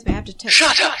have to take.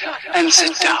 Shut up and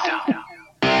sit down.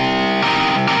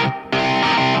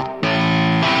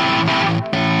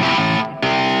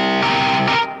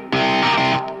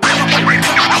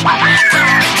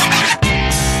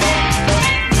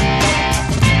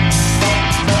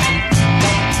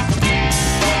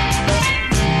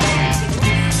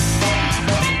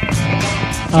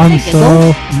 I'm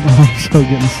so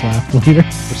getting slapped later.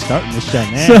 We're starting the show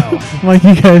now. So I'm like,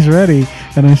 you guys ready?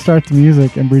 And I start the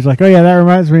music, and Bree's like, oh yeah, that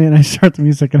reminds me. And I start the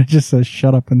music, and I just says,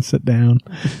 shut up and sit down.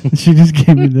 And she just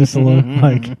gave me this look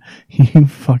like, you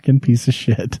fucking piece of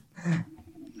shit.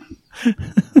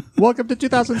 Welcome to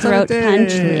 2017. Throat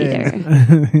punch leader.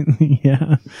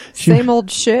 Yeah. Same old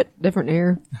shit, different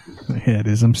air. Yeah, it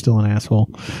is. I'm still an asshole.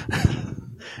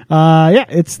 Yeah,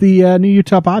 it's the New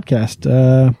Utah podcast.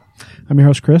 I'm your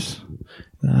host, Chris.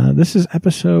 This is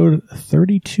episode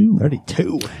 32.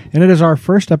 32. And it is our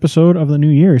first episode of the new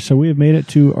year, so we have made it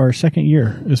to our second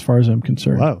year, as far as I'm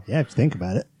concerned. Whoa, yeah, if you think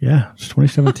about it. Yeah, it's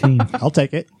 2017. I'll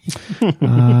take it.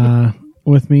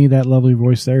 With me, that lovely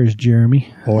voice there is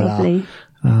Jeremy. Lovely.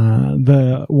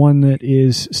 The one that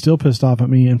is still pissed off at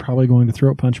me and probably going to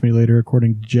throat punch me later,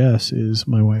 according to Jess, is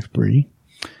my wife, Bree.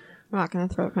 I'm not going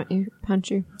to throat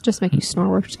punch you. Just make you snore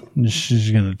worse. She's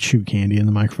going to chew candy in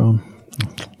the microphone.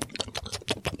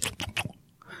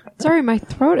 Sorry, my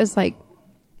throat is like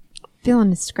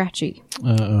feeling scratchy.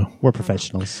 Uh-oh. We're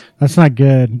professionals. That's not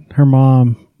good. Her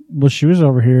mom, well, she was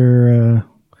over here,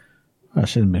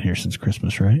 she hasn't been here since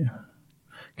Christmas, right?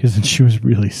 Because she was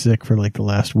really sick for like the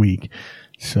last week.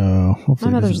 So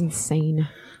hopefully My mother's insane.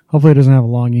 Hopefully it doesn't have a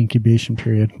long incubation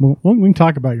period. We can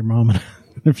talk about your mom in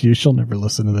a few. She'll never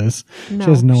listen to this. No, she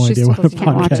has no idea what a still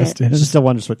doesn't podcast She is. still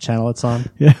wonders what channel it's on.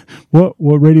 Yeah. What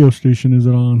radio station is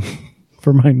it on?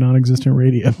 For my non-existent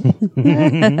radio.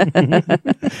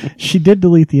 She did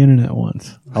delete the internet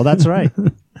once. Oh, that's right.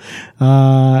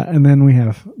 And then we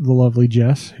have the lovely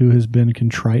Jess, who has been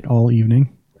contrite all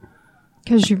evening.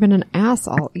 Because you've been an ass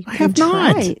all evening. I have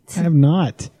not. Contrite. I have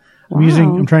not. Wow.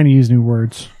 I'm trying to use new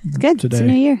words. It's good. Today. It's a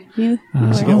new year. New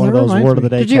So get one of those reminds word of the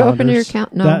me. day Did you open your calendars.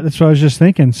 account? No. That's what I was just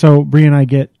thinking. So Bree and I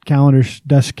get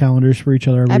desk calendars for each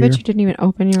other every I bet year. you didn't even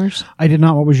open yours. I did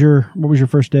not. What was your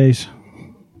first days?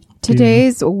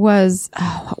 Today's was,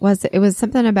 what was it? It was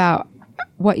something about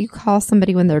what you call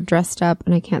somebody when they're dressed up,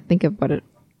 and I can't think of what it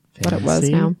was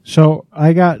Fancy. now. So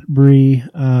I got Bree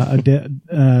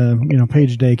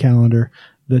page day calendar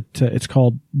that it's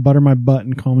called "Butter My Butt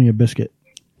and Call Me a Biscuit"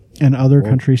 and other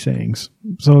country sayings.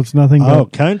 So it's nothing Oh,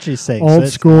 but country sayings. old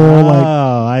That's- school, like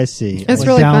Oh, I see. It's Like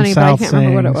really down funny, but I south can't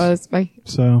remember what it was. sayings.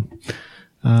 So.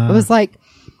 It was like,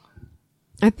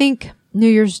 I think New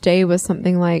Year's Day was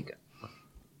something like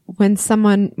when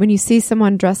you see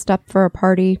someone dressed up for a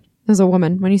party, as a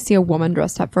woman, when you see a woman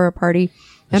dressed up for a party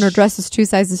and her dress is 2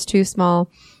 sizes too small,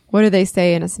 what do they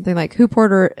say? And it's something like, who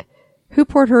poured her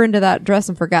into that dress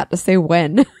and forgot to say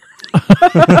when?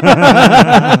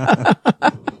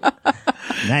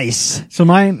 Nice. So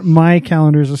my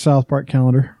calendar is a South Park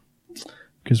calendar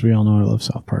because we all know I love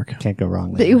South Park. Can't go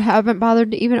wrong That there. you haven't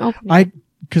bothered to even open it.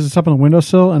 Because it's up on the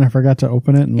windowsill and I forgot to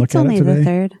open it and look It's at only it today. the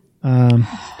third.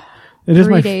 It is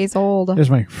 3 days old. It is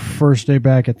my first day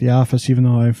back at the office, even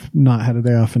though I've not had a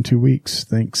day off in 2 weeks.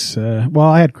 Thanks. Well,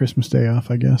 I had Christmas Day off,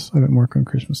 I guess. I didn't work on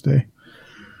Christmas Day.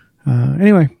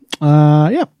 Anyway,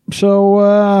 yeah.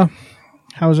 So,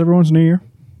 how was everyone's New Year?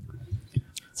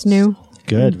 It's new.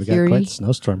 Good. We got Fury. quite a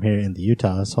snowstorm here in the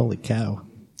Utahs. Holy cow.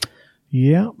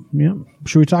 Yeah.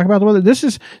 Should we talk about the weather?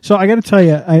 So I got to tell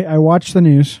you, I watched the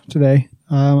news today.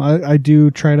 I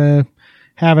do try to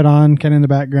have it on kind of in the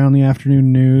background, the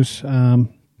afternoon news.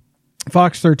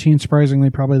 Fox 13, surprisingly,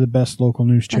 probably the best local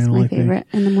news That's channel, my I think. favorite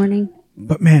in the morning.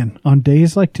 But man, on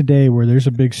days like today where there's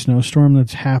a big snowstorm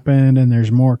that's happened and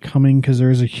there's more coming because there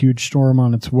is a huge storm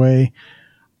on its way,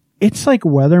 it's like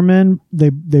weathermen,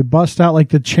 they bust out, like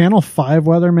the Channel 5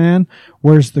 weatherman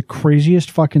wears the craziest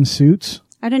fucking suits.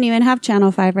 I don't even have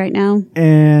Channel 5 right now.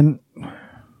 And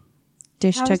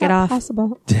Dish How is took that it off.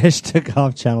 possible? Dish took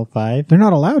off Channel 5. they're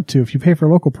not allowed to if you pay for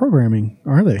local programming,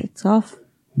 are they? It's off.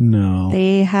 No.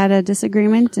 They had a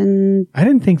disagreement and I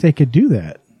didn't think they could do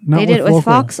that. Not they did it with local.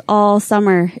 Fox all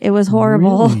summer. It was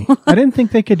horrible. Really? I didn't think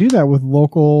they could do that with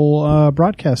local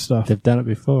broadcast stuff. They've done it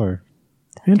before.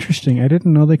 Interesting. I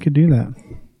didn't know they could do that.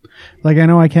 Like, I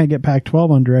know I can't get Pac-12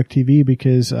 on DirecTV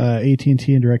because AT&T and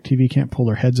DirecTV can't pull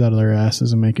their heads out of their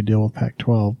asses and make a deal with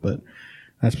Pac-12, but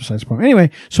that's besides the point. Anyway,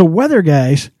 so weather,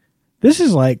 guys, this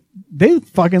is like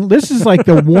This is like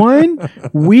the one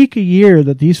week a year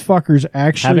that these fuckers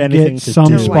actually Have anything get to some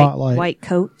do. spotlight. White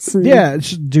coats. And Yeah,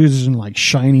 it's dudes in like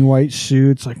shiny white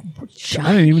suits. Like,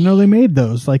 I didn't even know they made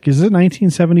those. Like, is it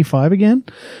 1975 again?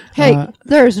 Hey,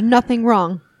 there's nothing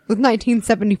wrong with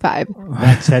 1975.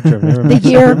 Max Headroom. Remember The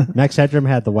year, Max Headroom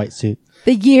had the white suit.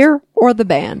 the year, or the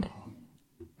band.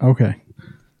 Okay.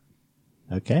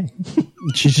 Okay.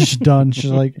 She's just done.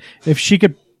 She's like, if she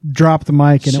could drop the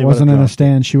mic and She it wasn't would've in a dropped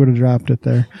stand, she would have dropped it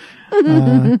there.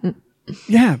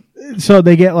 Yeah. So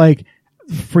they get like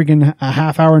freaking a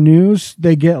half-hour news.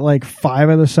 They get like 5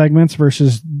 of the segments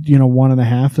versus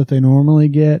 1.5 that they normally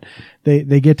get. They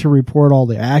get to report all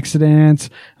the accidents.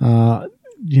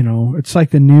 It's like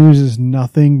the news is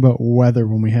nothing but weather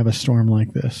when we have a storm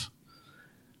like this.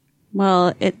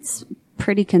 Well, it's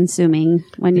pretty consuming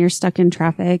when you're stuck in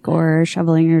traffic or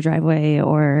shoveling your driveway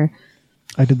or...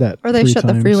 I did that. Or they 3 shut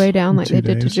the times freeway down in like 2 they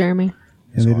did to days. Jeremy.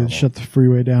 And they did shut the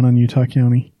freeway down on Utah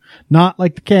County. Not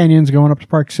like the canyons going up to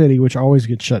Park City, which always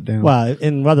gets shut down. Well,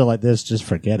 in weather like this, just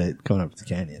forget it. Going up the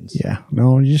canyons. Yeah,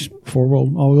 no, you just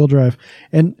all-wheel drive.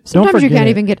 And Sometimes you can't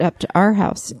even get up to our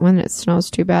house when it snows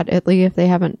too bad, Italy, if they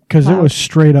haven't. because it plowed. was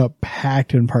straight up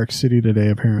packed in Park City today.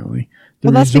 Apparently,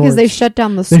 Well, that's because they shut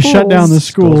down the They schools. shut down the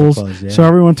schools, Schools are closed, yeah. so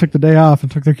everyone took the day off and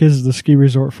took their kids to the ski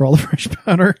resort for all the fresh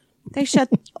powder. They shut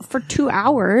for 2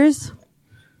 hours.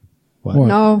 What?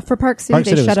 No, for Park City, Park they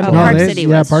City shut was them closed. down. Park City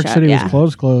was Park shut, City yeah.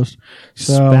 was closed.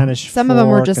 So Spanish Some of them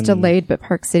were Fork just and delayed, but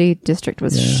Park City District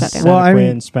was Yeah. shut down. Well, I mean-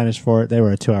 Quinn, Spanish Fort, they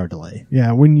were a 2-hour delay.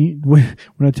 yeah, when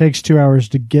it takes 2 hours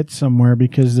to get somewhere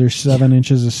because there's 7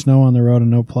 inches of snow on the road and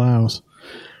no plows.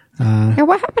 Yeah,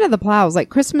 what happened to the plows? Like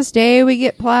Christmas Day, we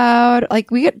get plowed.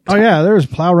 Like we get. Oh yeah, there was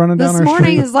plow running down This our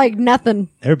morning street. is like nothing.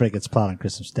 Everybody gets plowed on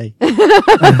Christmas Day.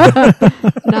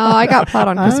 No, I got plowed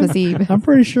on Christmas Eve. I'm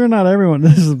pretty sure not everyone.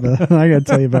 This is I got to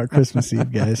tell you about Christmas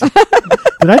Eve, guys.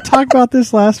 Did I talk about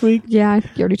this last week? Yeah,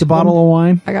 you already The told bottle them. of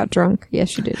wine. I got drunk.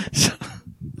 Yes, you did.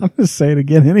 I'm going to say it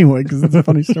again anyway because it's a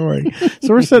funny story. So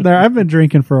we're sitting there. I've been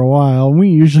drinking for a while. And we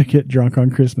usually get drunk on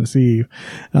Christmas Eve.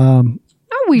 No,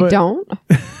 we But- don't.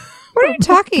 What are you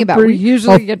talking about? We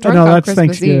usually get drunk no, on that's Christmas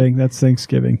Thanksgiving. Eve. That's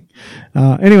Thanksgiving.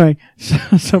 Anyway,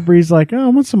 so Bree's like, oh, I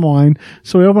want some wine.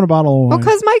 So we open a bottle of wine. Well,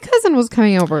 because my cousin was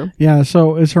coming over. Yeah,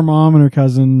 so it's her mom and her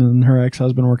cousin and her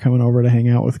ex-husband were coming over to hang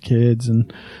out with kids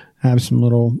and have some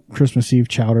little Christmas Eve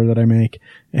chowder that I make.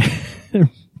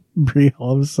 Bree,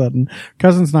 all of a sudden,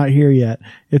 cousin's not here yet.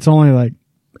 It's only like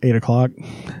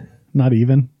 8:00, not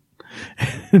even.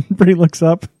 And Bree looks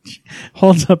up, she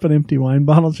holds up an empty wine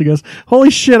bottle. She goes, "Holy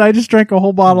shit! I just drank a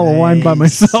whole bottle of wine by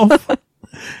myself."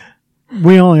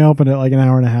 We only opened it like an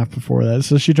hour and a half before that,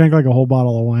 so she drank like a whole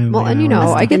bottle of wine. in Well, like and an you hour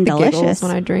know, and a I half. get the Delicious. giggles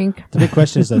when I drink. The big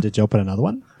question is, though, did you open another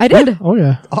one? I did. Oh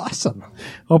yeah, Awesome.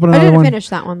 open I another didn't one. finish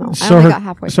that one though. I So only her, got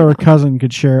halfway. so through her that one. cousin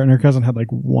could share, and her cousin had like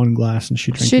one glass, and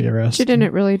she drank She, the rest. she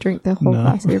didn't really drink the whole No.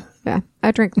 glass here. Yeah,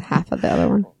 I drank half of the other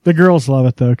one. The girls love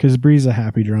it though, because Bree's a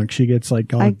happy drunk. She gets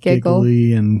like all I giggle.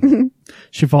 giggly and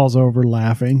she falls over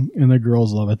laughing, and the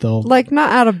girls love it though. Like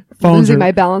not out of Phones losing are-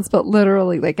 my balance, but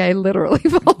literally, like I literally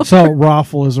fall. So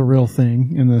raffle is a real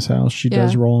thing in this house. She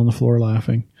does Yeah. roll on the floor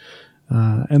laughing,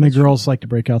 and the girls like to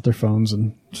break out their phones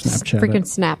and Snapchat Freaking it.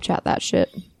 Snapchat that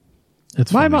shit.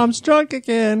 It's My funny. mom's drunk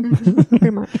again. Pretty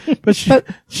much. but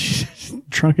she's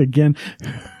drunk again.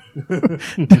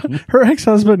 Her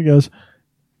ex-husband goes,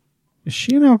 "Is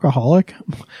she an alcoholic?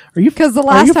 Are you?" Because the are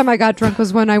last you- time I got drunk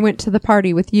was when I went to the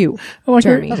party with you, I'm like,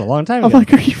 Jeremy. That was a long time I'm ago.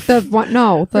 like, are you? The one,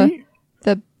 no, Are the you-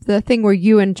 the thing where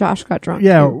you and Josh got drunk.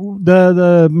 Yeah, too.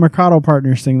 the Mercado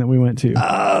Partners thing that we went to.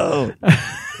 Oh.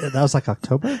 That was like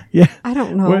October? Yeah. I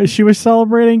don't know. Well, she was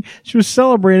celebrating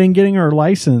getting her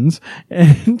license,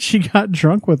 and she got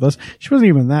drunk with us. She wasn't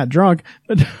even that drunk,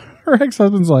 but her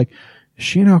ex-husband's like, "Is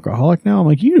she an alcoholic now?" I'm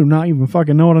like, "You do not even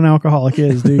fucking know what an alcoholic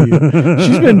is, do you?"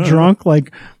 She's been drunk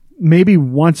like maybe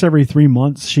once every 3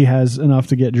 months. She has enough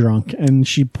to get drunk, and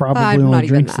she probably I'm only not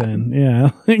even drinks that. then.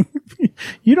 Yeah.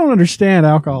 You don't understand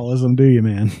alcoholism, do you,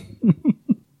 man?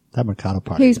 That Mercado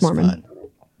party He's was Mormon. fun.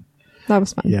 That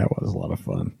was fun. Yeah, it was a lot of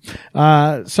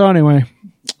fun. So anyway,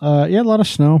 yeah, a lot of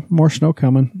snow, more snow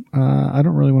coming. I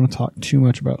don't really want to talk too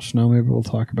much about snow. Maybe we'll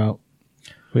talk about.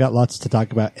 We got lots to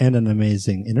talk about and an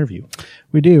amazing interview.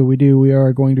 We do. We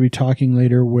are going to be talking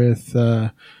later with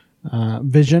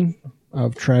Vision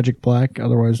of Tragic Black,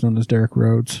 otherwise known as Derek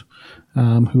Rhodes,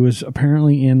 who is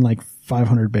apparently in like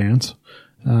 500 bands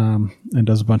and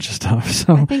does a bunch of stuff.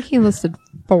 So I think he listed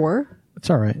 4. it's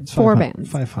all right. It's 4 500 bands.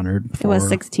 500. It was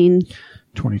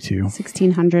 22.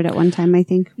 1,600 at one time, I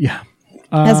think. Yeah.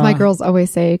 As my girls always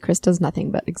say, Chris does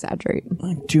nothing but exaggerate.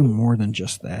 I do more than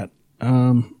just that.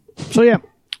 So yeah.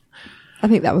 I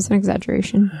think that was an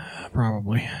exaggeration.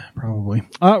 Probably.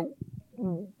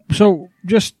 So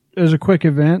just as a quick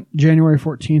event, January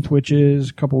 14th, which is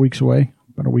a couple weeks away,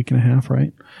 about a week and a half,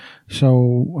 right?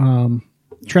 So,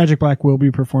 Tragic Black will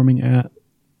be performing at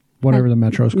whatever the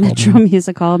Metro's called. Metro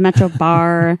Music Hall, Metro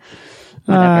Bar,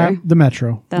 whatever. The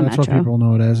Metro. That's Metro. what people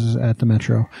know it as, is at the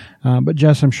Metro. But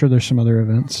Jess, I'm sure there's some other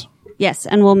events. Yes,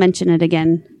 and we'll mention it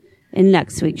again in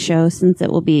next week's show since it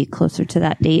will be closer to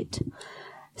that date.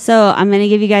 So I'm going to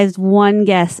give you guys one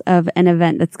guess of an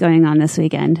event that's going on this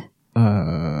weekend.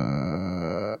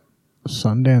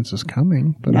 Sundance is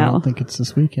coming, but I No. don't think it's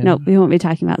this weekend. Nope, we won't be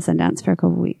talking about Sundance for a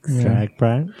couple weeks. Drag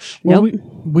brunch. Well, Nope.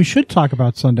 we should talk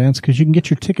about Sundance because you can get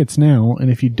your tickets now, and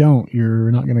if you don't,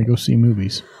 you're not going to go see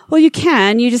movies. Well, you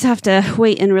can. You just have to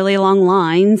wait in really long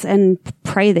lines and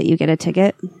pray that you get a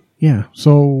ticket. Yeah,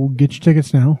 so get your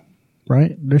tickets now,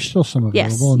 right? There's still some available.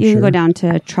 Yes, I'm you can sure. go down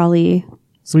to Trolley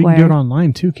So you Square. can do it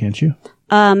online too, can't you?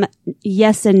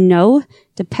 Yes and no.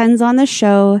 Depends on the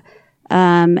show.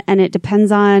 And it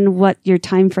depends on what your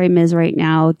time frame is right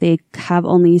now. They have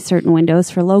only certain windows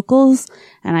for locals,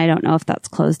 and I don't know if that's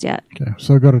closed yet. Okay,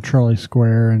 so go to Trolley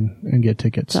Square and get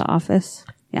tickets. The office.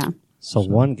 Yeah. So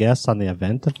one guess on the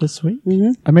event of this week?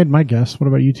 I made my guess. What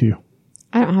about you two?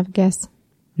 I don't have a guess.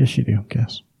 Yes, you do.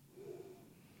 Guess.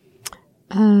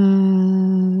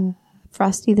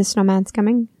 Frosty the Snowman's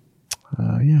coming.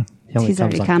 Yeah. He only He's comes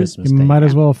already on come. Christmas You Day. might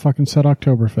as well have fucking said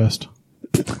Oktoberfest.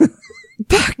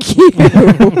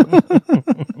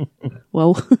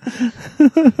 Whoa.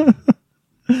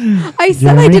 I said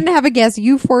I Jeremy? didn't have a guess.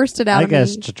 You forced it out I of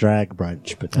guessed me. to drag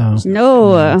brunch, but that was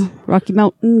No. Rocky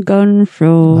Mountain Gun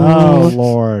Show. Oh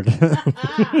Lord!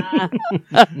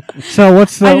 So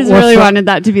what's the? I just what's really the, wanted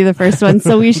that to be the first one,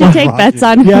 so we should take bets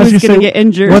on Yeah, I was who's gonna going to say, get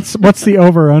injured. What's the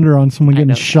over under on someone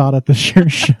getting shot at this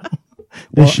year's show?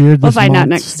 This year, We'll this find out month?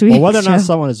 next week. Well, whether or not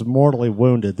someone is mortally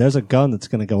wounded, there's a gun that's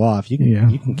going to go off. You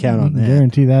can count on that.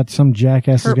 Guarantee that some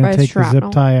jackass is Hurt going by to take the zip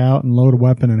shrapnel. tie out and load a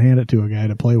weapon and hand it to a guy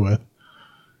to play with.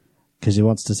 Because he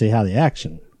wants to see how the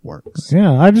action works.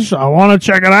 Yeah, I want to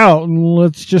check it out. And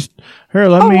let's just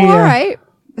let me. all right.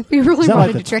 If you really Is that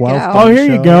wanted like to the check it 12th out. Oh, here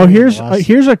you show go. in Here's the last-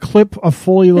 here's a clip, a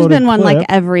fully There's loaded been one clip. like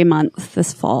every month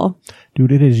this fall.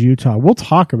 Dude, it is Utah. We'll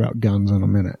talk about guns in a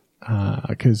minute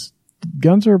because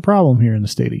guns are a problem here in the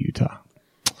state of Utah.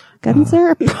 Guns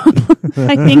are a problem,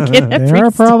 I think, in every They are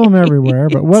a problem state. everywhere.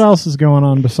 But what else is going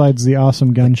on besides the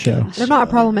awesome gun show? They're not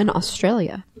a problem in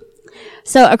Australia.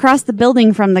 So across the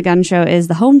building from the gun show is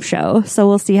the home show. So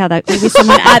we'll see how that maybe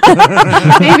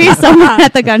someone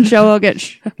at the gun show will get.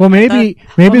 Well, maybe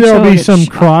home there will show be gets some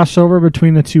shot. crossover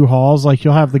between the two halls. Like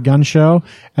you'll have the gun show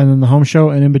and then the home show,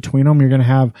 and in between them, you're going to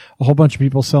have a whole bunch of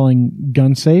people selling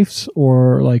gun safes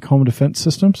or like home defense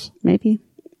systems. Maybe.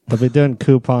 They'll be doing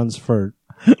coupons for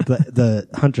the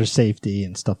hunter safety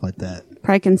and stuff like that.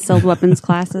 Probably concealed weapons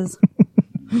classes.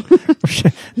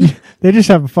 They just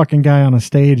have a fucking guy on a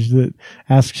stage that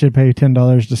asks you to pay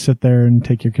 $10 to sit there and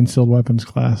take your concealed weapons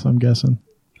class. I'm guessing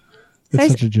it's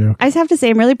such a joke. I just have to say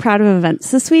I'm really proud of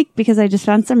events this week because I just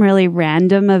found some really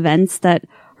random events that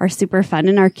are super fun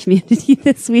in our community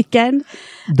this weekend.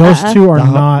 Those two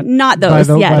are not Those.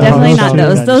 by Yeah, the definitely home not show.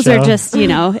 those. Those are show. just, if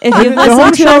The you've home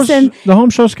listened to us show's- the home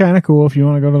show's kind of cool. If you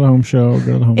want to go to the home show,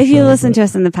 go to the home show. if you listen but- to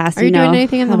us in the past, Are you know doing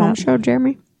anything in the how home that- show,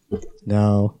 Jeremy?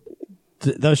 No,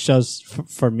 those shows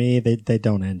for me they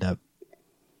don't end up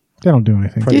they don't do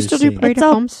anything. Do you still do producing parade It's at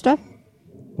all- home stuff?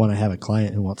 when I have a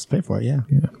client who wants to pay for it. Yeah.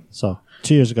 So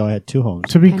 2 years ago I had 2 homes.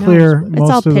 To be I know. clear, It's all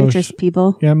most of Pinterest those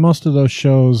people. yeah, most of those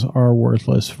shows are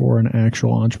worthless for an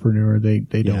actual entrepreneur. They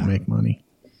Yeah. don't make money.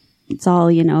 It's all,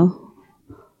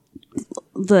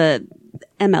 the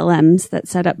MLMs that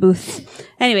set up booths.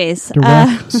 Anyways,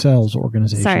 Direct sales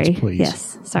organizations, sorry. please.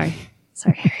 Yes. Sorry,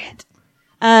 Harriet.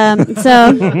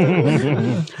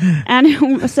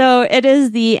 So it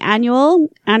is the annual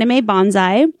Anime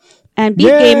Bonsai and Beat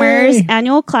Yay! Gamers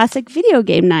annual classic video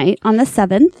game night on the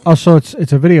 7th. Oh, so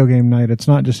it's a video game night. It's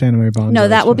not just anime bonsai. No,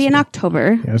 that will be in It's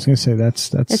October. Yeah, I was going to say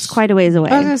that's. It's quite a ways away.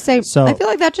 I was going to say, So- I feel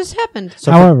like that just happened.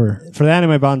 So However, for the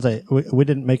anime bonsai, we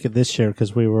didn't make it this year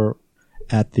because we were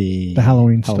at the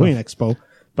Halloween Expo.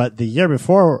 But the year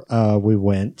before we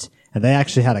went, and they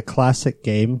actually had a classic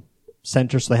game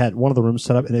center. So they had one of the rooms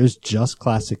set up, and it was just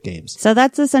classic games. So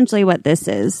that's essentially what this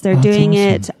is. They're That's doing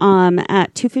awesome. it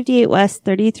at 258 West,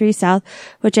 33 South,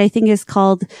 which I think is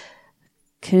called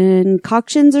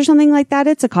Concoctions or something like that.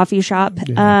 It's a coffee shop.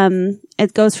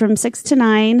 It goes from 6 to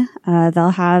 9. They'll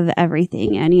have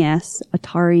everything: NES,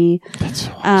 Atari. that's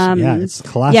awesome. Yeah, it's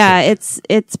classic. Yeah,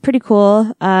 it's pretty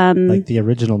cool. Like the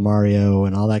original Mario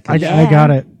and all that kind of I got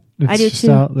it. It's I do just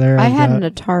too. out there. I I've had got-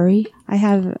 an Atari. I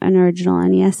have an original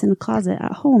NES in a closet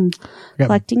at home, got-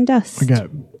 collecting dust. I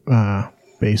got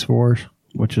Base Wars,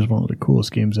 which is one of the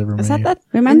coolest games ever Is made. that that?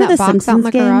 Remember in the that box out in Simpsons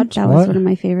the game? garage? That was What? one of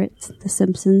my favorites. The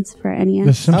Simpsons for NES.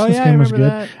 The Simpsons yeah, I game was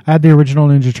remember good. that. I had the original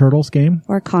Ninja Turtles game,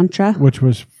 Or Contra. which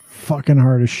was fucking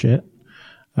hard as shit.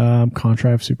 Contra,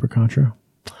 I have Super Contra.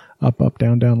 Up,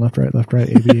 down, left, right,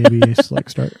 A, B, select,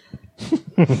 start.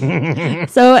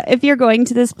 So if you're going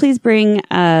to this, please bring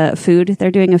food.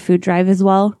 They're doing a food drive as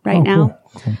well right Oh, now.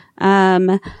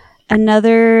 cool.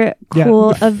 Another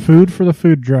cool yeah, food for the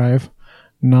food drive,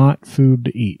 not food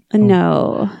to eat.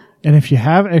 No. And if you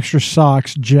have extra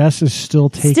socks, Jess is still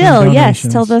taking Still, yes,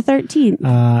 donations. till the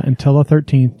 13th. Until the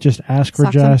 13th. Just ask for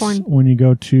Socks and Jess porn. when you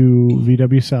go to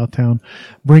VW Southtown.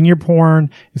 Bring your porn.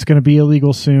 It's going to be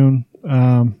illegal soon.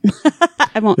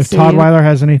 I won't If sue Todd you. Weiler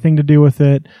has anything to do with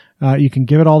it, you can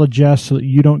give it all to Jess so that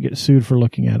you don't get sued for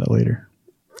looking at it later.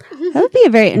 That would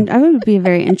be a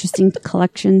very interesting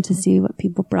collection to see what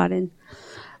people brought in.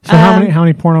 So how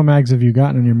many porno mags have you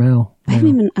gotten in your mail? I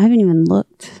haven't even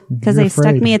looked because You're they stuck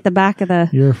afraid. me at the back of the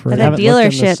You're afraid. of the Haven't looked in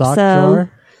the dealership. sock So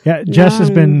drawer? Yeah, Jess has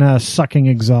been sucking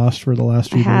exhaust for the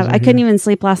last I few have. days. I couldn't even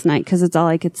sleep last night because it's all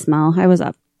I could smell. I was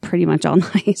up pretty much all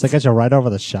night. So I got you right over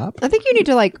the shop. I think you need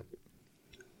to like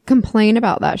complain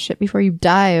about that shit before you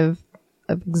die of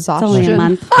It's exhaustion. only a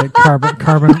month. Get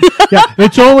carbon. Yeah,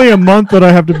 it's only a month that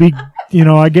I have to be.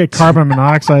 I get carbon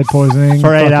monoxide poisoning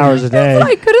For 8 Fucking- hours a day.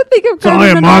 I couldn't think of It's only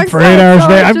a month for 8 hours a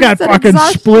day. I've got fucking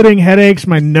splitting headaches.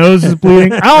 My nose is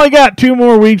bleeding. I only got 2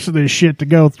 more weeks of this shit to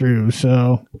go through.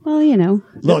 So Well,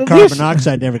 Look, carbon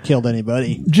monoxide never killed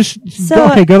anybody. just So,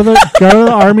 go to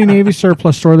the Army Navy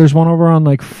surplus store. There's one over on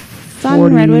like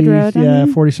on Redwood Road, I Yeah,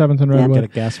 mean. 47th and Redwood. Get a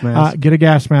gas mask. Get a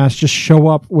gas mask. Just show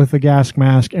up with a gas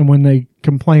mask, and when they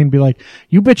complain, be like,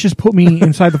 "You bitches put me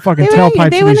inside the fucking tailpipes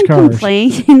they of these wouldn't cars."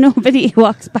 complain. Nobody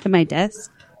walks by my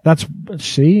desk. That's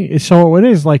so it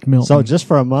is like Milton. So just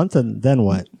for a month, and then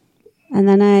what? And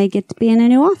then I get to be in a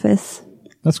new office.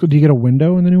 That's good. Do you get a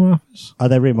window in the new office? Are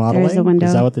they remodeling? There's a window.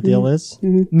 Is that what the deal is?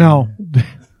 No.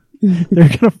 They're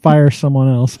going to fire someone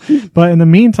else. But in the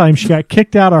meantime, she got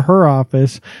kicked out of her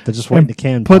office. They're just waiting to and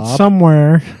can put Bob.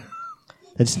 somewhere.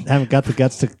 They just haven't got the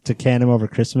guts to can him over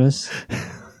Christmas.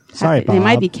 Sorry, Bob. They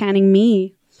might be canning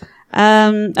me.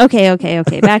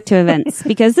 Okay. Back to events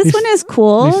because this one is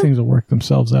cool. These things will work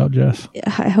themselves out, Jess.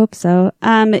 I hope so.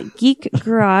 Geek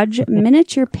Garage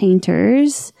Miniature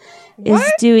Painters is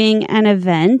doing an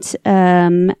event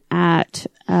at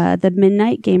the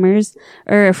Midnight Gamers,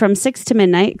 or from 6 to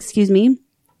midnight, the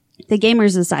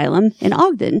Gamers Asylum in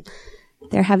Ogden.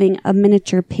 They're having a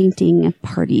miniature painting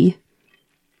party.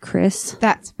 Chris?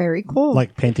 That's very cool.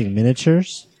 Like painting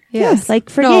miniatures, yes, Like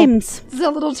for No, games. This is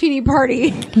a little teeny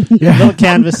party. little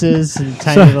canvases and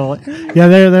tiny little. Yeah,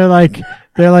 they're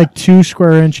like 2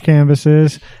 square inch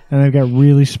canvases, and they've got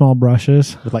really small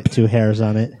brushes. With like 2 hairs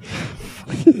on it.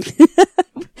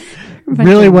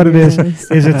 Really, what it is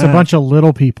it's a bunch of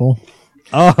little people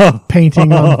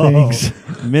painting on things.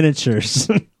 Miniatures.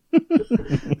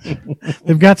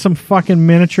 They've got some fucking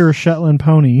miniature Shetland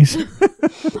ponies.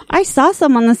 I saw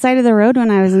some on the side of the road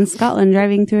when I was in Scotland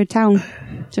driving through a town.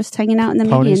 Just hanging out in the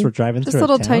Ponies median. were driving Just through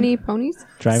little a town. tiny ponies.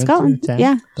 Driving Scotland, through a town.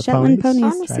 yeah, The Shetland I ponies.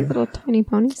 want to see little tiny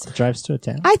ponies. Drives to a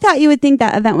town. I thought you would think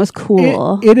that event was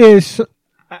cool. It is.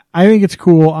 I think it's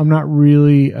cool. I'm not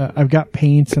really. I've got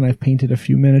paints and I've painted a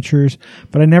few miniatures,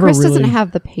 but I never Chris really. doesn't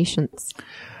have the patience.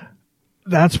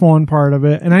 That's one part of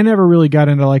it, and I never really got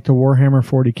into like the Warhammer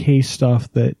 40K stuff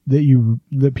that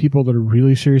people that are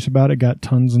really serious about it got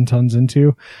tons and tons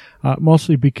into.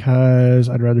 Mostly because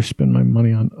I'd rather spend my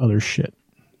money on other shit.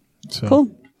 So. Cool.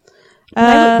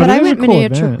 But it I is a went cool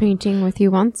miniature event. painting with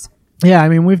you once. Yeah, I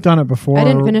mean we've done it before. I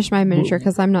didn't finish my miniature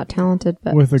because I'm not talented.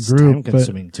 But with a It's time group, but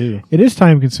consuming too. it is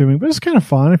time consuming, but it's kind of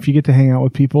fun if you get to hang out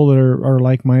with people that are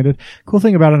like minded. Cool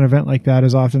thing about an event like that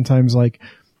is oftentimes like,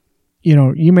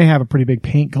 you may have a pretty big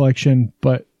paint collection,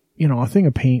 but a thing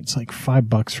of paint's like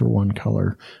 $5 for one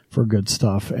color for good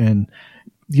stuff, and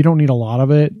you don't need a lot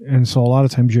of it, and so a lot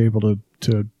of times you're able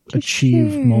to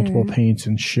achieve multiple paints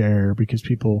and share because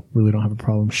people really don't have a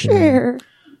problem sharing.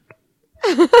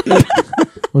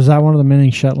 Was that one of the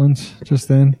many Shetlands just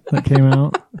then that came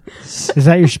out? Is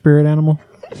that your spirit animal?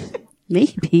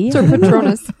 Maybe. it's our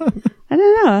Patronus. I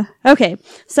don't know. Okay.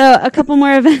 So a couple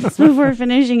more events before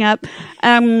finishing up.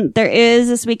 There is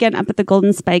this weekend up at the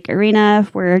Golden Spike Arena.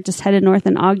 We're just headed north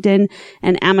in Ogden,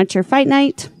 an amateur fight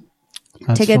night.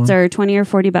 That's Tickets fun. are $20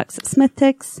 or $40 at Smith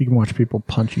Ticks. You can watch people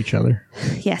punch each other.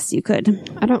 Yes, you could.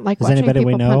 I don't like Is watching anybody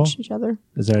we people know? punch each other.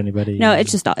 Is there anybody? No,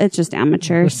 it's just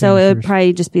amateur. Just So it would amateurs.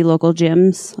 probably just be local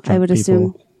gyms, I Drunk would people.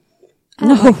 assume.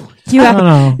 No, you I don't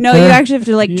know. no, you actually have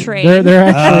to like train.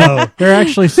 They're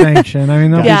actually sanctioned. I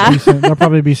mean, there'll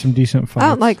probably be some decent fights. I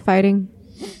don't like fighting.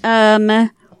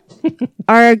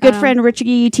 Our good friend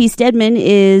Richie T. Stedman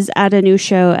is at a new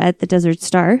show at the Desert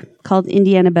Star called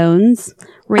Indiana Bones,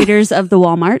 Raiders of the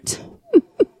Walmart.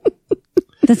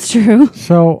 That's true.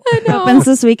 So Opens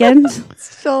this weekend.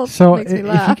 Still So makes me if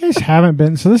laugh. you guys haven't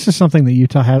been, so this is something that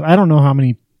Utah has. I don't know how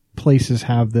many places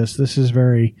have this. This is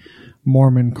very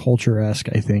Mormon culture-esque,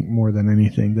 I think, more than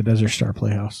anything, the Desert Star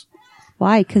Playhouse.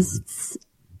 Why? Because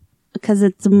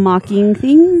it's mocking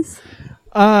things?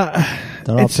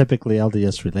 They're all typically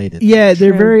LDS related. Yeah,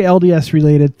 they're very LDS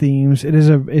related themes.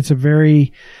 It's a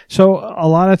very, so a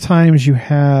lot of times you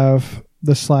have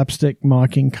the slapstick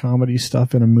mocking comedy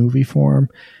stuff in a movie form.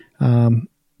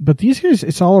 But these guys,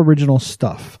 it's all original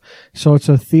stuff. So it's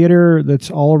a theater that's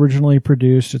all originally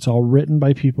produced. It's all written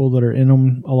by people that are in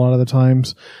them a lot of the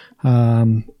times.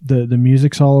 The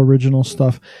music's all original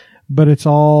stuff, but it's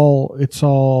all, what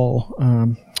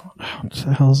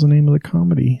the hell's the name of the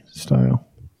comedy style?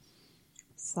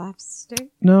 Slapstick?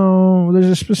 No, there's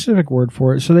a specific word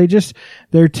for it. So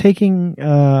they're taking,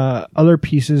 other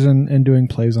pieces and doing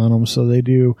plays on them. So they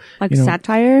do, Like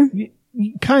satire?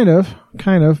 Kind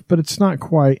of, but it's not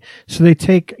quite. So they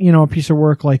take, a piece of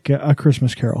work like a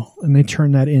Christmas Carol and they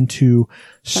turn that into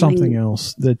something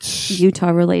else that's Utah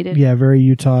related. Yeah, very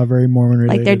Utah, very Mormon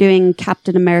related. Like they're doing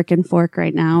Captain American Fork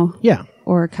right now. Yeah.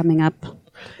 Or coming up.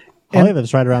 Holly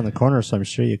lives right around the corner, so I'm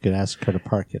sure you could ask her to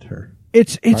park at her.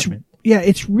 It's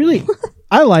really,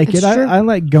 I like it. I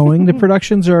like going. The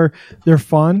productions they're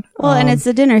fun. Well, and it's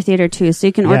a dinner theater too, so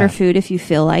you can order Yeah. food if you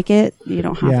feel like it. You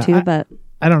don't have to, but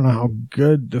I don't know how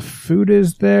good the food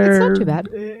is there. It's not too bad.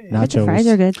 the fries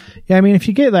are good. Yeah, I mean, if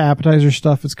you get the appetizer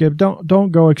stuff, it's good.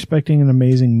 Don't go expecting an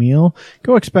amazing meal.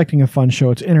 Go expecting a fun show.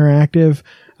 It's interactive.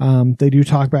 They do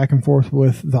talk back and forth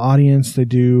with the audience. They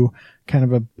do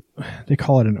kind of they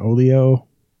call it an oleo.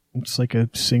 It's like a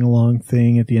sing-along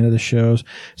thing at the end of the shows.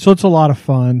 So it's a lot of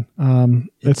fun.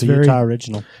 It's a very Utah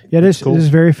original. Yeah, it is. Cool. It is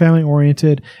very family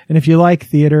oriented, and if you like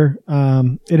theater,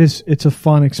 it's a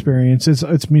fun experience.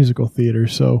 It's musical theater,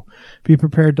 so be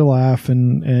prepared to laugh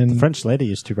and The French lady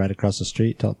used to right across the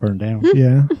street till it burned down.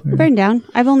 yeah, Burned down.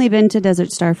 I've only been to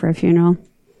Desert Star for a funeral.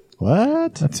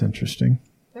 What? that's interesting.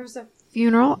 There was a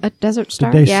funeral at Desert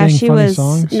Star. They Yeah, sing she funny was.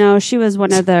 songs? No, she was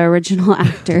one of the original They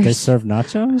actors. serve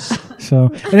nachos? So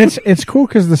and it's cool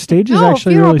because the stage is No,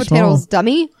 actually funeral really potatoes, small,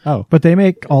 dummy. Oh. but they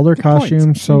make all their point.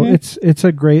 costumes. So it's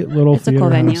a great little It's a theater cool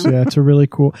venue. house. Yeah, it's a really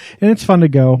cool, and it's fun to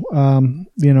go.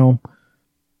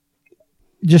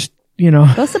 Just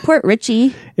Go support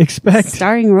Richie. expect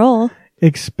Starring role.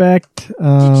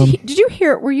 Did you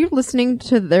hear? Were you listening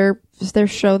to their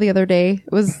show the other day?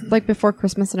 It was like before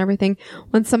Christmas and everything.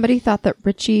 When somebody thought that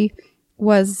Richie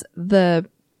was the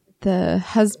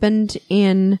husband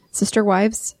in Sister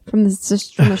Wives from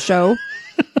the show.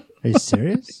 Are you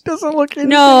serious? doesn't look anything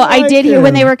No, I like did hear him.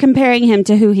 when they were comparing him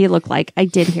to who he looked like. I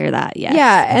did hear that. Yes.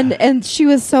 Yeah, and she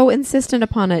was so insistent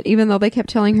upon it, even though they kept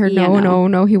telling her Yeah,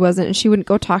 no, he wasn't, and she wouldn't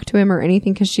go talk to him or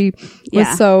anything because she was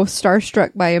Yeah. so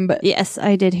starstruck by him. But Yes,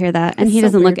 I did hear that. And It's he so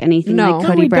doesn't look weird. anything No. like No,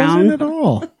 Cody he Brown. doesn't at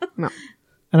all. No.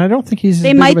 And I don't think he's as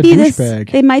They big might of a be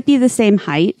douchebag. they might be the same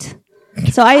height.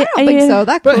 So I I don't think so.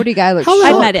 That Cody guy looks. how the I've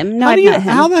hell- met him. No, how I've do you- met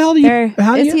him. How the hell do you? They're-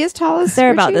 How do Is you? he as tall as They're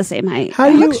Richie? about the same height. How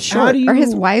do He you? looks How short. do you? Are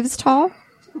his wives tall?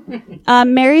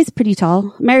 Mary's pretty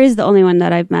tall. Mary's the only one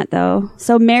that I've met though.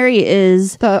 So Mary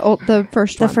is The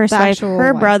first the one, first the wife. actual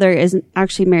Her wife. brother is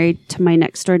actually married to my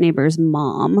next door neighbor's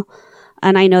mom.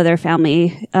 And I know their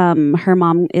family. Her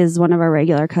mom is one of our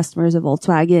regular customers of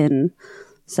Volkswagen.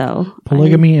 So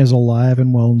Polygamy is alive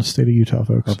and well in the state of Utah,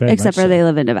 folks. Very except much for so. they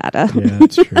live in Nevada. Yeah,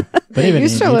 that's true. But even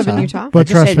used to live in Utah. But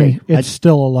just trust say me, it's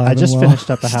still alive. I just and well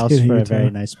finished up a house state of for a Utah. very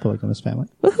nice polygamous family.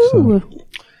 Woohoo.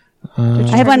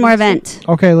 I have one more event.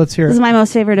 Okay, let's hear This is it. my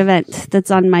most favorite event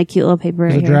that's on my cute little paper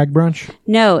Is right it here. drag brunch?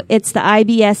 No, it's the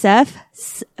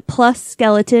IBSf plus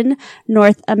Skeleton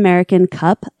North American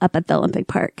Cup up at the Olympic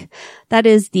Park. That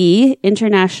is the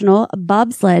International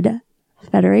Bobsled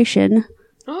Federation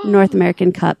North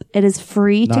American Cup. It is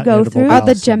free to Not go edible through. bowel Are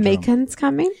the syndrome. Jamaicans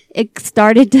coming? It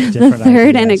started the Different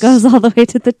 3rd and IBS. it goes all the way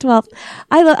to the 12th.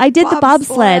 I did the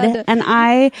Bobsled. bobsled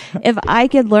and if I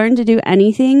could learn to do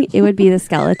anything, it would be the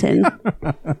skeleton.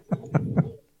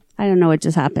 I don't know what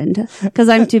just happened because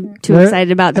I'm too There-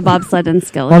 excited about the bobsled and Oh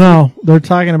skeleton. no, they're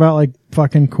talking about like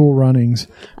fucking cool runnings.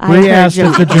 I We heard asked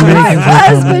if the Jamaicans. Jamaicans were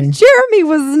Yes, but coming. Jeremy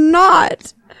was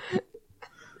not.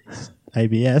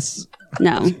 IBS.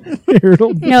 No.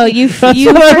 Irritable. No, you That's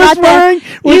you what I was forgot wondering. the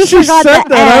When you she forgot said the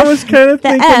that, F, I was kind of the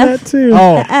thinking F. that too.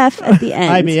 Oh, the F at the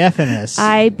end. IBFNS.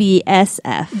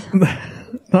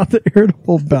 IBSF. Not the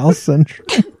irritable bowel syndrome.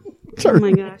 Oh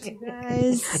my gosh, you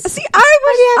guys. See,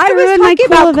 I have to was ruin my talking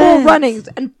cool about cool events? runnings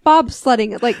and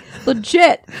bobsledding, like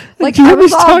legit. Like I Jeremy's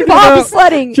was on talking about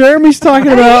bobsledding. Jeremy's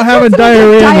talking about having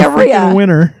diarrhea in the freaking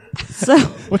winter. So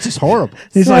Which is horrible.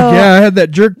 He's So- like, yeah, I had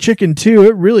that jerk chicken too.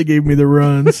 It really gave me the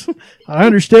runs. I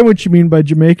understand what you mean by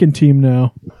Jamaican team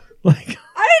now. Like,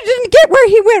 I didn't get where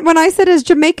he went when I said, is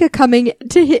Jamaica coming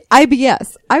to hit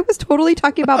IBS? I was totally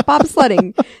talking about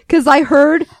bobsledding because I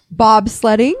heard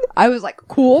bobsledding. I was like,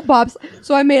 cool,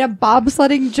 so I made a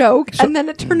bobsledding joke and then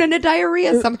it turned into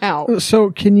diarrhea somehow. so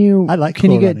can you I like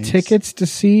can you cool get runnings. tickets to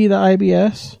see the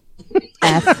IBS?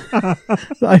 F The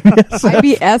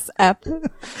IBS.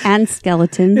 IBSF. and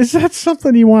skeletons. Is that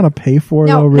something you want to pay for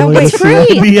No, though? no, Really? wait, to see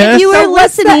free. IBS? If you were So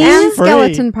what's the listening, and Free.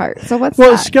 skeleton part? So what's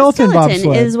well, that? skeleton Skeleton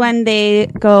bobsled. is when they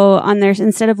go on their,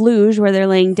 instead of luge where they're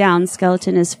laying down,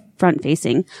 skeleton is front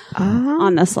facing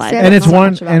on the slide. See, I and don't it's know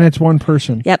one much about and it. it's one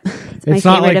person. Yep. It's my It's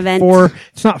not favorite like event. four.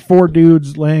 It's not four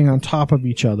dudes laying on top of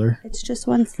each other. It's just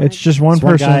one slide. It's just one It's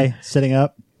one person, guy sitting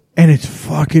up. and it's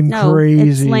fucking no, crazy.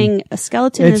 it's laying, a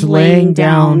skeleton It's is laying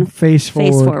down, face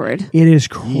forward. forward. It is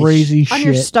crazy On shit.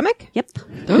 your stomach? Yep.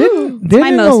 Didn't my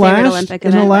in the most favorite last Olympic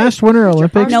in the event. last Winter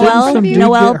Olympics, Noel- didn't some dude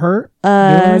Noel- get hurt?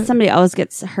 doing it? Somebody always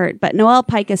gets hurt, but Noelle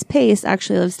Picus Pace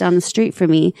actually lives down the street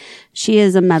from me. She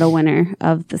is a medal winner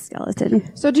of the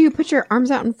skeleton. So do you put your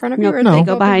arms out in front of you Nope. or No. they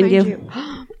Go behind you.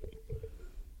 I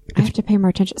have to pay more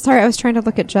attention. Sorry, I was trying to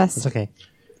look at Jess. It's okay.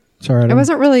 It's all right. It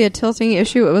wasn't really a tilting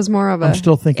issue. It was more of a. I'm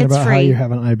still thinking It's about how free. you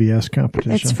have an IBS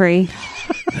competition. It's free.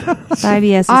 The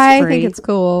IBS is I free. think it's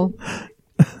cool.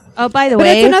 Oh, by the But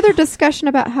way, it's another discussion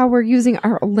about how we're using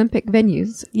our Olympic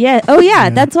venues. yeah. Oh, yeah.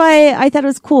 That's why I thought it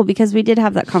was cool because we did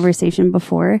have that conversation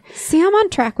before. See, I'm on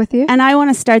track with you. And I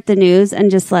want to start the news and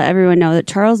just let everyone know that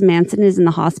Charles Manson is in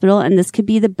the hospital, and this could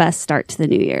be the best start to the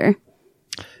new year.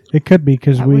 It could be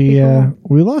because That would be cool.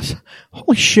 we lost.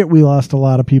 Holy shit, we lost a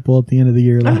lot of people at the end of the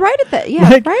year. I'm right at that. Yeah,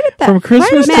 Like, right at that. from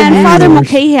Christmas right to at Man, New Father Year's.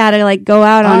 Mulcahy had to go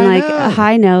out on I a know.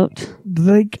 high note.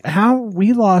 Like how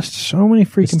we lost so many We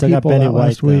freaking still got people Betty that White,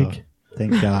 last week. though.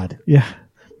 Thank God. Yeah,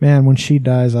 man, when she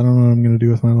dies, I don't know what I'm going to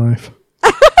do with my life.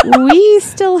 We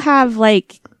still have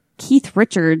Keith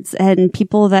Richards and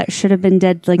people that should have been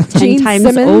dead 10 Gene times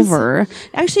Simmons? over.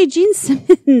 Actually, Gene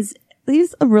Simmons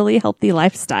leads a really healthy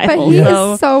lifestyle. But he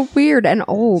so- is so weird and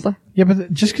old. Yeah,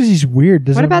 but just because he's weird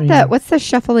doesn't. What about mean, that? What's the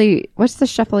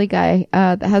shuffly guy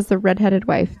that has the redheaded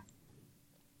wife?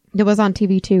 It was on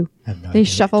TV too. I have no idea He what you're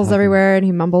shuffles talking everywhere and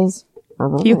he mumbles.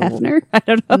 Hugh Hefner? I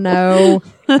don't know. No.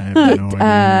 I have no idea what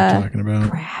you're talking about.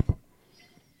 Crap.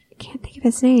 I can't think of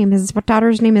his name. His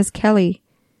daughter's name is Kelly.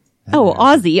 Oh,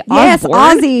 Ozzy. Yes,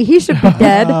 Osbourne. Ozzy. He should be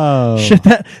dead. Oh. Shit,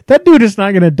 that dude is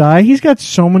not going to die. He's got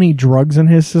so many drugs in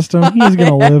his system. He's going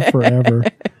to live forever.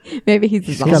 Maybe he's a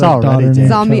He's zombie. got a already daughter dead. named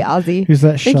Zombie Kelly. Ozzy. Who's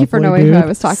that? Thank you for shuffly knowing dude? who I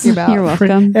was talking about. You're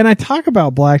welcome. And I talk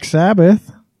about Black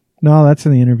Sabbath. No, that's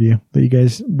in the interview. But you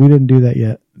guys, we didn't do that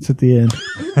yet. It's at the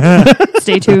end.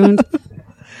 Stay tuned.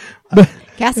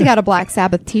 Cassie got a Black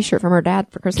Sabbath T-shirt from her dad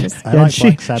for Christmas. I Yeah, like she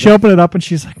Black Sabbath. she opened it up and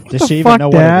she's like, "What Does the she fuck, even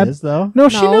know Dad?" what it is, though? No,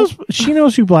 No. she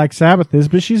knows who Black Sabbath is,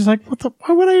 but she's like,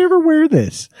 why would I ever wear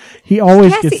this? He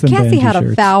always gets them Cassie band had a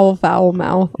t-shirts. foul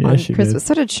mouth Yeah, on she Christmas. did.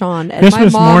 So did Sean. And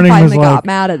Christmas my mom morning was finally got like,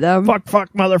 mad at them. Fuck,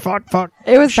 motherfuck, fuck.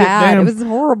 It was Shit, bad. damn. It was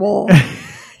horrible.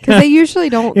 Because they usually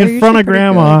don't. In they're front usually of pretty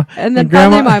Grandma. good. And then And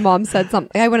Grandma- finally my mom said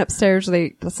something. I went upstairs.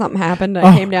 Something happened. And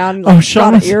I came down and got Sean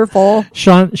an was- earful.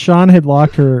 Sean had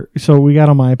locked her, so we got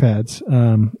them iPads,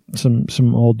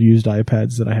 some old used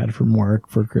iPads that I had from work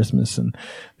for Christmas, and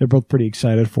they're both pretty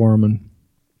excited for them. And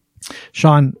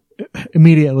Sean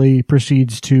immediately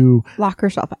proceeds to Lock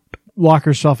herself up. lock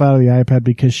herself out of the iPad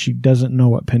because she doesn't know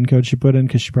what PIN code she put in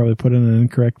because she probably put in an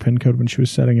incorrect PIN code when she was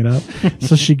setting it up.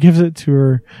 So she gives it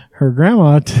to her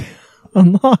grandma to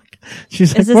unlock.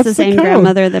 She's like, Is this "What's the same code?"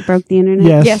 grandmother that broke the internet?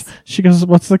 Yes. Yes. She goes,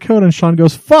 "What's the code?" And Sean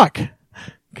goes, "Fuck,"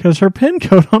 because her PIN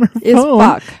code on her Is phone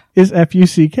fuck. is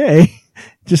FUCK,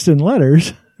 just in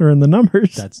letters or in the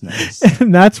numbers. That's nice.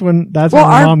 And that's when Well, my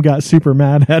our- mom got super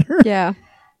mad at her. Yeah.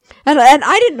 And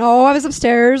I didn't know. I was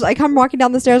upstairs. I come walking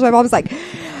down the stairs. My mom's like, blah,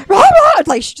 blah. It's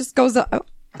like she just goes up.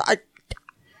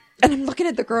 And I'm looking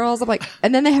at the girls. I'm like,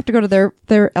 and then they have to go to their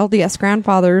LDS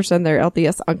grandfathers and their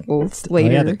LDS uncles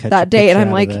later to cut that your day. And picture I'm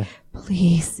out like, of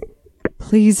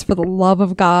please, for the love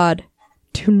of God,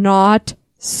 do not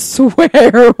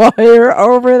swear while you're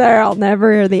over there. I'll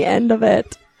never hear the end of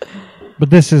it. But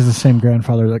this is the same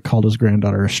grandfather that called his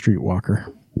granddaughter a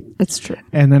streetwalker. It's true.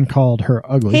 and then called her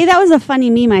ugly. Hey, that was a funny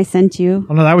meme I sent you.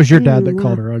 Oh no, that was your dad that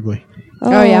called her ugly.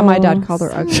 Oh yeah, my dad called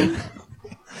her ugly.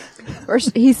 Or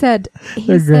he said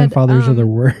Their grandfathers are the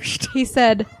worst. He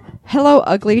said hello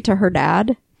ugly to her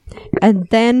dad, and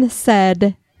then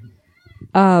said,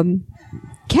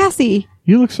 Cassie,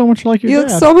 You look so much like your you dad.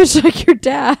 look so much like your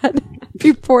dad.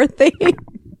 You poor thing.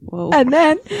 Whoa. And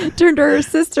then turned to her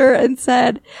sister and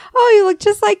said, oh, you look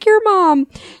just like your mom,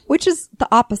 which is the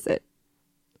opposite.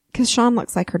 Because Sean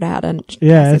looks like her dad. And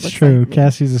Yeah, Cassie it's looks true. like me.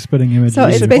 Cassie's a spitting image. So of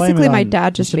it's you. basically my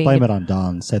dad just you should being blame it on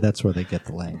Don. Say that's where they get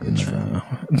the language from.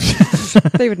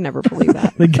 They would never believe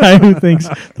that. the guy who thinks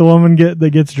the woman that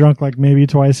gets drunk like maybe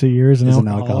twice a year is an He's an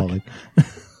alcoholic.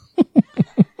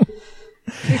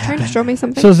 Are you trying to show me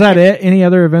something? So is that it? Any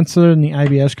other events other than the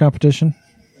IBS competition?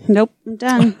 Nope, I'm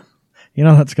done. You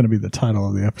know that's going to be the title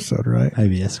of the episode, right?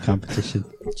 IBS competition.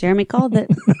 Jeremy called it.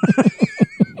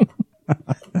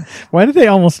 Why do they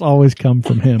almost always come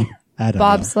from him? I don't know.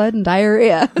 Bobsled and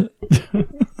diarrhea.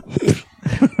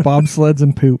 Bobsleds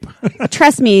and poop.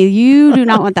 Trust me, you do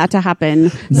not want that to happen.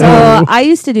 No. So I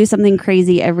used to do something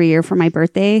crazy every year for my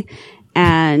birthday.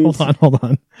 And Hold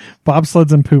on.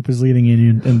 Bobsleds and poop is leading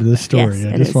into this story. Yes, I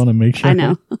it just is. want to make sure. I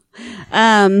know.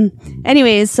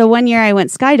 Anyways, so one year I went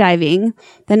skydiving.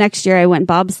 The next year I went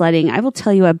bobsledding. I will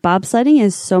tell you what, bobsledding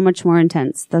is so much more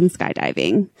intense than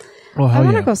skydiving. Well, I hell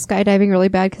want to yeah. go skydiving really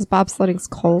bad because bobsledding's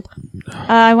cold.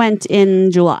 I went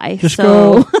in July. Just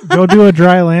so go do a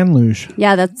dry land luge.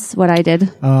 yeah, that's what I did.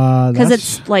 Because Because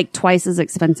it's like twice as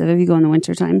expensive if you go in the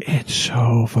wintertime. it's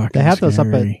so fucking They have those up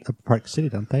scary. at Park City,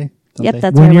 don't they? Don't Yep, they?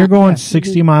 that's When where I you're went. going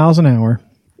 60 miles an hour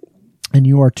and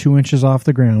you are 2 inches off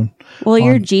the ground, Well,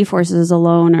 your G-forces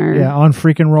alone are yeah, on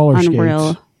freaking roller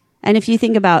unreal. skates. And if you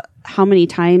think about how many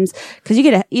times, because you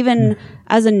get even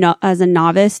as a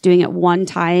novice doing it one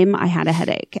time, I had a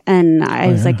headache, and I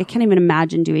was like, I can't even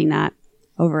imagine doing that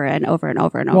over and over and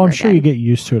over and over. Well, I'm sure again. you get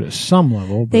used to it at some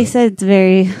level. But They said it's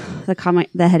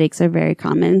the headaches are very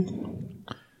common.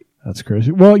 that's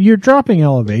crazy. Well, you're dropping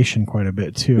elevation quite a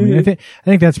bit too. I Mm-hmm. mean, I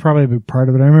think that's probably a big part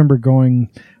of it. I remember when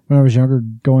I was younger,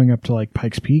 going up to like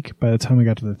Pikes Peak. By the time I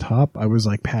got to the top, I was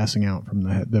like passing out from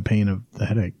the pain of the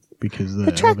headache because the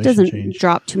The track elevation doesn't changed.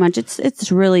 drop too much.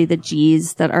 It's really the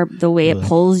G's that are the way it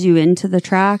pulls you into the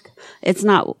track. It's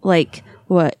not like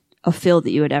what a feel that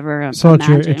you would ever So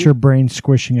imagine. it's your brain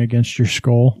squishing against your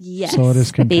skull. Yes, So it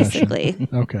is concussion. basically.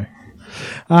 Okay.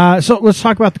 So let's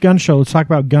talk about the gun show. Let's talk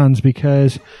about guns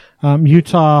because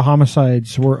Utah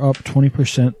homicides were up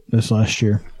 20% this last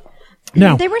year.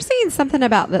 Now, They were saying something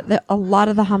about that a lot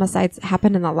of the homicides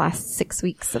happened in the last 6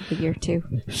 weeks of the year too.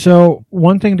 so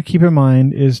one thing to keep in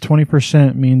mind is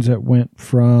 20% means it went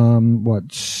from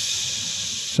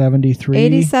 73?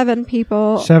 87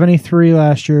 people. 73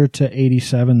 last year to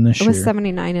 87 this It year. was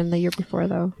 79 in the year before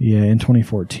though. Yeah, in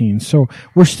 2014. So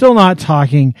we're still not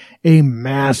talking a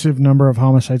massive number of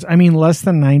homicides. I mean, less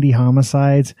than 90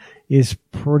 homicides is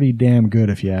pretty damn good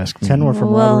if you ask me. 10 were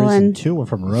from Well, robberies and and- 2 were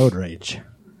from road rage.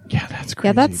 Yeah, that's crazy.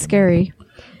 Yeah, that's scary.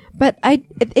 But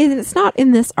it's not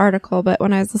in this article, but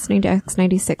when I was listening to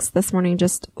X96 this morning,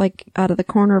 just like out of the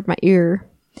corner of my ear,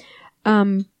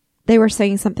 they were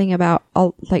saying something about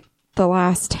like the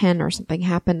last 10 or something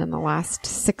happened in the last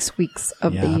 6 weeks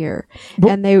of the Yeah. year.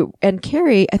 And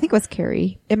Carrie, I think it was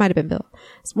Carrie, it might have been Bill.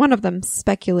 One of them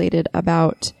speculated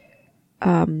about,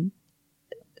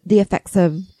 the effects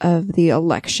of the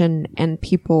election and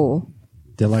people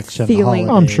The election Feeling-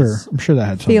 Oh, I'm holidays. sure that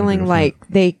had something to do feeling with like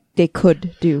they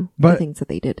could do But- the things that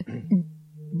they did. it.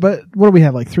 But what do we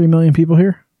have, like 3 million people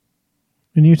here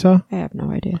in Utah? I have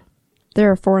no idea. There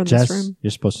are 4 in Jess, this room.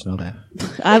 you're supposed to know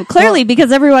that. Clearly,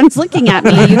 because everyone's looking at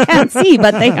me, you can't see,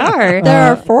 but they are. There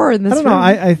are 4 in this I don't room. know.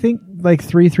 I think like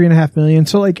 3.5 million.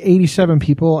 So like 87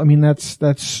 people. I mean,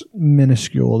 that's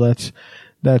minuscule.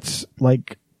 That's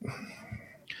like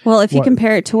Well, if you What?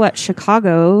 compare it to what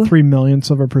Chicago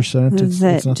 0.03%. It's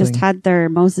that nothing. just had their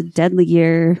most deadly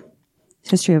year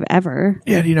history of ever.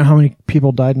 Yeah. Do you know how many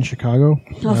people died in Chicago?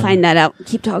 I'll find that out.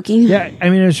 Keep talking. Yeah. I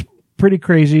mean, it's pretty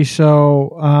crazy.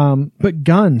 So, but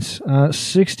guns,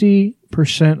 60%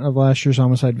 of last year's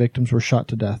homicide victims were shot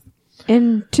to death.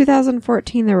 In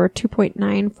 2014, there were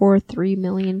 2.943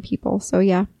 million people. So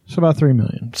yeah, So about 3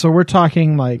 million. So we're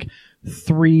talking like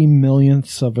 3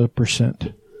 millionths of a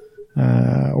percent.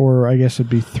 Or I guess it'd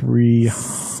be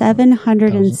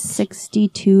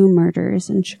 762 murders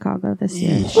in Chicago this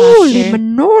year. Last holy year.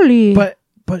 manoli!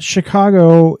 But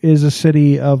Chicago is a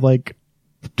city of like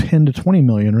 10 to 20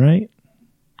 million, right?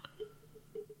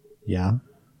 Yeah.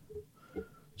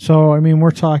 So I mean,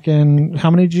 we're talking. How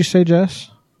many did you say,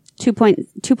 Jess?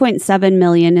 2.7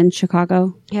 million in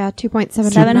Chicago. Yeah,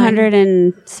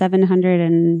 2.7. 700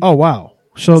 and Oh, wow.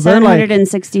 So they're like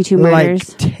 762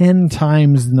 murders. 10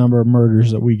 times the number of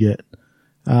murders that we get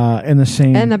in the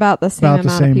same And about the same amount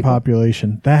of people.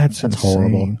 population. That's insane.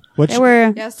 horrible. Which There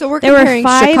were Yeah, so we're There were comparing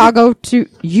 5 Chicago to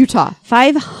Utah.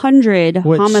 500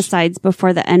 Which- homicides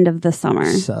before the end of the summer.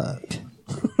 sucked.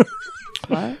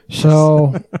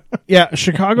 So, yeah,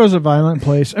 Chicago's a violent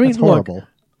place. I mean, That's look, horrible.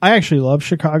 I actually love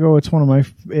Chicago.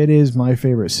 It is my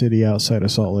favorite city outside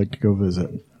of Salt Lake to go visit.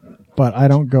 But I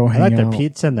don't go I hang like their out.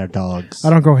 pizza and their dogs. I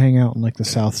don't go hang out in like the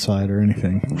South Side or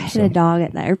anything. I had a dog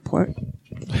at the airport.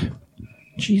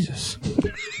 Jesus.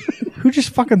 Who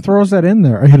just fucking throws that in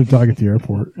there? I hit a dog at the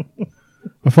airport.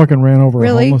 I fucking ran over a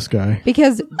Really? homeless guy.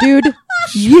 Because, dude,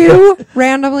 you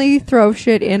randomly throw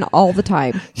shit in all the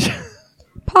time.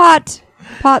 Pot,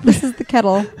 this is the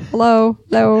kettle. Hello.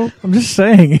 I'm just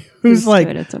saying. It was Used to like,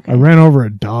 it, it's okay. I ran over a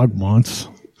dog once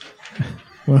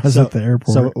when I was at the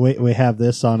airport. So we have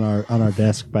this on our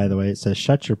desk, by the way. It says,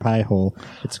 "Shut your pie hole."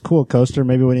 It's a cool coaster.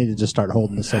 Maybe we need to just start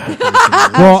holding this up.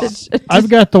 well, I've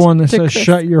got the one that to says, Chris.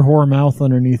 "Shut your whore mouth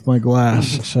underneath my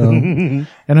glass." So, and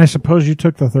I suppose you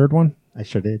took the third one? I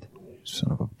sure did.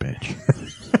 Son of a bitch.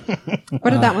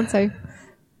 What did that one say?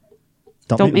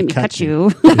 Don't make me cut you.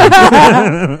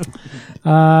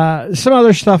 Some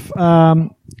other stuff.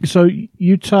 So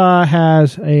Utah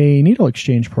has a needle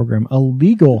exchange program, a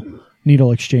legal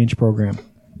needle exchange program.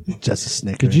 Just a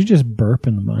snicker. Did you just burp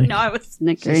in the mic? No, I was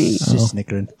snickering. Just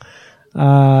snickering.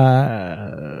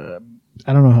 I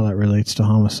don't know how that relates to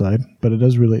homicide, but it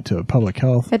does relate to public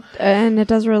health. And it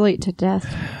does relate to death.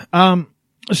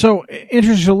 So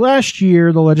interesting. So last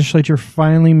year, the legislature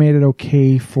finally made it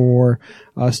okay for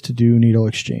us to do needle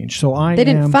exchange. So They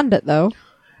didn't fund it, though.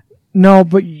 No,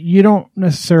 but you don't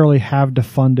necessarily have to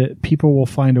fund it. People will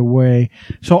find a way.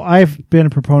 So I've been a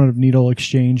proponent of needle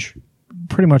exchange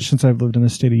pretty much since I've lived in the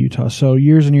state of Utah. So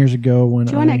years and years ago when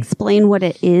Do you want to explain what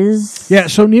it is? Yeah,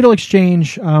 so needle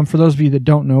exchange, for those of you that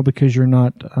don't know because you're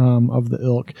not of the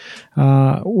ilk,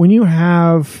 when you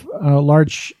have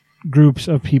large groups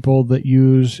of people that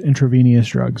use intravenous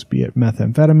drugs, be it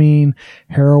methamphetamine,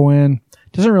 heroin,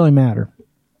 doesn't really matter,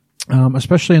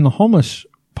 especially in the homeless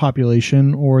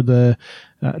population or the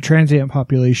transient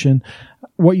population.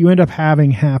 What you end up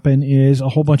having happen is a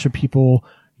whole bunch of people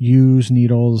use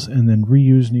needles and then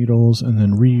reuse needles and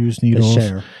then reuse needles. They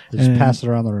share. They just pass it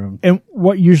around the room. And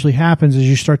what usually happens is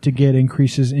you start to get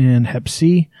increases in Hep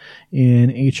C, in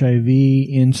HIV,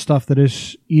 in stuff that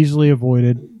is easily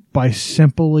avoided by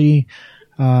simply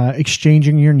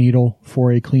exchanging your needle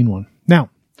for a clean one. Now,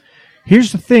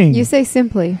 here's the thing. You say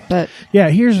simply, but Yeah,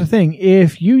 here's the thing.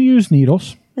 If you use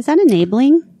needles Is that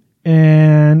enabling?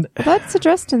 and that's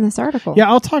addressed in this article. yeah,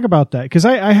 I'll talk about that because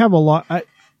I have a lot.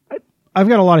 I've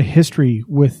got a lot of history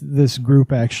with this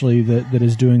group actually that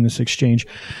is doing this exchange.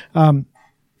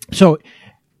 So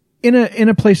in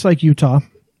a place like Utah,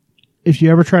 if you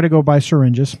ever try to go buy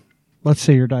syringes, let's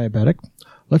say you're diabetic,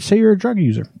 let's say you're a drug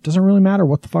user, doesn't really matter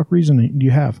what the fuck reason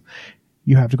you have.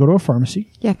 You have to go to a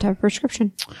pharmacy. You have to have a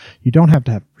prescription. You don't have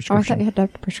to have a Oh, I prescription. thought you had to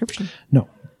have a prescription. No.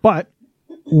 But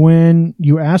when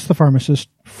you ask the pharmacist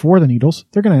for the needles,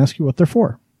 they're going to ask you what they're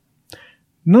for.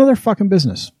 None of their fucking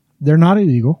business. They're not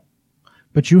illegal,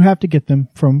 but you have to get them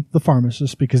from the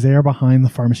pharmacist because they are behind the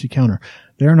pharmacy counter.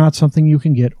 They are not something you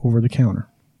can get over the counter,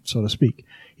 so to speak.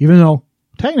 Even though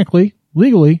technically,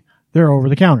 legally, they're over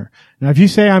the counter. Now, if you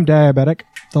say I'm diabetic,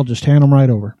 they'll just hand them right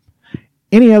over.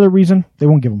 Any other reason, they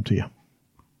won't give them to you.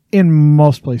 In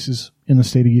most places in the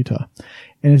state of Utah.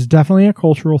 And it's definitely a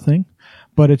cultural thing,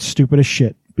 but it's stupid as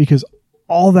shit because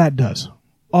all that does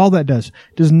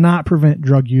not prevent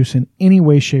drug use in any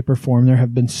way, shape, or form. There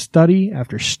have been study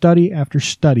after study after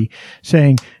study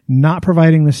saying not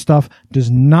providing this stuff does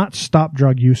not stop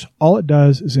drug use. All it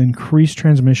does is increase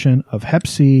transmission of Hep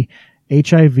C,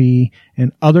 HIV,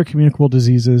 and other communicable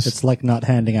diseases. It's like not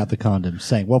handing out the condoms,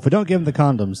 saying, well, if we don't give them the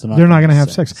condoms, They're not going to have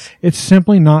sex. It's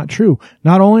simply not true.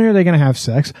 Not only are they going to have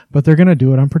sex, but they're going to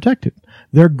do it unprotected.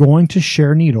 They're going to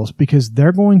share needles because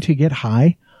they're going to get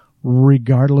high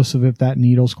regardless of if that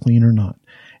needle's clean or not.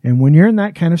 And when you're in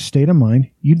that kind of state of mind,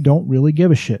 you don't really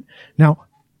give a shit. Now,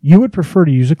 you would prefer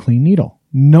to use a clean needle.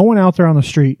 No one out there on the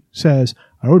street says,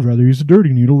 I would rather use a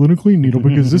dirty needle than a clean needle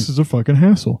because this is a fucking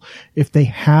hassle. If they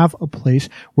have a place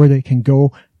where they can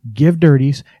go give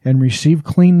dirties and receive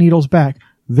clean needles back,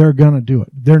 they're going to do it.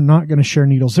 They're not going to share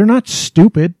needles. They're not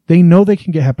stupid. They know they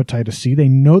can get hepatitis C. They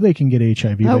know they can get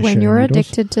HIV by But when sharing you're needles.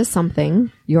 addicted to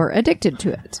something, you're addicted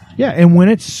to it. Yeah, and when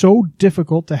it's so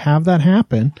difficult to have that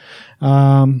happen,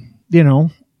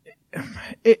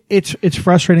 it's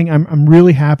frustrating. I'm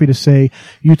really happy to say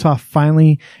Utah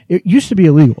finally, it used to be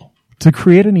illegal to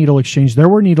create a needle exchange. There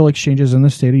were needle exchanges in the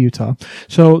state of Utah.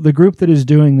 So the group that is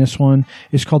doing this one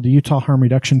is called the Utah Harm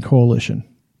Reduction Coalition.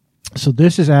 So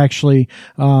this is actually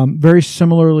very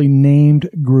similarly named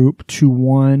group to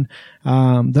one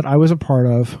that I was a part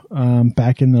of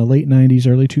back in the late 90s,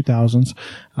 early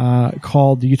 2000s,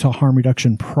 called the Utah Harm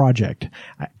Reduction Project.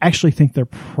 I actually think they're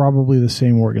probably the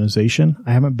same organization.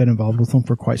 I haven't been involved with them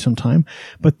for quite some time,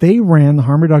 but they ran the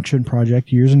Harm Reduction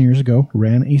Project years and years ago,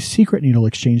 ran a secret needle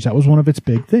exchange. That was one of its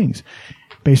big things.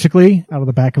 Basically, out of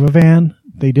the back of a van,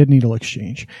 they did needle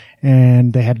exchange,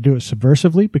 and they had to do it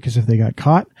subversively because if they got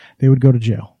caught, they would go to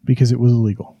jail because it was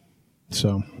illegal.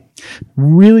 So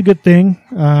really good thing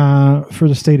for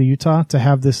the state of Utah to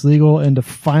have this legal and to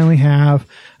finally have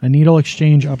a needle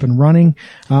exchange up and running.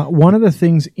 One of the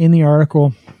things in the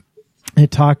article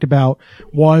it talked about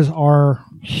was our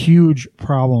huge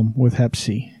problem with Hep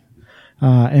C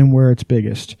and where it's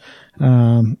biggest.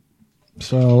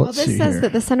 So let's see this says here.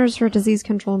 that the Centers for Disease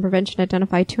Control and Prevention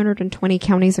identified 220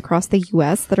 counties across the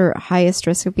U.S. that are at highest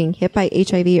risk of being hit by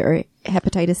HIV or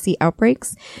hepatitis C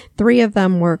outbreaks. 3 of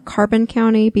them were Carbon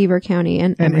County, Beaver County,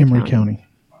 and Emory County.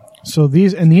 So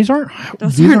these aren't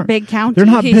big counties. They're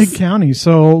not big counties.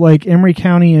 So like Emory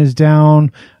County is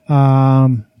down,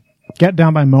 get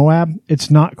down by Moab. It's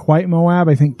not quite Moab.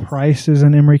 I think Price is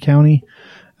in Emory County,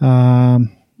 and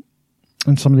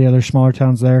some of the other smaller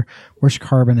towns there. Where's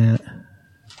Carbon at?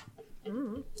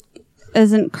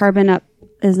 Isn't Carbon up?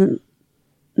 No,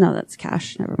 that's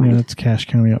Cache. Never mind. Yeah, that's Cache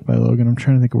County up by Logan. I'm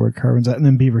trying to think of where Carbon's at. And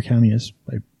then Beaver County is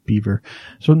by Beaver.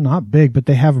 So not big, but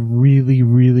they have really,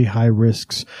 really high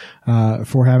risks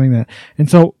for having that. And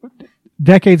so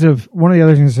one of the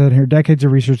other things I said here, decades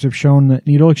of research have shown that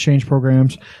needle exchange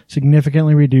programs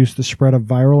significantly reduce the spread of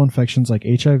viral infections like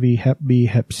HIV, Hep B,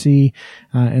 Hep C,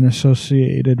 and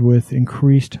associated with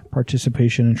increased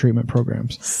participation in treatment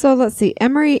programs. So let's see.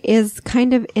 Emory is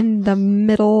kind of in the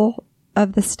middle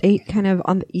of the state, kind of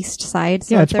on the east side.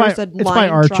 So yeah, it's by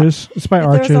Arches. It's by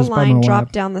Arches. If there's a line by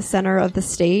drop down the center of the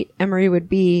state, Emory would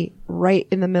be right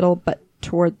in the middle, but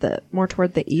more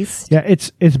toward the east. Yeah, it's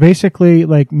basically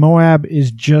like Moab is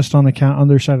just on the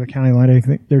other side of the county line. I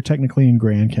think they're technically in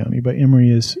Grand County, but Emory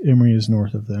is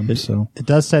north of them. It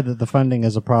does say that the funding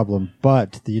is a problem,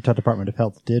 but the Utah Department of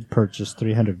Health did purchase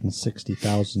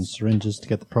 360,000 syringes to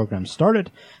get the program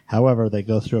started. However, they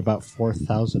go through about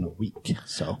 4,000 a week.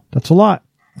 So that's a lot.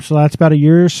 So that's about a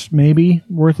year's maybe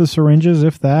worth of syringes,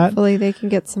 if that. Hopefully they can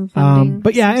get some funding.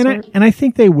 But yeah, and I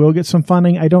think they will get some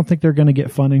funding. I don't think they're going to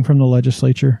get funding from the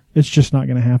legislature. It's just not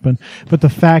going to happen. But the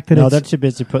fact that they're too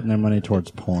busy putting their money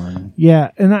towards porn.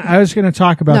 Yeah, and I was going to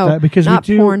talk about that because not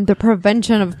porn, the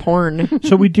prevention of porn.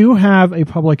 So we do have a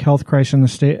public health crisis in the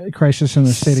state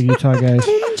of Utah, guys.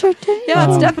 Yeah,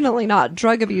 it's definitely not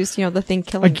drug abuse. The thing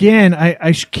killing. Again,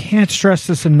 I can't stress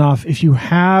this enough. If you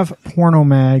have porno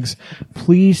mags,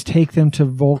 please take them to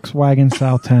Volkswagen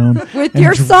Southtown with and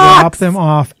your drop socks. them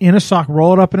off in a sock,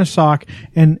 roll it up in a sock,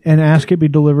 and ask it be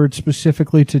delivered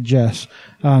specifically to Jess.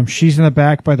 She's in the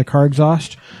back by the car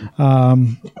exhaust.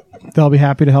 They'll be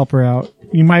happy to help her out.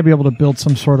 You might be able to build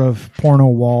some sort of porno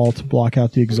wall to block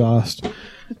out the exhaust.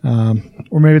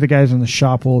 Or maybe the guys in the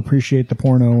shop will appreciate the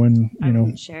porno and,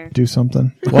 do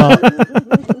something. Well,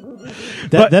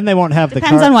 then they won't have the car.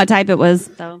 Depends on what type it was,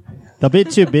 though. They'll be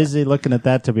too busy looking at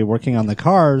that to be working on the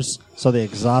cars, so the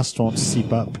exhaust won't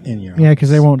seep up in your Yeah, because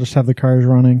they won't just have the cars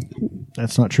running.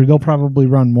 That's not true. They'll probably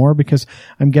run more because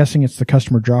I'm guessing it's the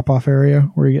customer drop-off area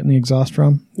where you're getting the exhaust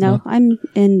from. No, I'm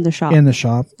in the shop. In the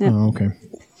shop? Yep. Oh, okay.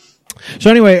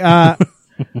 So anyway,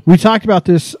 we talked about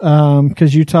this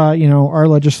because Utah, our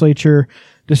legislature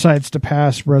decides to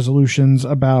pass resolutions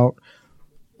about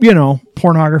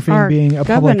pornography being a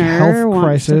public health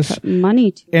crisis.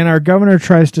 And our governor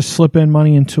tries to slip in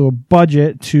money into a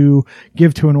budget to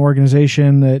give to an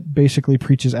organization that basically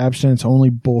preaches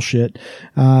abstinence-only bullshit.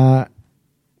 And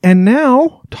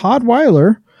now Todd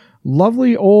Weiler,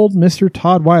 lovely old Mr.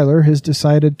 Todd Weiler, has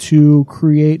decided to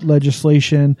create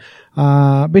legislation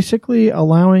basically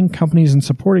allowing companies and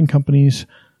supporting companies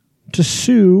to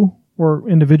sue, or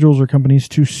individuals or companies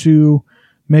to sue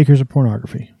makers of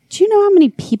pornography. Do you know how many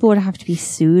people would have to be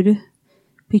sued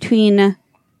between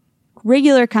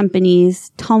regular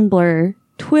companies, Tumblr,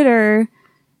 Twitter,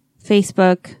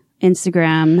 Facebook,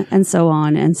 Instagram, and so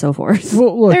on and so forth?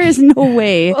 Well, look, there is no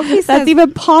way that's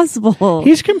even possible.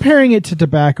 He's comparing it to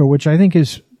tobacco, which I think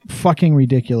is fucking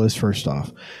ridiculous, first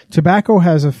off. Tobacco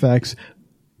has effects.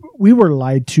 We were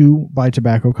lied to by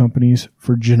tobacco companies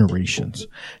for generations.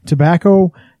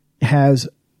 Tobacco has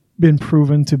been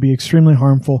proven to be extremely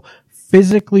harmful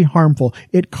physically harmful.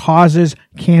 It causes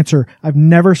cancer. I've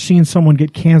never seen someone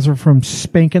get cancer from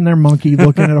spanking their monkey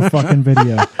looking at a fucking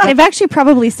video. They've actually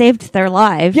probably saved their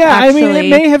life. Yeah, actually. I mean, it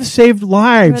may have saved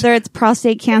lives. Whether it's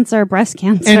prostate cancer or breast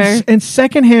cancer. And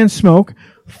secondhand smoke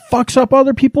fucks up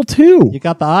other people too. You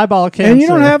got the eyeball cancer. And you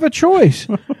don't have a choice.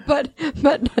 But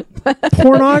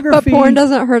Pornography. But porn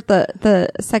doesn't hurt the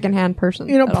secondhand person.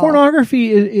 You know, at all.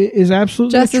 pornography is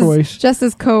absolutely a choice. Just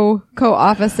as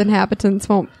co-office inhabitants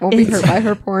won't be hurt by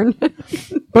her porn.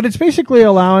 But it's basically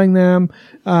allowing them,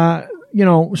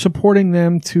 supporting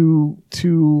them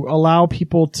to allow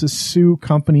people to sue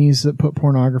companies that put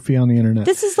pornography on the internet.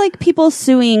 This is like people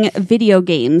suing video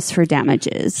games for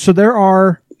damages. So there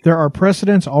are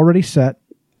precedents already set.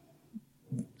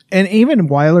 And even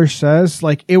Weiler says,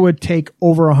 like, it would take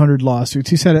over 100 lawsuits.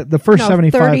 He said the first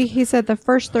 75. 30, he said the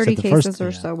first 30 cases or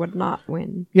yeah. so would not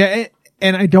win. Yeah,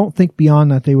 and I don't think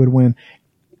beyond that they would win.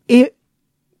 It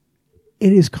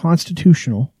is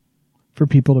constitutional for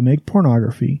people to make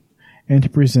pornography and to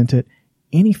present it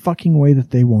any fucking way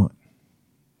that they want.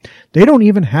 They don't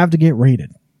even have to get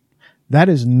rated. That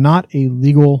is not a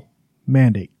legal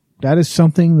mandate. That is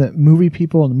something that movie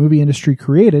people in the movie industry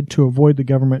created to avoid the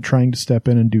government trying to step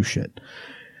in and do shit.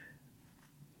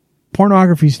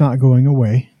 Pornography's not going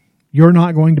away. You're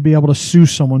not going to be able to sue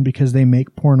someone because they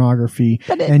make pornography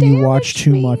and you watch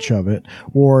too much of it.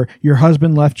 Or your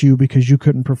husband left you because you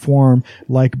couldn't perform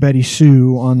like Betty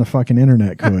Sue on the fucking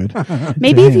internet could.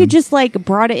 Maybe if you just like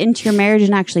brought it into your marriage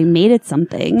and actually made it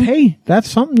something. Hey, that's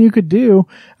something you could do.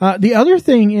 The other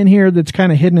thing in here that's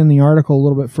kind of hidden in the article a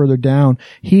little bit further down,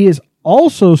 he is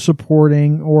also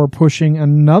supporting or pushing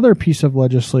another piece of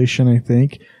legislation, I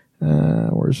think.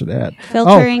 Where's it at?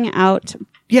 Filtering out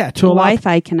to allow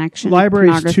Wi-Fi connection.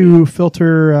 libraries to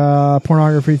filter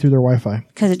pornography through their Wi-Fi.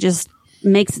 Because it just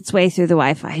makes its way through the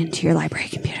Wi-Fi into your library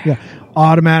computer. Yeah,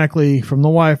 automatically from the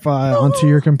Wi-Fi onto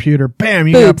your computer. Bam,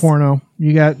 you got porno.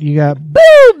 You got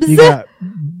boobs. You got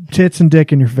tits and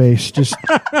dick in your face, just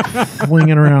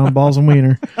flinging around, balls and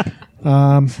wiener.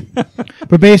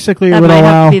 But basically, it That would might have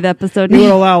allow to be the episode it would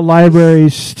name. allow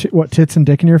libraries tits and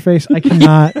dick in your face. I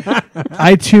cannot.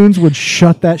 iTunes would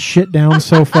shut that shit down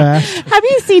so fast. Have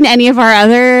you seen any of our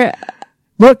other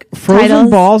Look, Frozen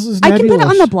titles? Balls is I nebulous. can put it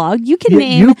on the blog. You can Yeah,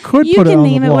 name. you could you put it can on the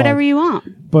name it blog. whatever you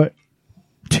want. But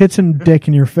tits and dick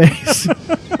in your face.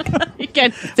 You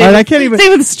can't All right, I can't even. say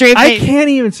with a straight I face. can't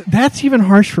even. That's even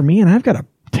harsh for me, and I've got a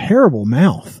terrible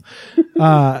mouth.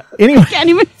 Anyway, Can't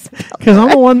even. because I'm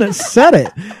the one that said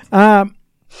it.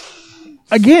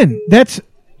 Again, that's,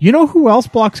 you know who else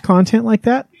blocks content like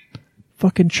that?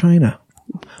 Fucking China.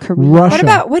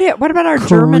 Russia. What about our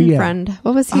German Korea. friend?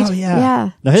 What was he? Oh,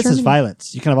 yeah. No, his is Germany.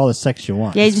 violence. You can have all the sex you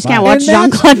want. Yeah, you It's just fine. can't watch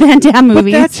And Jean-Claude Van Damme But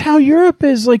movies. that's how Europe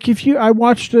is. Like, I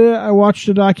watched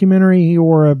a documentary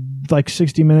or a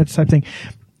 60 minutes type thing.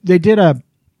 They did a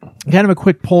kind of a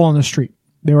quick poll on the street.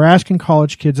 They were asking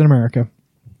college kids in America,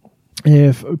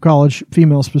 if college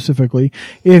females specifically,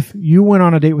 if you went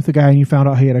on a date with a guy and you found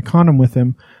out he had a condom with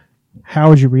him, how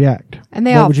would you react? And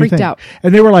they What all would you freaked think? out.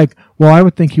 And they were like, well, I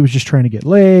would think he was just trying to get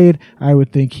laid. I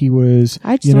would think he was,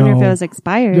 I just wonder if it was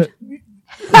expired.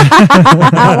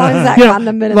 How long has that you know,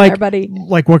 condom been in like, there, buddy?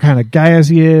 like what kind of guy is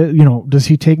he? Does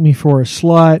he take me for a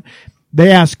slut?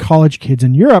 They asked college kids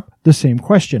in Europe the same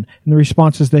question, and the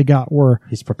responses they got were,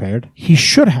 He's prepared. he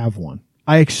should have one.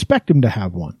 I expect him to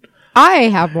have one. I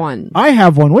have one. I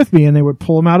have one with me, and they would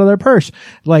pull him out of their purse.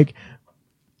 Like,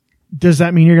 does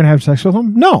that mean you're going to have sex with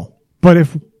him? No. But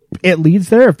if it leads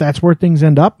there, if that's where things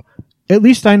end up, at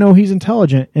least I know he's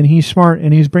intelligent and he's smart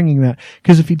and he's bringing that.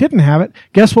 Because if he didn't have it,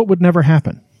 guess what would never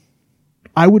happen?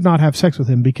 I would not have sex with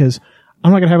him because I'm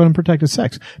not going to have unprotected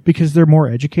sex, because they're more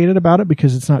educated about it,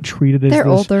 because it's not treated as They're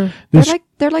this, older. this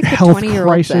They're like the health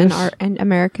 20-year-olds in crisis. in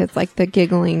America. It's like the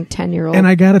giggling 10-year-old. And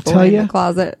I gotta boy tell in ya, the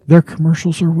closet. Their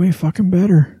commercials are way fucking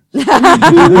better. like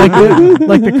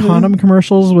the condom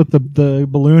commercials with the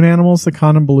balloon animals, the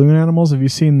condom balloon animals. Have you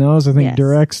seen those? I think Yes.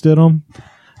 Durex did them.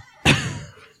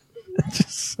 It's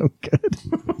just so good.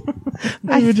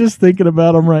 I'm even just thinking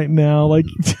about them right now. Like,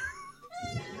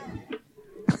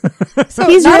 So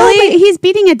He's not really only- he's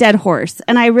beating a dead horse,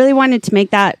 and I really wanted to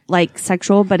make that like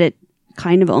sexual, but it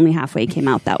kind of only halfway came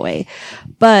out that way.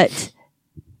 But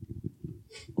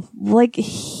like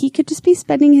he could just be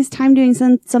spending his time doing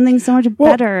something so much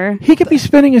well, better. he could be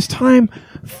spending his time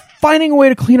finding a way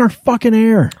to clean our fucking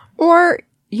air. or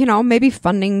maybe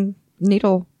funding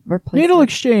needle replacement. Needle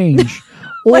exchange.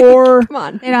 Like, or, come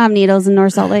on. They don't have needles in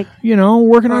North Salt Lake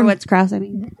working or on... Woods Cross. I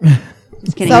mean,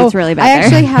 just kidding. So it's really bad I there.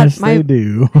 actually had Yes, my. they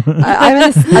do. I'm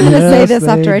gonna say Yes, this they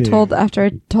after I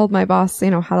do. told my boss,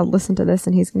 how to listen to this,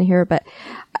 and he's gonna hear it. But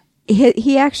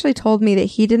he actually told me that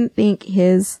he didn't think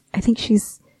I think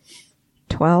she's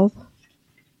 12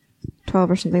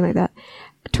 or something like that.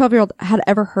 A 12-year-old had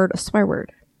ever heard a swear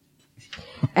word.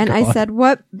 And I said,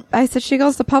 what? I said, she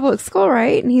goes to public school,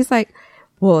 right? And he's like,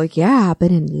 well, yeah,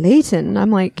 but in Layton.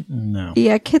 I'm like, No.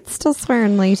 Yeah, kids still swear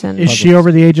in Layton. Is she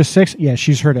over the age of 6? Yeah,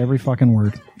 she's heard every fucking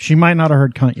word. She might not have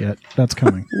heard cunt yet. That's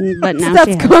coming. But now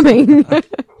That's coming.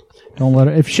 Don't let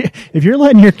her. If you're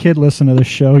letting your kid listen to this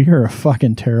show, you're a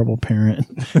fucking terrible parent.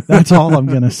 That's all I'm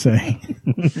gonna say.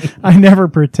 I never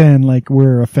pretend like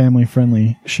we're a family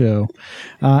friendly show.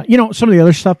 Some of the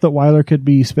other stuff that Weiler could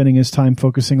be spending his time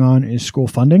focusing on is school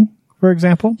funding, for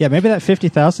example. Yeah, maybe that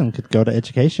 50,000 could go to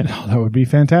education. Oh, that would be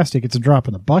fantastic. It's a drop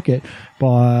in the bucket,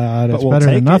 but it's we'll better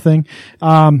than take nothing.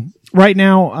 Right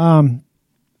now,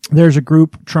 there's a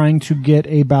group trying to get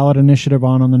a ballot initiative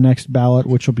on the next ballot,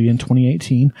 which will be in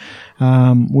 2018,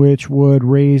 which would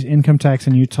raise income tax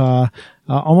in Utah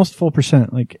almost full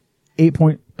percent, like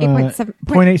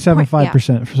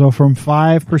 0.875%. So from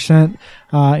 5%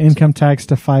 income tax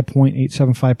to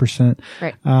 5.875%,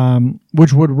 Right.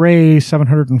 Which would raise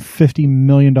 $750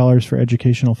 million for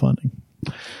educational funding.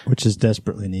 Which is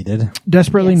desperately needed.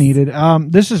 Desperately needed.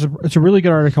 It's a really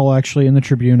good article actually in the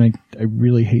Tribune. I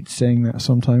really hate saying that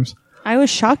sometimes. I was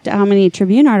shocked at how many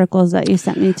Tribune articles that you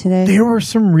sent me today. There were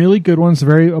some really good ones,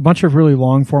 a bunch of really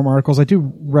long form articles. I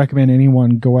do recommend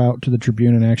anyone go out to the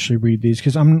Tribune and actually read these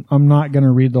because I'm not going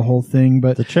to read the whole thing,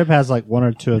 but The Trib has like one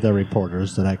or two of their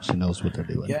reporters that actually knows what they're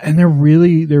doing. yeah, and they're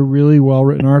really well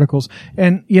written articles.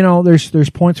 And there's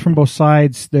points from both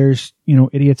sides. There's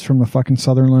idiots from the fucking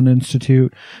Sutherland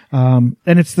Institute. And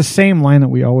it's the same line that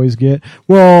we always get.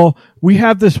 Well, we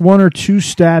have this one or two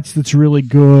stats that's really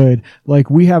good. Like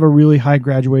we have a really high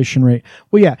graduation rate.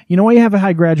 Well, yeah, you know why you have a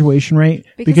high graduation rate?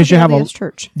 Because you of have the LDS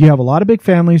church. You have a lot of big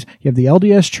families. You have the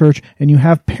LDS church, and you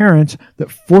have parents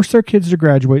that force their kids to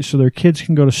graduate so their kids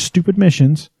can go to stupid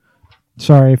missions.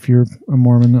 Sorry if you're a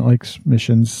Mormon that likes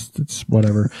missions. It's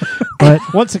whatever. But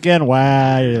Once again,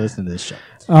 why are you listening to this show?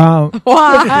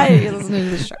 Why are you listening to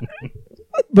this show?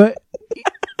 But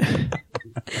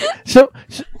so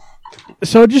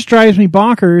it just drives me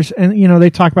bonkers. And they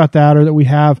talk about that, or that we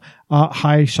have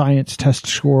high science test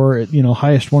score,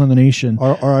 highest one in the nation.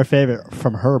 Or our favorite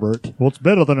from Herbert. Well, it's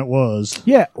better than it was.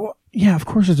 Yeah, of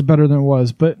course it's better than it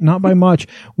was, but not by much.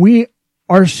 We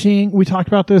talked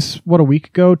about this, a week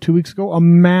ago, 2 weeks ago, a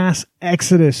mass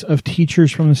exodus of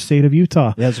teachers from the state of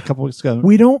Utah. Yeah, it was a couple weeks ago.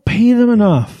 We don't pay them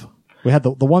enough. We had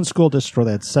the one school district where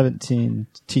they had 17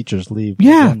 teachers leave.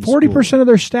 Yeah, one 40% school. of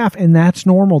their staff, and that's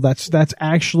normal. That's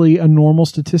actually a normal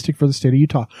statistic for the state of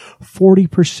Utah.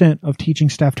 40% of teaching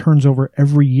staff turns over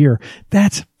every year.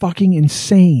 That's fucking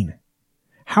insane.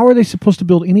 How are they supposed to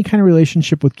build any kind of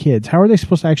relationship with kids? How are they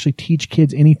supposed to actually teach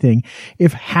kids anything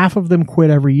if half of them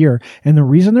quit every year? And the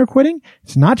reason they're quitting,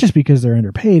 it's not just because they're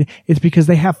underpaid. It's because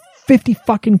they have 50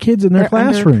 fucking kids in their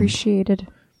classroom. Underappreciated.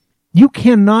 You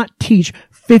cannot teach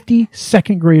 50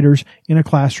 second graders in a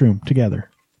classroom together.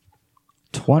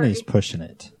 20's pushing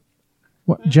it.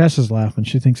 What? Jess is laughing.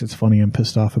 She thinks it's funny. I'm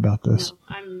pissed off about this.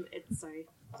 Sorry.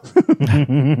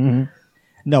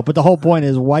 No, but the whole point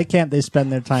is, why can't they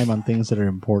spend their time on things that are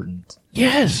important?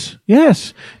 Yes.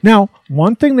 Now,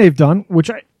 one thing they've done, which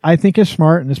I think is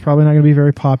smart, and it's probably not going to be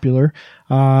very popular,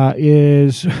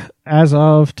 is as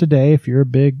of today,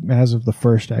 as of the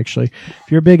 1st actually, if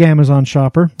you're a big Amazon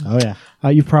shopper, Oh, yeah.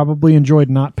 you've probably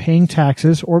enjoyed not paying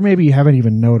taxes, or maybe you haven't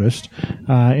even noticed.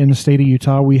 In the state of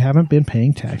Utah, we haven't been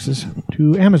paying taxes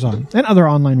to Amazon and other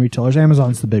online retailers.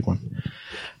 Amazon's the big one.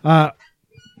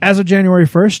 As of January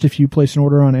 1st, if you place an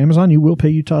order on Amazon, you will pay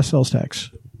Utah sales tax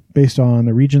based on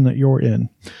the region that you're in.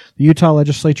 The Utah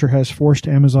legislature has forced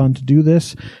Amazon to do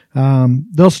this.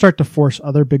 They'll start to force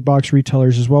other big box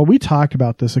retailers as well. We talked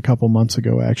about this a couple months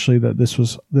ago, actually, that this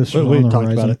was on the We talked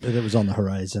horizon. about it. It was on the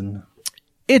horizon.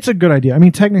 It's a good idea. I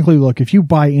mean, technically, look, if you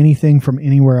buy anything from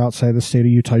anywhere outside the state of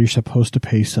Utah, you're supposed to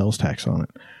pay sales tax on it.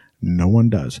 No one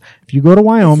does. If you go to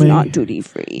Wyoming, It's not duty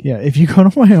free. yeah, if you go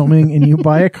to Wyoming and you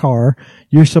buy a car,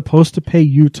 you're supposed to pay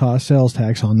Utah sales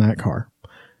tax on that car.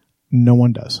 No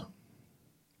one does.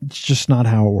 It's just not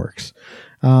how it works.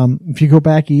 If you go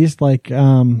back east, like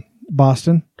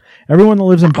Boston, everyone that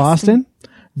lives in Boston,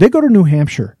 they go to New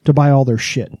Hampshire to buy all their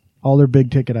shit, all their big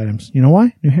ticket items. You know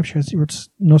why? New Hampshire has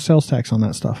no sales tax on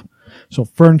that stuff. So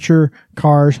furniture,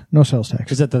 cars, no sales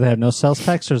tax. Is it that they have no sales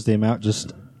tax, or is the amount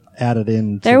just added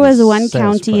in? There was one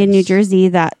county in New Jersey.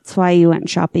 That's why you went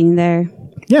shopping there.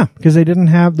 Yeah, because they didn't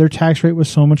have, their tax rate was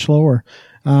so much lower.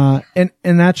 And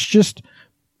that's just,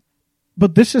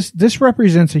 but this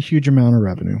represents a huge amount of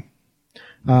revenue.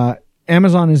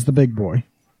 Amazon is the big boy.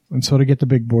 And so to get the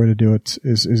big boy to do it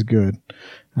is good.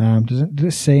 Did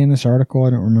it say in this article? I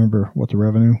don't remember what the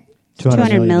revenue.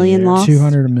 200 million lost.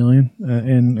 200 million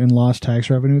in lost tax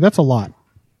revenue. That's a lot.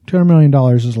 $200 million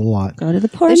is a lot. Go to the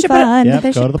porn They should fund. put,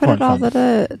 they Go to should the put porn it all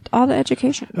fund. all the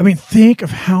education. I mean, think of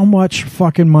how much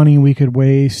fucking money we could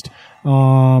waste,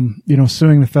 suing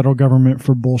the federal government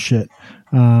for bullshit.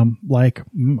 I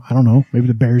don't know, maybe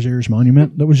the Bears Ears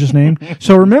Monument that was just named.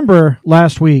 So remember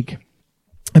last week,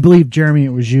 I believe, Jeremy, it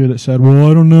was you that said, well,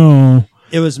 I don't know.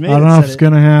 It was me. I don't know if it's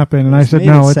going to happen. And I said,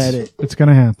 no, it's going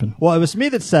to happen. Well, it was me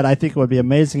that said I think it would be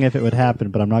amazing if it would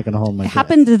happen, but I'm not going to hold my breath.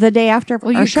 Happened the day after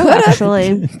our show,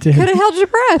 actually. Could have held your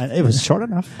breath. It was short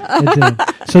enough. It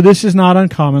did. So this is not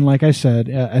uncommon. Like I said,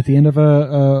 at the end of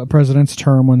a president's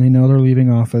term, when they know they're leaving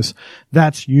office,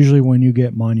 that's usually when you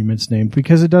get monuments named,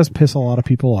 because it does piss a lot of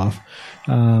people off.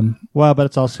 Well, but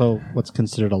it's also what's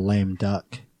considered a lame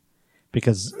duck,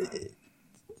 because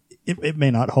it may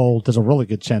not hold. There's a really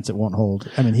good chance it won't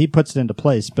hold. I mean, he puts it into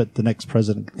place, but the next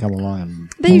president can come along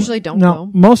and... They usually don't No,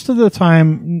 know. most of the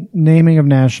time, naming of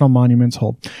national monuments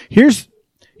hold. Here's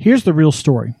the real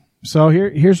story. So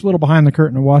here's a little behind the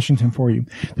curtain of Washington for you.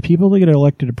 The people that get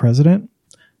elected to president,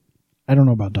 I don't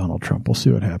know about Donald Trump. We'll see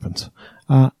what happens.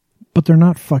 But they're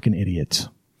not fucking idiots.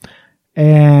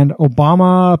 And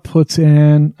Obama puts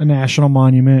in a national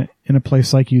monument in a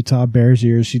place like Utah, Bears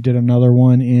Ears. He did another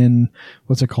one in,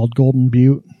 what's it called, Golden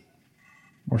Butte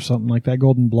or something like that,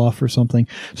 Golden Bluff or something.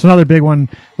 So another big one,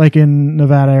 like in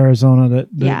Nevada, Arizona, that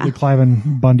the Clive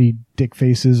and Bundy dick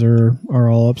faces are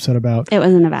all upset about. It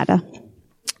was in Nevada.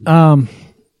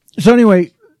 So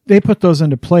anyway, they put those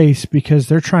into place because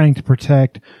they're trying to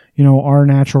protect, our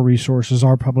natural resources,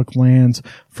 our public lands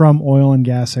from oil and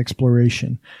gas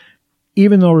exploration.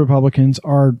 Even though Republicans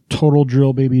are total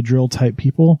drill baby drill type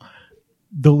people,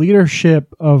 the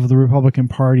leadership of the Republican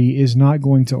Party is not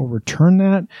going to overturn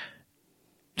that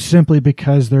simply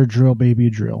because they're drill baby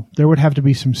drill. There would have to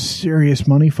be some serious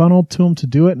money funneled to them to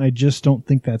do it, and I just don't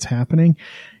think that's happening.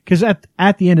 Because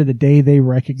at the end of the day, they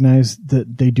recognize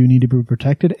that they do need to be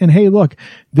protected. And hey, look,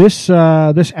 this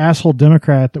asshole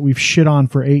Democrat that we've shit on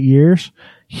for 8 years,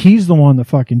 he's the one that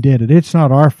fucking did it. It's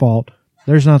not our fault.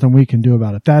 There's nothing we can do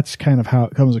about it. That's kind of how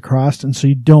it comes across. And so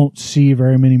you don't see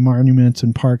very many monuments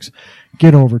and parks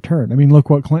get overturned. I mean,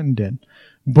 look what Clinton did.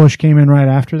 Bush came in right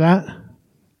after that.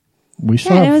 We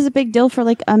saw. Yeah, and it was a big deal for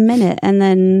like a minute, and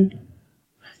then...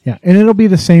 Yeah, and it'll be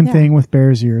the same thing with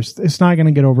Bears Ears. It's not going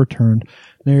to get overturned.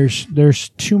 There's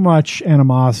too much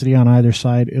animosity on either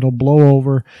side. It'll blow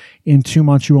over in 2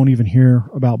 months. You won't even hear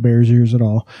about Bears Ears at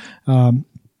all.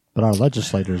 But our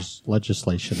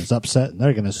legislation is upset, and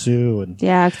they're going to sue. And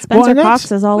yeah, Spencer Cox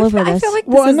is all over I this. feel like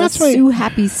this is a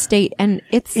sue-happy state, and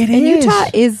Utah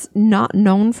is not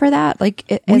known for that. Like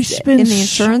in the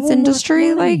insurance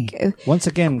industry, like once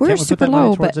again, we're can't we put super that money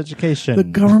low, towards but education? The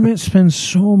government spends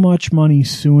so much money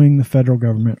suing the federal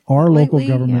government. Our local Lately,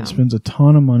 government spends a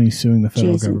ton of money suing the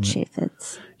federal Jason government.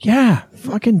 Chaffetz. Yeah,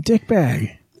 fucking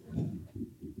dickbag.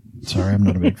 Sorry, I'm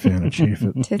not a big fan of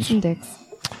Chaffetz. tits and dicks.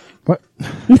 What?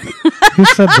 Who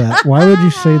said that? Why would you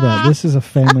say that? This is a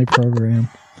family program.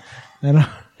 I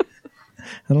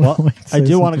don't know why I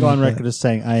do want to go on like record as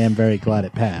saying I am very glad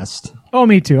it passed. Oh,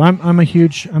 me too. I'm a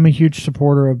huge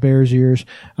supporter of Bears Ears.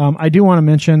 I do want to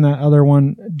mention that other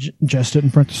one. Just didn't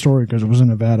print the story because it was in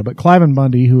Nevada, but Clive and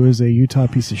Bundy, who is a Utah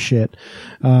piece of shit,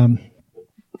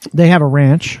 they have a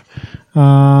ranch,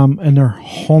 and their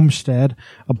homestead.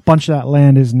 A bunch of that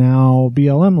land is now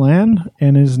BLM land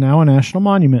and is now a national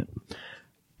monument.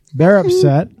 They're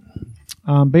upset.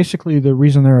 Basically, the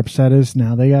reason they're upset is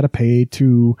now they got to pay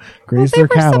to graze their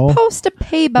cattle. They were supposed to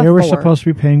pay before. They were supposed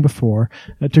to be paying before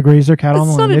to graze their cattle on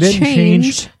the land. That's not a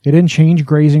change. They didn't change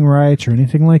grazing rights or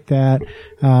anything like that.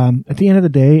 At the end of the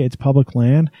day, it's public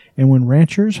land, and when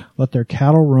ranchers let their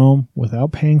cattle roam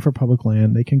without paying for public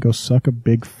land, they can go suck a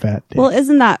big fat dick. Well,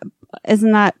 isn't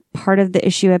that part of the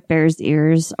issue at Bears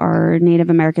Ears? Our Native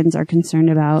Americans are concerned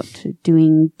about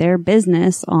doing their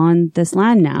business on this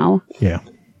land now. Yeah.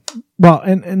 Well,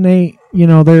 and they,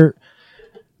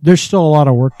 there's still a lot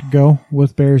of work to go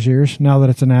with Bears Ears now that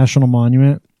it's a national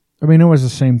monument. I mean, it was the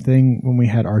same thing when we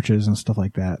had arches and stuff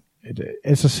like that.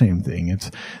 It's the same thing.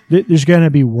 There's going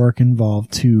to be work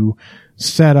involved to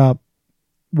set up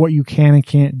what you can and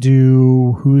can't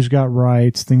do, who's got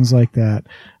rights, things like that.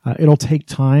 It'll take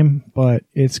time, but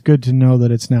it's good to know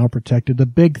that it's now protected. The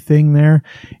big thing there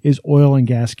is oil and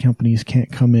gas companies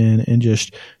can't come in and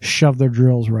just shove their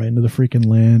drills right into the freaking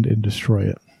land and destroy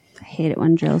it. I hate it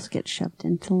when drills get shoved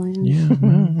into land. Yeah.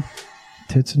 Well,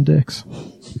 tits and dicks.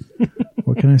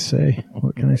 What can I say?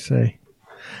 Tits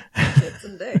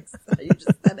and dicks. You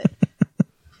just said it.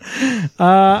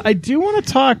 I do want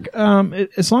to talk,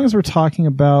 as long as we're talking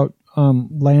about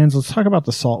lands, let's talk about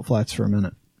the salt flats for a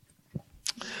minute.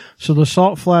 So the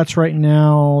salt flats right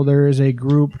now, there is a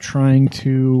group trying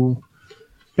to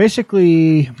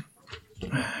basically,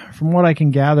 from what I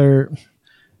can gather,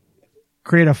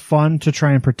 create a fund to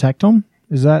try and protect them.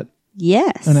 Is that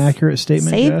Yes. an accurate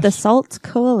statement? Save Jess? the Salt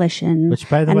Coalition. Which,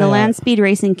 by the and way, the land speed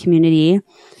racing community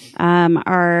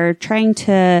are trying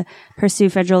to pursue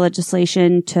federal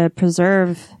legislation to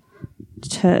preserve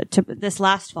to this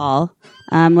last fall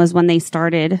was when they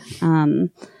started.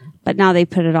 But now they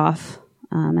put it off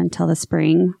until the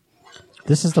spring.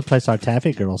 This is the place our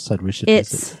taffy girl said we should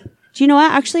visit. Do you know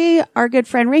what? Actually, our good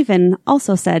friend Raven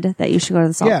also said that you should go to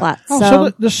the Salt Flats. Oh, so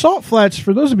the Salt Flats,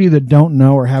 for those of you that don't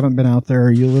know or haven't been out there,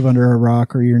 or you live under a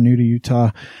rock, or you're new to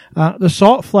Utah, the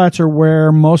Salt Flats are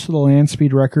where most of the land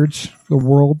speed records, the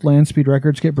world land speed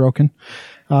records, get broken.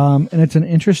 And it's an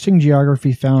interesting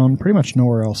geography found pretty much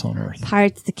nowhere else on Earth.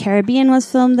 Pirates of the Caribbean was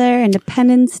filmed there,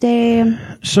 Independence Day.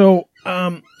 So,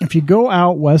 if you go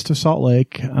out west of Salt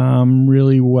Lake,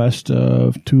 really west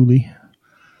of Tule,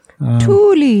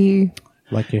 Thule.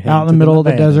 Like you're out in the middle of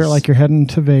the desert, like you're heading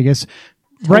to Vegas.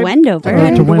 Wendover.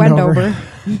 To Wendover.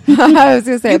 I was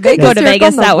going to say, You could go to you're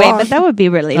Vegas going that the way, wrong- but that would be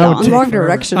really That would long. take Wrong forever.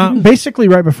 direction. Basically,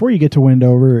 right before you get to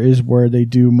Wendover is where they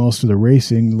do most of the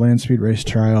racing. The land speed race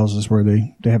trials is where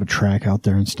they have a track out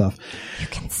there and stuff. You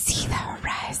can see the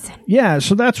horizon. Yeah,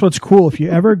 so that's what's cool. If you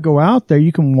ever go out there,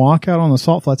 you can walk out on the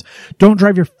Salt Flats. Don't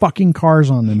drive your fucking cars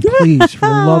on them, please, for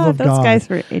the love of Those God. guys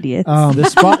were idiots. the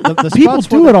spot, the People spots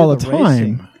do where it they all the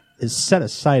racing time. Is set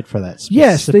aside for that.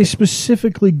 Yes, they specific-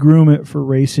 specifically groom it for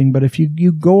racing, but if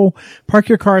you go park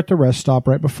your car at the rest stop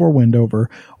right before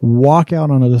Wendover, walk out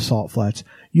onto the Salt Flats,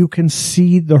 you can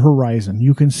see the horizon.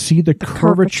 You can see the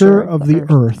curvature of the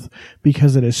earth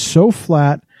because it is so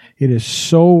flat. It is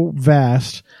so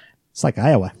vast. It's like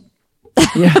Iowa.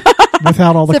 Yeah.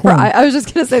 Without all the Except for, corn. I was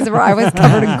just going to say, except for I was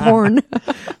covered in corn.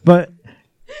 But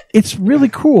it's really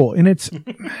cool. And it's,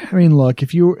 I mean, look,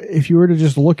 if you were to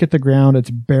just look at the ground, it's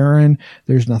barren.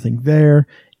 There's nothing there.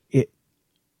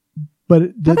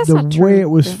 But that's the not true, way it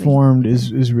was really. formed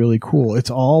is really cool. It's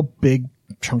all big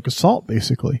chunk of salt,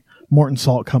 basically. Morton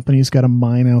Salt Company's got a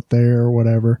mine out there or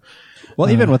whatever. Well,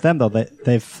 even with them though,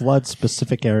 they flood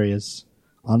specific areas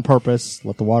on purpose,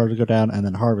 let the water go down, and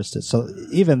then harvest it. So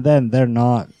even then, they're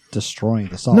not destroying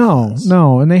the salt flats.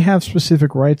 No, and they have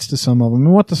specific rights to some of them.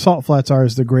 And what the Salt Flats are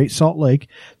is the Great Salt Lake.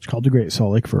 It's called the Great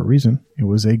Salt Lake for a reason. It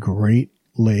was a great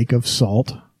lake of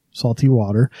salty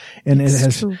water, and it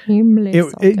has.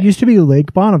 It used to be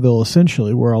Lake Bonneville,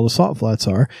 essentially, where all the salt flats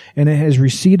are, and it has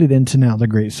receded into now the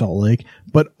Great Salt Lake.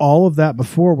 But all of that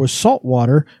before was salt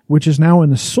water, which is now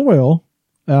in the soil,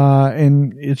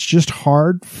 and it's just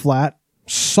hard, flat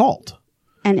salt.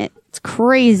 And it's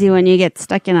crazy when you get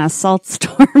stuck in a salt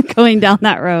storm going down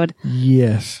that road.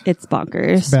 Yes, It's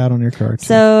bonkers. bad on your car too.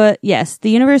 So, yes,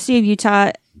 the University of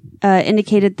Utah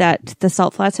indicated that the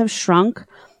salt flats have shrunk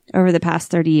over the past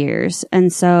 30 years.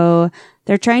 And so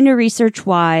they're trying to research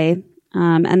why,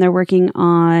 and they're working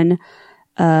on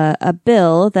a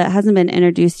bill that hasn't been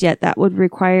introduced yet that would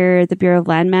require the Bureau of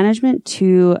Land Management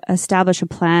to establish a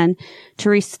plan to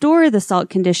restore the salt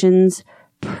conditions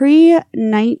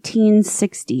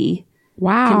pre-1960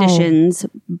 Wow. conditions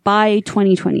by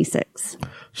 2026.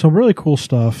 So really cool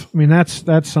stuff. I mean, that's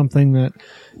something that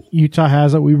Utah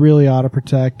has that we really ought to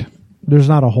protect. There's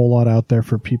not a whole lot out there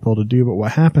for people to do, but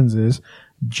what happens is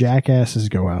jackasses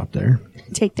go out there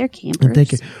Take their campers. and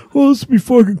thinking, "Oh, this will be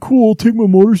fucking cool. Take my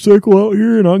motorcycle out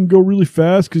here and I can go really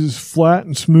fast because it's flat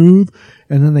and smooth."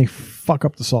 And then they fuck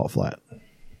up the salt flat.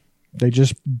 They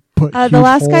just put the huge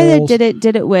last guy that holes.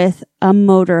 did it with a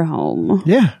motorhome.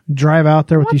 Yeah, drive out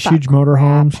there with What these the huge crap?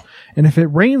 motorhomes, and if it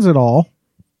rains at all,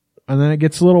 and then it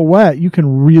gets a little wet, you can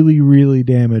really, really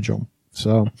damage them.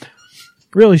 So,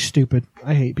 really stupid.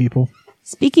 I hate people.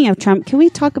 Speaking of Trump, can we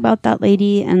talk about that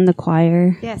lady and the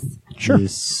choir? Yes. Sure,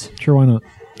 Yes. sure. Why not?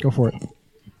 Go for it.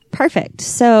 Perfect.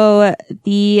 So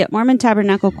the Mormon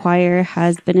Tabernacle Choir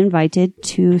has been invited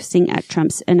to sing at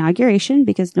Trump's inauguration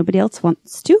because nobody else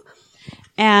wants to.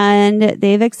 And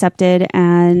they've accepted,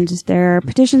 and there are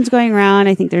petitions going around.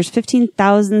 I think there's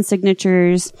 15,000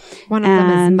 signatures. One of them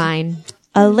is And mine.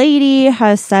 A lady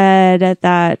has said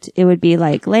that it would be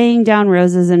like laying down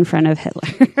roses in front of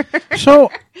Hitler.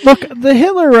 So, look, the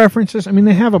Hitler references. I mean,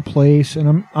 they have a place,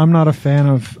 and I'm not a fan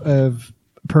of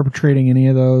perpetrating any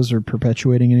of those or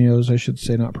perpetuating any of those. I should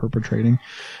say, not perpetrating.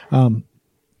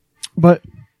 But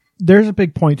there's a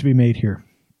big point to be made here.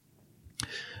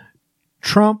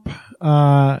 Trump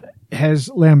has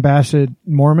lambasted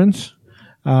Mormons.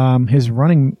 His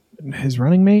running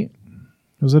mate,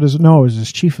 Was it it was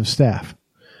his chief of staff.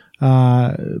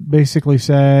 Basically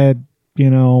said,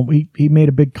 he made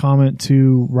a big comment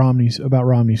to about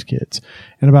Romney's kids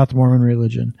and about the Mormon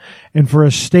religion. And for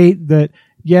a state that,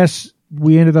 yes,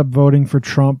 we ended up voting for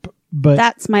Trump, but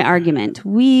that's my argument.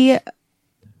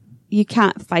 You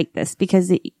can't fight this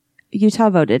because Utah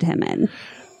voted him in.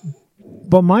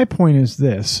 But my point is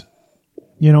this,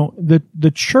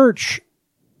 the church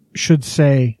should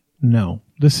say, no,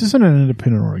 this isn't an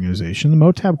independent organization. The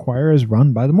Motab Choir is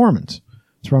run by the Mormons.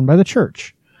 It's run by the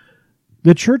church.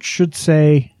 The church should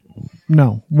say,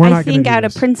 no, we're not going to do this. I think out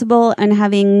of principle and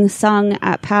having sung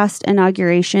at past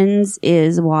inaugurations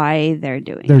is why they're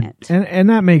doing it. And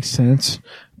that makes sense.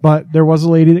 But there was a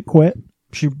lady that quit.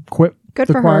 She quit the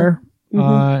choir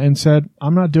and said,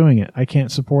 I'm not doing it. I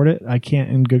can't support it. I can't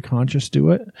in good conscience do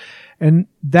it. And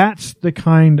that's the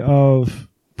kind of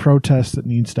protest that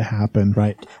needs to happen.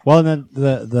 Right. Well, and then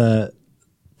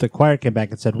the choir came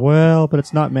back and said, well, but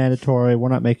it's not mandatory. We're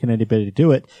not making anybody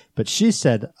do it. But she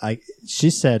said,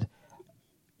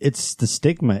 it's the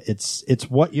stigma. It's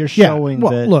what you're showing.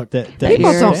 Look,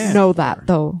 people don't know that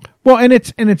though. Well, and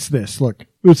it's this. Look,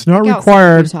 it's not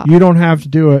required. You don't have to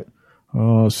do it.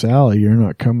 Oh, Sally, you're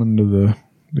not coming to the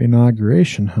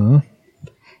inauguration, huh?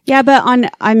 Yeah, but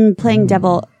I'm playing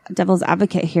devil's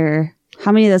advocate here.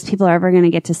 How many of those people are ever going to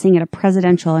get to sing at a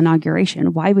presidential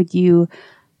inauguration? Why would you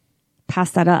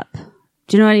pass that up?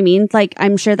 Do you know what I mean? Like,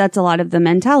 I'm sure that's a lot of the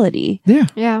mentality. Yeah.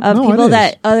 Of people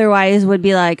that otherwise would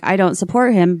be like, I don't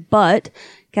support him, but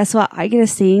guess what? I get to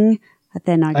sing at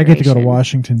the inauguration. I get to go to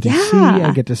Washington, D.C. Yeah.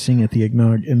 I get to sing at the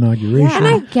inauguration. Yeah, and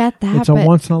I get that. It's a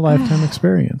once-in-a-lifetime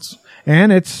experience.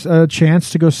 And it's a chance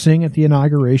to go sing at the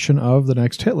inauguration of the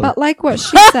next Hitler. But like what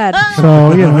she said.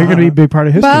 So, you're going to be a big part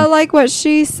of history. But like what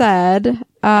she said,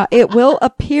 it will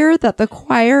appear that the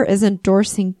choir is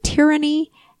endorsing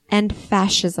tyranny and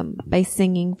fascism by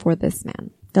singing for this man.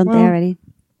 Don't they already?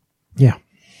 Yeah.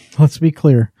 Let's be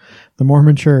clear. The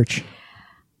Mormon Church.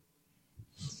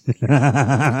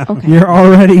 Okay. You're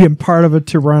already in part of a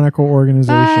tyrannical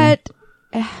organization. But,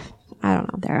 I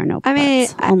don't know. There are no I mean,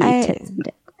 only tits and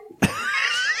dick.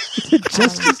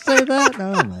 Just to say that?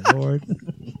 Oh, my Lord.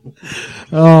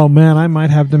 Oh, man. I might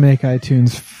have to make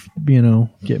iTunes,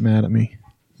 get mad at me.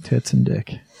 Tits and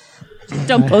dick.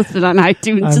 Don't post it on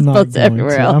iTunes. Just post it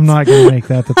everywhere else. I'm not going to make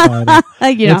that the title.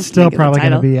 It's still probably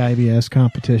going to be IBS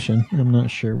competition. I'm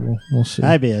not sure. We'll see.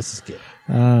 IBS is good.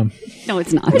 No,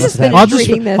 it's not. I'll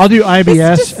do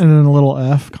IBS and then a little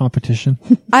F competition.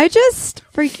 I just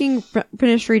freaking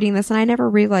finished reading this and I never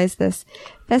realized this.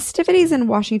 Festivities in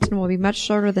Washington will be much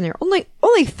shorter than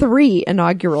only 3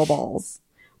 inaugural balls,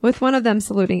 with one of them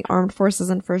saluting armed forces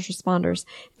and first responders.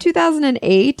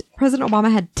 2008, President Obama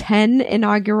had 10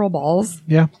 inaugural balls.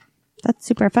 Yeah. That's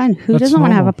super fun. Who doesn't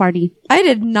want to have a party? I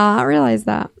did not realize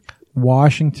that.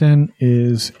 Washington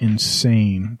is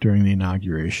insane during the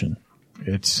inauguration.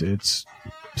 It's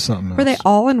something else. Were they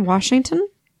all in Washington?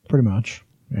 Pretty much.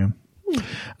 Yeah.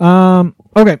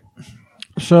 Okay.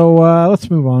 So, let's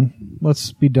move on.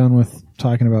 Let's be done with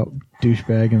talking about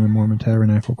douchebag and the Mormon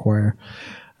Tabernacle Choir.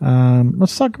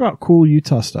 Let's talk about cool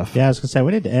Utah stuff. Yeah, I was going to say,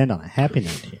 we need to end on a happy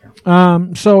note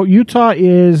here. So Utah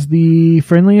is the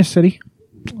friendliest city.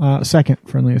 Second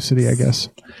friendliest city, I guess.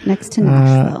 Next to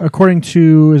Nashville. According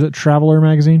to, is it Traveler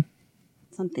magazine?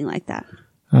 Something like that.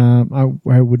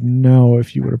 I would know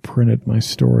if you would have printed my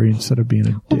story instead of being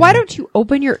a dick. Why don't you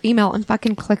open your email and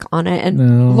fucking click on it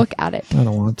and look at it? I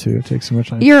don't want to. It takes so much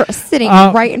time. You're sitting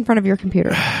right in front of your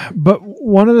computer. But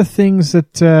one of the things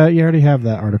that you already have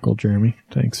that article, Jeremy.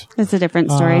 Thanks. It's a different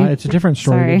story. It's a different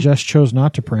story Sorry. that Jess chose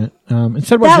not to print.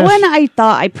 Instead, that one I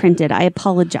thought I printed. I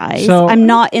apologize. So, I'm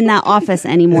not in that office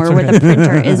anymore where the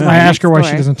printer is. I ask her why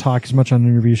she doesn't talk as much on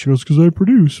interviews. She goes, because I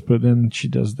produce. But then she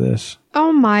does this.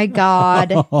 Oh my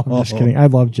God. I'm just kidding. I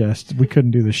love Jess. We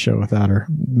couldn't do this show without her.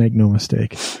 Make no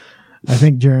mistake. I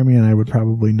think Jeremy and I would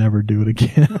probably never do it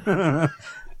again.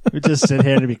 We just sit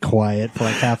here to be quiet for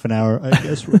like half an hour. I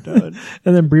guess we're done.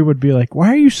 And then Bree would be like, why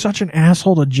are you such an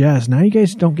asshole to Jess? Now you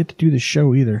guys don't get to do the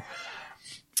show either.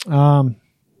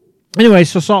 Anyway,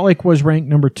 so Salt Lake was ranked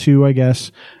number 2, I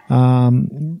guess.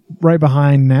 Right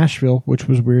behind Nashville, which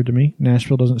was weird to me.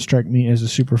 Nashville doesn't strike me as a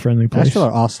super friendly place. Nashville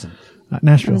or Austin?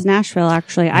 Nashville. It was Nashville,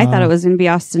 actually. I thought it was going to be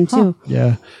Austin, too.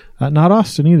 Yeah. Not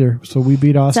Austin either. So we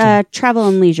beat Austin. It's Travel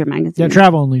and Leisure magazine. Yeah,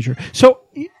 Travel and Leisure. So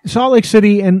Salt Lake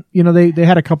City, and they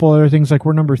had a couple other things, like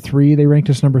we're number 3. They ranked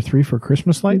us number 3 for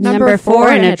Christmas lights. Number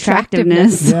 4 in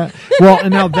attractiveness. Yeah. Well,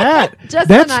 and now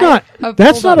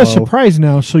that's not a surprise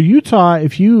now. So Utah,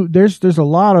 there's a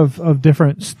lot of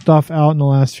different stuff out in the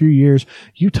last few years.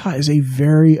 Utah is a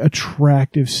very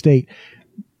attractive state.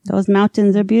 Those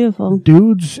mountains are beautiful.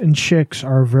 Dudes and chicks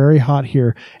are very hot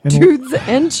here. And, Dudes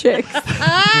and chicks.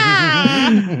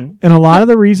 and a lot of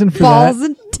the reason for Balls that,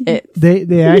 and tits.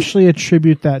 they actually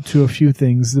attribute that to a few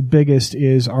things. The biggest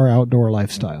is our outdoor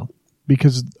lifestyle.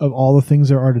 Because of all the things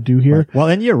there are to do here. Right. Well,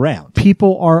 and year round.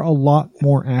 People are a lot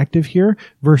more active here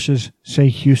versus, say,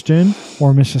 Houston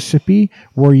or Mississippi,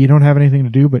 where you don't have anything to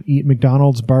do but eat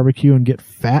McDonald's, barbecue, and get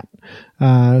fat.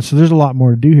 So there's a lot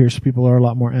more to do here. So people are a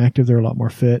lot more active. They're a lot more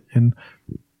fit. And,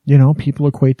 people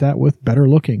equate that with better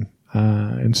looking.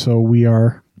 And so we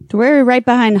are... We're right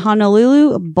behind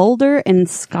Honolulu, Boulder, and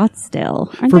Scottsdale.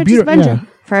 Aren't For there just a bunch yeah.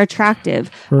 for attractive?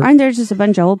 Aren't there just a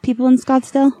bunch of old people in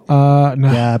Scottsdale?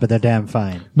 No. Yeah, but they're damn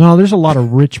fine. No, there's a lot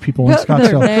of rich people in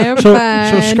Scottsdale. They're So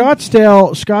fine.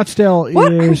 Scottsdale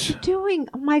What are is... you doing?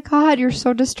 Oh my God, you're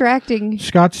so distracting.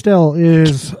 Scottsdale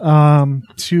is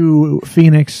to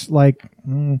Phoenix, like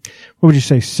what would you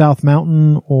say, South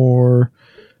Mountain or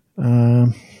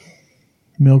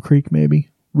Mill Creek, maybe.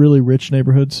 Really rich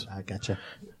neighborhoods. I gotcha.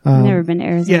 I've never been to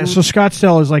Arizona. Yeah, so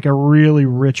Scottsdale is like a really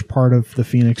rich part of the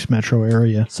Phoenix metro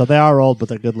area. So they are old, but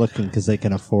they're good looking because they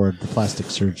can afford the plastic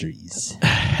surgeries.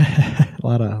 A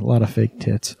lot of fake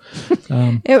tits.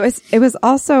 It was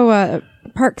also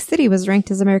Park City was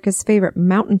ranked as America's favorite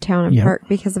mountain town and Yep. park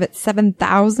because of its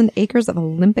 7,000 acres of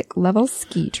Olympic level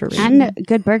ski terrain. And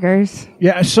good burgers.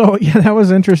 Yeah, so that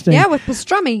was interesting. Yeah, with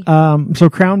pastrami. So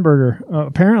Crown Burger,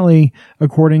 apparently,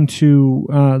 according to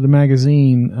the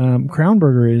magazine, Crown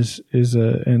Burger is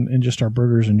and just our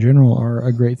burgers in general are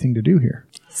a great thing to do here.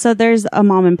 So there's a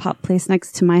mom and pop place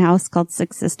next to my house called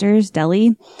Six Sisters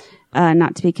Deli.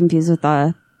 Not to be confused with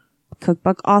the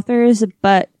cookbook authors,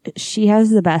 but she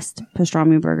has the best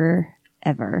pastrami burger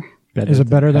ever. Is it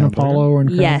better than Apollo and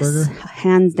Crown Yes, Burger?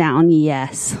 hands down,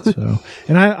 yes. So,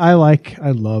 and I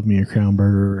love me a Crown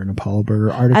Burger and Apollo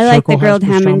Burger. Arctic I like Circle the grilled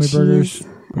has ham and pastrami burgers, cheese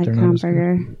but at they're not Crown as good.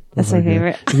 Burger. That's my Those are good.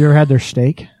 favorite. Have you ever had their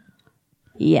steak?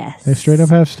 Yes. They straight up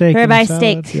have steak. in the Ribeye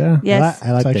salads. steak. Yeah. Yes.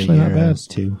 I like It's their actually not bad. gyros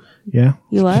too. Yeah.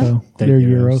 You what? So They're they're gyros.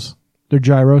 gyros. They're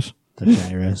gyros. The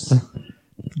gyros.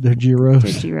 They're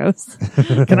gyros. Gyros.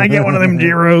 Can I get one of them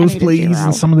gyros, I need a please? gyro.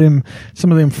 And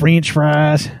some of them French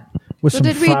fries with So some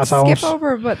did we fry sauce. skip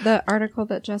over what the article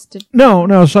that just did? No.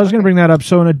 So I was going to bring that up.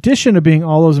 So in addition to being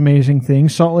all those amazing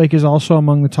things, Salt Lake is also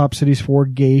among the top cities for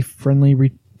gay-friendly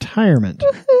retirement.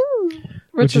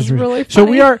 Which is really funny. So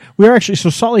we are actually, so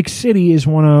Salt Lake City is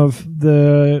one of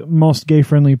the most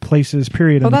gay-friendly places,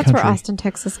 period, Well, in the that's country. where Austin,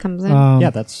 Texas comes in. Yeah,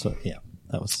 that's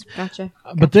that was Gotcha.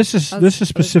 But this is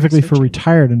specifically for researching.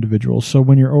 retired individuals. So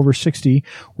when you're over 60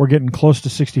 or getting close to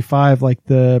 65, like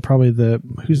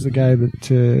who's the guy that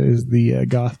is the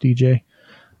goth DJ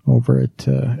over at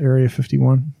Area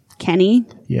 51? Kenny.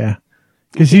 Yeah,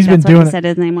 because he's been That's what doing he it. said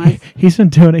his name was. He's been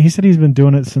doing it. He said he's been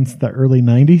doing it since the early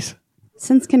 90s,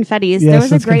 Since Confettis. Yeah, There was a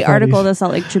since great Confettis. article the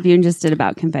Salt Lake Tribune just did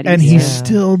about Confettis. and he's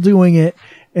still doing it.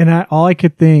 And all I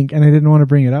could think, and I didn't want to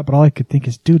bring it up, but all I could think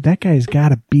is, dude, that guy's got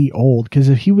to be old. Because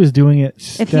if he was doing it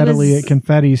steadily was- at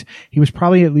Confettis, he was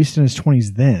probably at least in his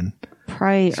 20s then.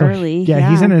 Probably So, early. Yeah,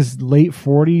 he's in his late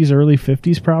 40s, early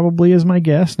 50s probably is my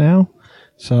guess now.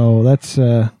 So it's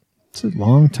a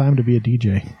long time to be a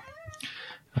DJ.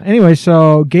 Anyway,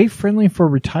 so gay friendly for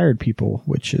retired people,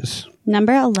 which is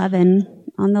Number 11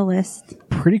 on the list.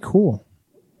 pretty cool.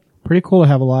 Pretty cool to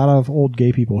have a lot of old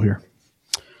gay people here.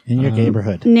 in your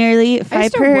neighborhood. Nearly I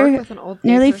used to work with an old gay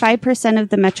nearly person. 5% of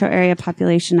the metro area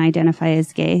population identify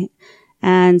as gay.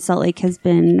 And Salt Lake has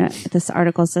been, this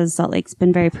article says Salt Lake's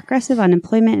been very progressive on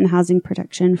employment and housing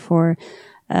protection for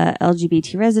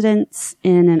LGBT residents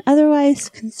in an otherwise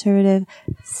conservative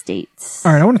states.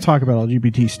 All right, I want to talk about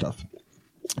LGBT stuff.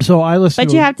 So I listened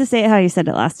But to you have to say it how you said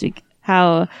it last week,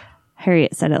 how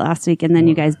Harriet said it last week, and then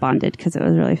you guys bonded because it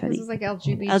was really funny. This is like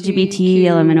LGBT, LGBT,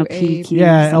 LMNOP, Q.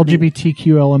 Yeah, something.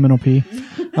 LGBTQ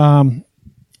LMNOP.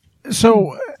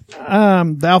 So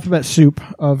the alphabet soup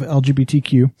of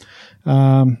LGBTQ,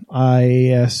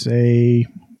 ISA,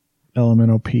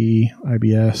 LMNOP,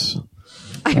 IBS.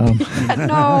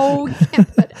 No, you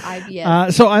can't put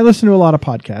IBS. So I listen to a lot of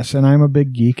podcasts, and I'm a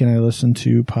big geek, and I listen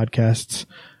to podcasts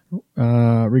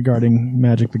regarding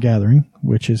Magic the Gathering,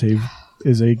 which is a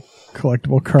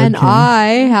collectible card And game. I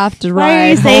have to Why are ride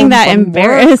you saying home that from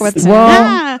embarrassed? work with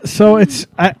Well, so it's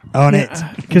Own it.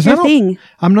 because Your thing.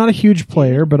 I'm not a huge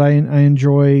player, but I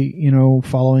enjoy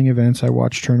following events. I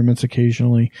watch tournaments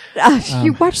occasionally.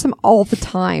 you watch them all the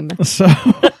time. So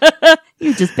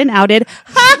You've just been outed.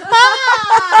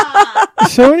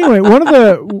 so anyway, one of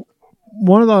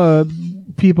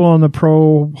the people in the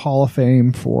Pro Hall of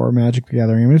Fame for Magic the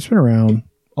Gathering. I mean, it's been around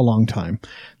a long time.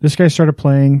 This guy started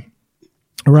playing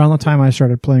around the time I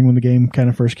started playing when the game kind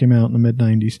of first came out in the mid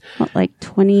 90s. What, like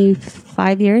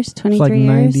 25 years, 23 It's like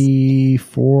years?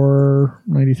 94,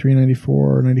 93,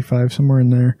 94, 95, somewhere in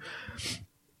there.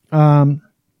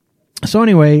 So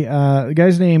anyway, the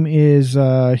guy's name is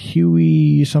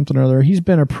Huey something or other. He's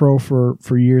been a pro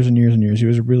for years and years and years. He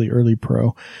was a really early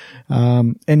pro.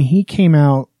 And he came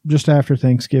out just after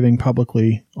Thanksgiving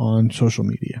publicly on social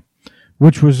media,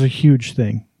 which was a huge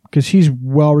thing because he's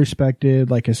well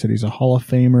respected. Like I said, he's a Hall of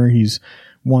Famer. He's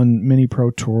won many pro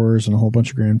tours and a whole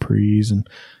bunch of Grand Prix. And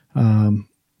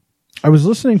I was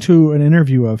listening to an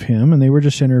interview of him, and they were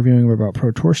just interviewing him about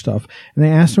pro tour stuff, and they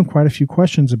asked him quite a few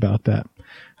questions about that.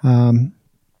 And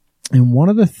one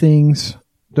of the things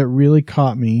that really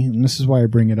caught me, and this is why I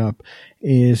bring it up,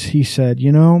 is he said,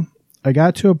 you know, I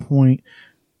got to a point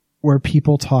where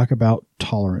people talk about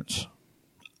tolerance.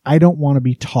 I don't want to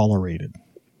be tolerated.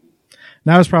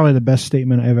 That was probably the best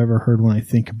statement I've ever heard when I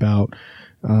think about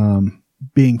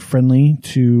being friendly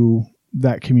to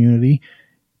that community.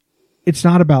 It's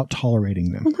not about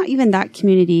tolerating them. Well, not even that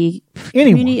community.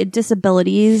 Anyone. Community of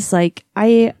disabilities. Like,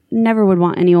 I never would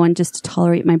want anyone just to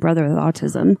tolerate my brother with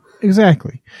autism.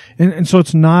 Exactly. And so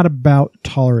it's not about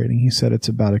tolerating. He said it's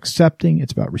about accepting,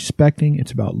 it's about respecting,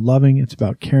 it's about loving, it's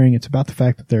about caring, it's about the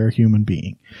fact that they're a human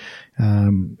being.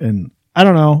 And I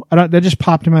don't know. That just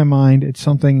popped in my mind. It's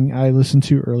something I listened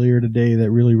to earlier today that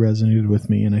really resonated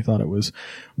with me, and I thought it was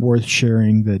worth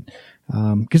sharing that,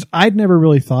 because I'd never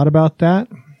really thought about that.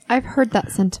 I've heard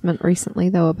that sentiment recently,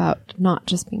 though, about not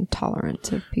just being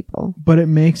tolerant of people. But it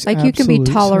makes like you can be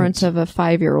absolute tolerant sense. of a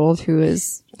 5-year-old who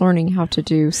is learning how to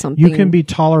do something. You can be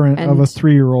tolerant of a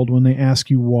 3-year-old when they ask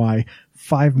you why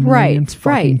 5 million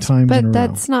fucking times but in a row.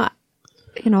 that's not,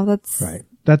 that's right.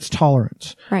 That's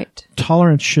tolerance. Right.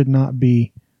 Tolerance should not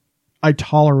be, I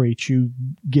tolerate you,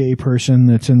 gay person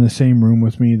that's in the same room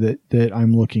with me that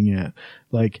I'm looking at.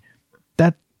 Like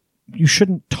that. You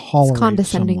shouldn't tolerate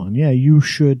condescending. someone. Yeah, you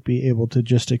should be able to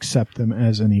just accept them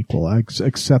as an equal,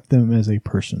 accept them as a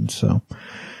person. So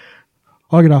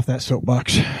I'll get off that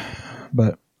soapbox,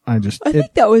 but I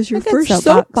think that was your first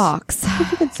soapbox.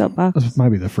 That's a good soapbox. This might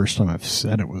be the first time I've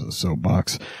said it was a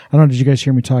soapbox. I don't know. Did you guys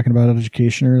hear me talking about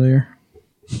education earlier?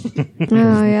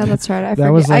 Oh yeah, that's right. I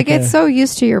forget. Was like I get so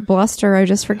used to your bluster, I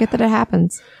just forget that it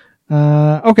happens.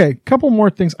 Okay, couple more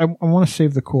things. I want to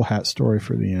save the cool hat story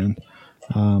for the end.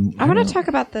 I want to talk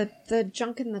about the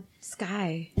junk in the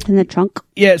sky. In the trunk?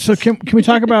 Yeah, so can we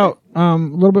talk about a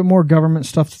little bit more government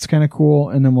stuff that's kind of cool,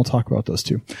 and then we'll talk about those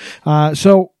too.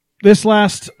 So this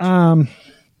last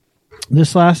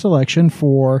election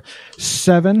for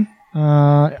 7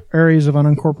 areas of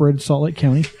unincorporated Salt Lake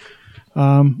County,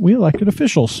 we elected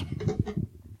officials.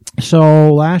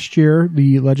 So last year,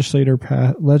 the legislature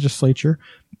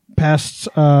passed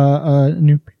a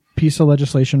new piece of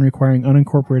legislation requiring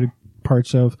unincorporated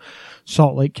parts of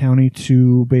Salt Lake County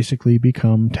to basically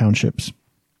become townships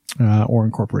or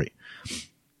incorporate.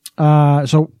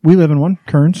 So we live in one,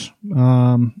 Kearns.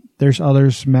 There's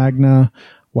others, Magna,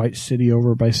 White City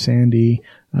over by Sandy.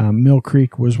 Mill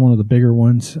Creek was one of the bigger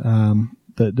ones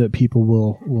that people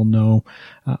will know.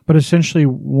 But essentially,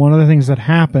 one of the things that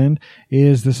happened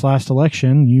is this last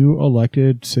election, you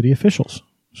elected city officials.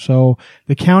 So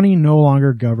the county no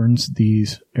longer governs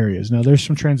these areas. Now there's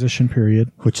some transition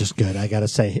period. Which is good. I gotta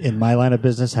say, in my line of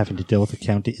business, having to deal with the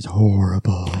county is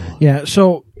horrible. Yeah.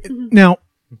 So now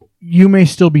you may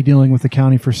still be dealing with the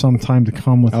county for some time to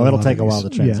come with. It'll take a while to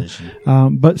transition. Yeah.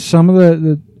 But some of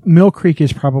the Mill Creek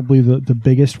is probably the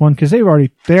biggest one because they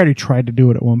already tried to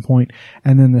do it at one point,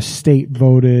 and then the state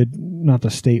voted, not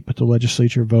the state, but the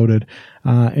legislature voted,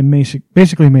 and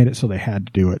basically made it so they had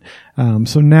to do it.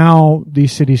 So now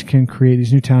these cities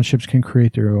these new townships can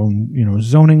create their own,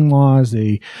 zoning laws.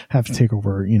 They have to take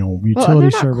over, utility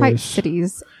they're service. Not quite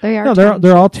cities. They are. No,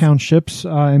 they're all townships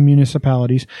and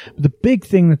municipalities. But the big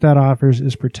thing that offers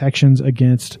is protections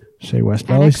against, say, West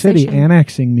Valley City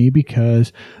annexing me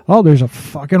because, there's a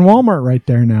fucking Walmart right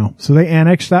there now. So they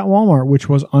annexed that Walmart, which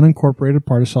was unincorporated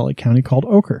part of Salt Lake County called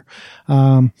Ochre.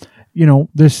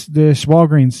 This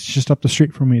Walgreens just up the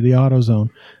street from me, the AutoZone.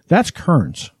 That's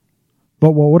Kearns.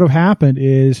 But what would have happened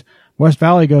is West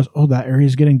Valley goes, that area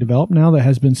is getting developed now that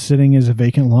has been sitting as a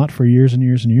vacant lot for years and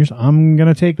years and years. I'm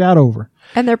going to take that over.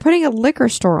 And they're putting a liquor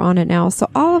store on it now. So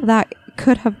all of that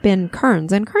could have been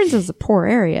Kearns, and Kearns is a poor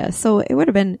area, so it would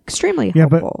have been extremely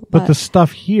helpful. But the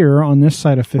stuff here on this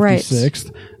side of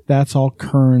 56th, that's all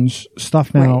Kearns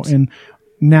stuff now, right. And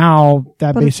now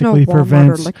that basically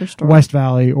prevents West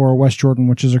Valley or West Jordan,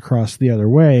 which is across the other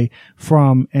way,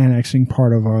 from annexing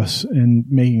part of us and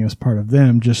making us part of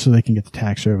them, just so they can get the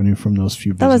tax revenue from those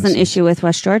few businesses. That was an issue with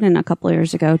West Jordan a couple of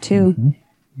years ago too. Mm-hmm.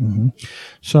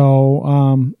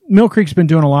 So Mill Creek's been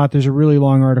doing a lot. There's a really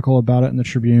long article about it in the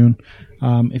Tribune.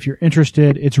 If you're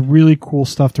interested, it's really cool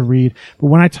stuff to read. But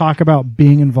when I talk about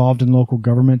being involved in local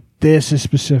government, this is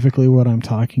specifically what I'm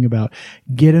talking about.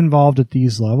 Get involved at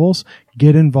these levels.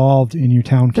 Get involved in your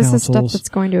town This councils. is stuff that's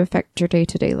going to affect your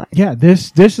day-to-day life. Yeah,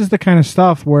 this is the kind of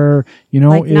stuff where,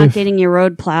 Like not getting your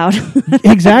road plowed.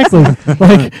 Exactly.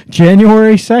 Like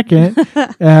January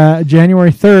 2nd,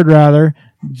 January 3rd rather,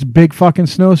 it's a big fucking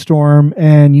snowstorm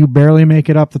and you barely make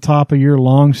it up the top of your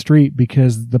long street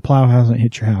because the plow hasn't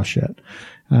hit your house yet.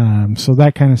 So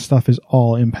that kind of stuff is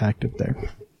all impacted there.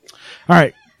 All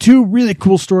right. 2 really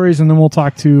cool stories and then we'll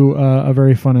talk to a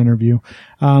very fun interview.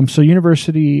 So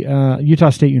Utah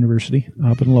State University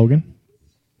up in Logan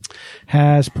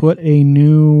has put a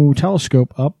new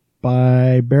telescope up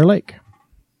by Bear Lake.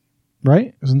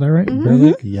 Right? Isn't that right? Bear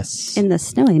Lake? Yes. In the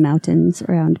snowy mountains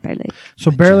around Bear Lake.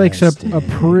 So Bear Lake's a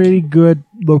pretty good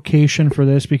location for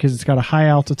this because it's got a high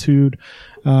altitude.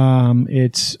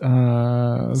 It's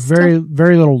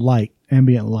very little light,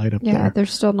 ambient light up there. Yeah,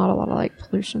 there's still not a lot of like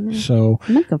pollution there. So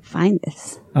I'm gonna go find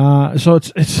this. so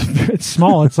it's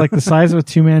small. It's like the size of a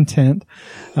 2-man tent.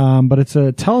 But it's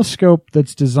a telescope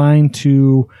that's designed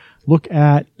to look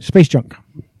at space junk.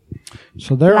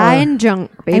 So there Flying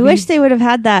junk, baby. I wish they would have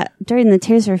had that during the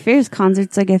Tears for Fears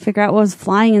concerts. Like I figure out what was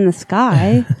flying in the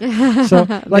sky. So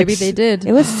Maybe they did.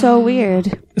 It was so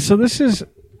weird. So this is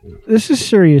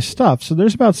serious stuff. So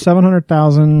there's about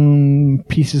 700,000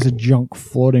 pieces of junk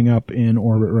floating up in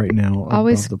orbit right now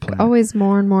above the planet. Always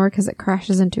more and more because it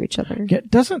crashes into each other. Yeah, it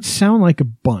doesn't sound like a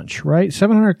bunch, right?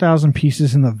 700,000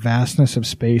 pieces in the vastness of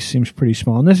space seems pretty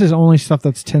small. And this is only stuff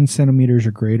that's 10 centimeters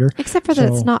or greater. Except for that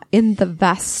it's not in the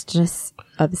vastness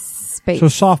of space. So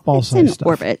softball It's size in stuff.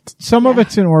 orbit. Some of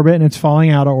it's in orbit and it's falling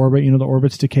out of orbit. The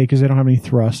orbits decay because they don't have any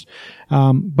thrust.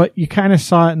 But you kind of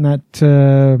saw it in that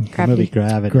Movie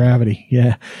Gravity.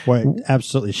 Yeah. Where it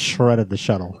absolutely shredded the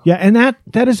shuttle. Yeah, and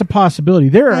that is a possibility.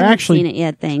 There are I haven't actually seen it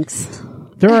yet. Thanks.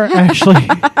 there are actually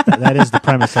That is the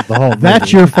premise of the whole movie.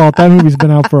 that's your fault. That movie's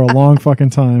been out for a long fucking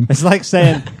time. It's like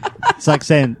saying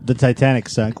the Titanic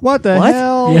sunk. What the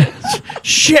hell? Yeah.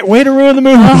 Shit, way to ruin the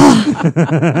movie.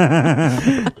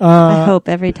 I hope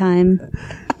every time.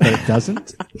 But it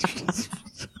doesn't.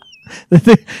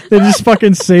 they just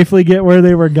fucking safely get where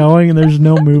they were going and there's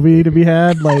no movie to be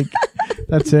had. Like,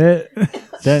 that's it.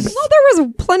 Then Well, there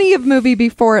was plenty of movie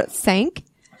before it sank.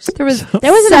 There was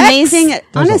There was an sex. amazing.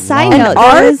 On a side lot. note,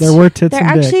 art? There were tits There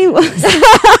and dick. actually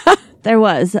was. There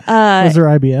was. Was there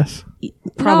IBS?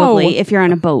 Probably No. if you're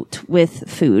on a boat with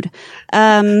food.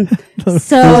 So Was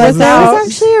there it was out?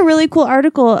 actually a really cool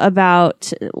article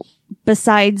about,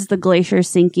 besides the glacier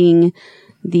sinking,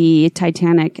 the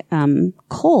Titanic the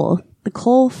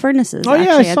coal furnaces. Oh yeah, I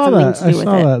actually had saw something that. to I do with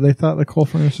saw it. that. They thought the coal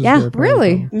furnaces Yeah, were a part of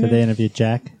Really? it. did they interview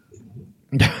Jack?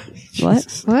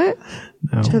 What? What?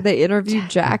 No. Did they interview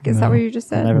Jack? Is that what you just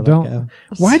said? Never let Don't. go.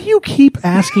 Why do you keep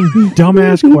asking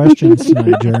dumbass questions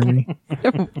tonight, Jeremy?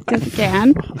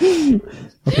 Dan?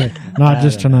 Okay, not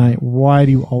just tonight. Why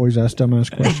do you always ask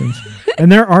dumbass questions?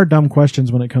 And there are dumb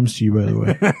questions when it comes to you, by the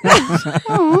way.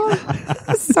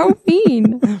 That's so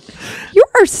mean. You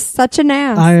are such an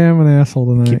ass. I am an asshole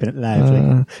tonight. Keeping it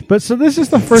lively. But so this is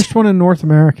the first one in North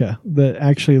America that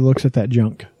actually looks at that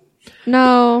junk.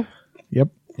 No, Yep.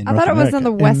 In I North thought it was on the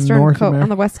America. western North on America.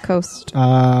 the west coast.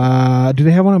 Do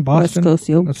they have one in Boston? Coast,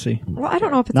 yep. Let's see. Well, I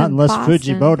don't know if it's Not in unless Boston.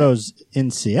 Fujimoto's in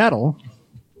Seattle.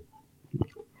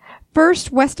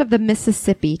 First west of the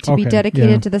Mississippi to be Okay, dedicated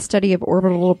yeah. to the study of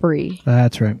orbital debris.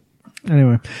 That's right.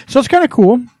 Anyway, so it's kind of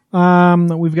cool.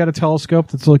 We've got a telescope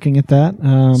that's looking at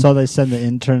that. So they send the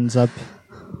interns up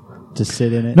to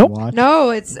sit in it Nope. and watch.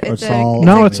 No, it's it's a, all-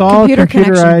 No, it's all computer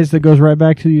connection. computerized. That goes right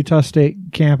back to the Utah State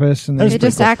campus, and It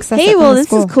just access. Hey, it well, from the this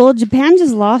school. is cool. Japan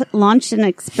just launched an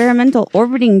experimental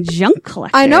orbiting junk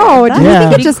collector. I know. Do you Yeah.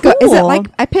 think it just go? Is it Cool. like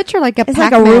I picture like a It's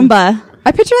like a Pac-Man. Roomba.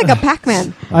 I picture like a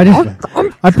Pac-Man.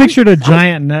 I pictured a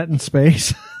giant net in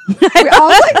space.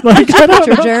 I was like, I don't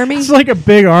picture know. Jeremy. It's like a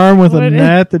big arm with a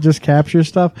net that just captures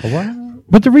stuff. What?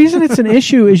 But the reason it's an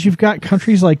issue is you've got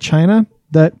countries like China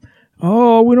that,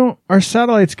 our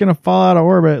satellite's going to fall out of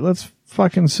orbit. Let's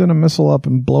fucking send a missile up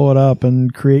and blow it up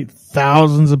and create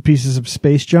thousands of pieces of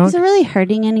space junk. Is it really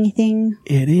hurting anything?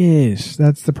 It is.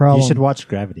 That's the problem. You should watch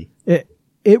Gravity.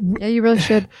 Yeah, you really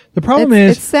should. The problem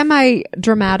it's is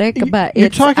semi-dramatic, but you're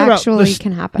it's talking about actually the,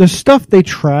 can happen. The stuff they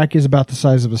track is about the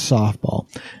size of a softball.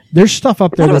 There's stuff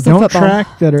up there thought it that was a don't football.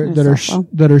 track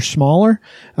that are smaller.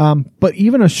 But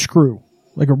even a screw,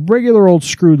 like a regular old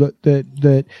screw that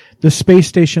the space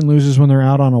station loses when they're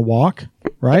out on a walk,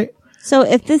 right? So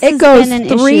if this It has goes been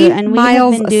an 3 issue and we have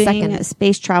miles been a doing second.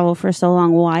 space travel for so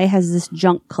long, why has this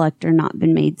junk collector not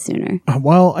been made sooner?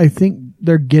 Well, I think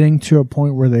they're getting to a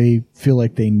point where they feel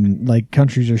like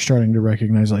countries are starting to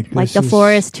recognize like Like this the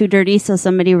floor is too dirty, so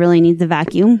somebody really needs a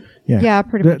vacuum. Yeah,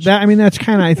 pretty much. I mean, that's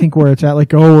kind of I think where it's at.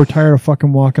 Like, oh, we're tired of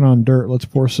fucking walking on dirt. Let's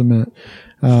pour cement.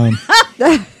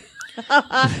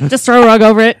 Just throw a rug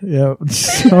over it. Yeah.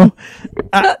 So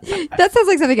That sounds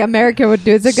like something America would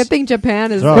do. It's a good thing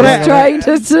Japan is But I- trying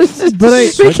to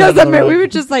because we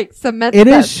would just like cement It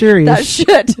that, is serious.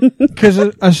 that shit. because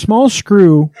a small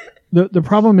screw, the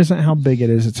problem isn't how big it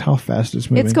is; it's how fast it's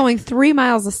moving. It's going 3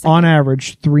 miles a second. on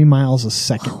average 3 miles a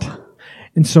second,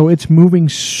 and so it's moving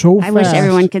so fast. I wish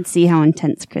everyone could see how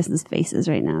intense Chris's face is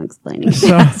right now explaining. So,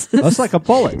 That's like a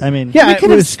bullet. I mean, yeah, We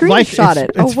could have it's like- screenshot it's-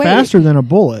 it. Oh, It's wait. faster than a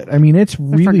bullet. I mean, it's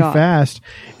really forgot. fast,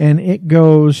 and it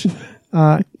goes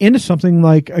into something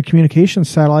like a communication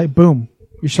satellite. Boom,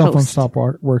 your cell phone Toast. stopped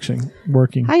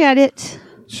working. I got it.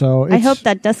 So I it's, hope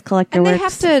that dust collector And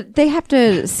works. they have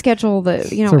to schedule the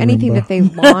It's a anything Roomba. that they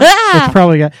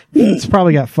launch. it's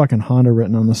probably got fucking Honda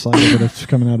written on the side of it. It's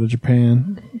coming out of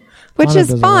Japan. Which Honda is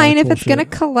does a lot of fine if cool it's going to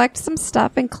shit. collect some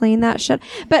stuff and clean that shit.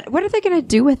 But what are they going to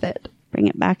do with it? Bring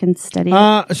it back and study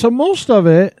it. So most of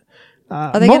it.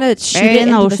 Are they going to shoot Bury it it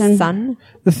in the into the ocean. sun?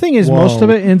 The thing is, Whoa. most of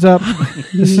it ends up.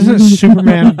 This isn't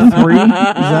Superman 3. Is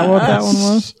that what that one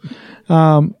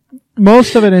was?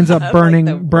 Most of it ends up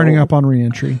burning up on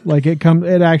reentry. Like it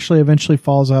actually eventually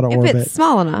falls out of If orbit. it's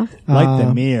small enough. like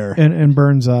the Mir. and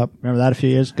burns up. Remember that a few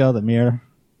years ago, the Mir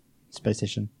space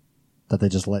station that they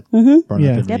just let Mm-hmm. burn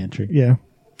Yeah. up in Yep. reentry. Yeah.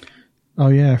 Oh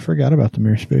yeah, I forgot about the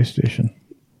Mir space station.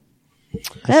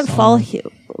 That fall,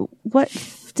 what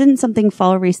didn't something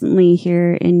fall recently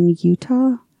here in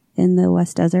Utah in the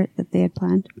West Desert that they had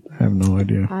planned? I have no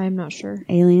idea. I'm not sure.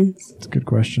 Aliens? It's a good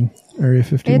question. Area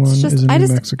 51 It's just- is in I New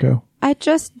just- Mexico. I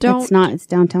just don't. It's not. It's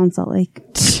downtown Salt Lake.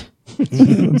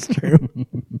 That's true.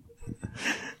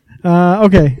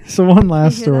 Okay, so one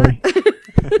last story.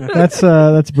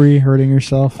 That's Bree hurting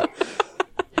herself.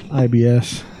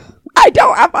 IBS. I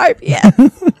don't have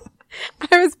IBS.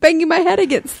 I was banging my head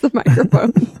against the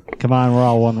microphone. Come on, we're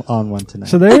all on one tonight.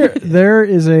 So there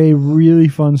is a really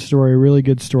fun story, a really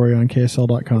good story on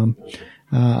KSL.com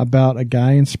about a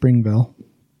guy in Springville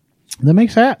that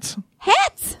makes hats.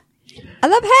 Hats. I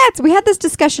love hats. We had this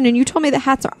discussion and you told me that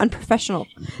hats are unprofessional.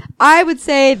 I would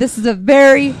say this is a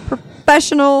very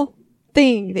professional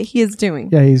thing that he is doing.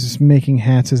 Yeah, he's making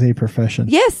hats as a profession.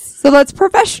 Yes. So that's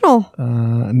professional.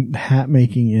 And hat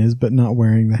making is, but not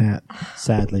wearing the hat.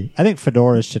 Sadly, I think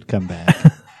fedoras should come back.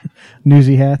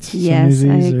 Newsy hats. some Yes, I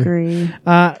newsies or- agree.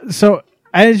 So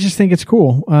I just think it's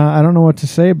cool. I don't know what to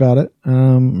say about it.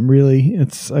 Really,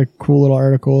 it's a cool little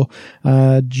article.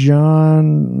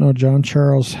 John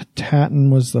Charles Tatton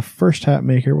was the first hat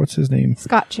maker. What's his name?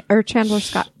 Chandler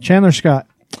Scott. Chandler Scott.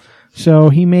 So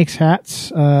he makes hats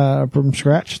from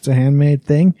scratch. It's a handmade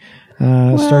thing,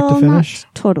 start to finish.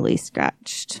 Not totally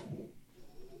scratched.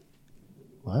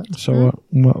 What? So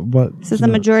what? Says the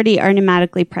majority are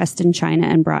pneumatically pressed in China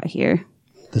and brought here.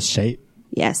 The shape.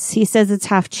 Yes, he says it's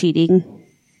half cheating.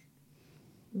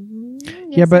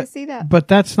 Yeah, I see that. but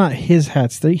that's not his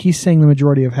hats. He's saying the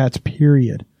majority of hats.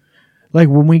 Period. Like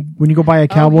when you go buy a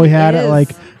cowboy he hat at is. like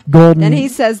Golden, And he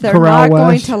says they're Corral not going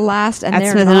West. to last and At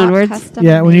they're Smith and not Edwards? custom.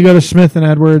 Yeah, when you go to Smith and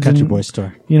Edwards Country and boy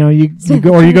store. you know you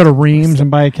go to Reams and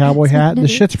buy a cowboy hat, the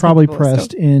shit's probably Boy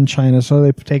pressed in China. So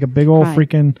they take a big old Right.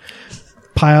 freaking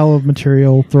pile of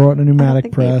material, throw it in a I don't pneumatic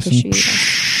think they press, and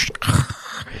appreciate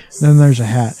then there's a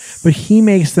hat. But he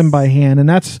makes them by hand, and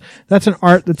that's an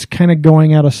art that's kind of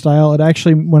going out of style. It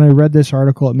actually, when I read this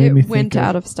article, it made me It think went of,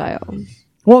 out of style.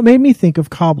 well, it made me think of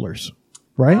cobblers,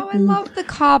 right? Oh, I love the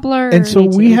cobbler. And so Me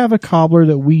we too. have a cobbler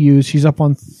that we use. He's up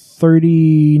on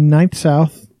 39th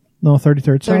South. No,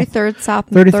 33rd South. 33rd South.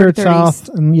 and 33rd 33rd South. East.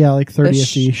 And yeah, like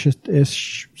 30th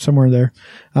ish, somewhere there.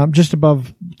 Just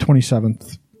above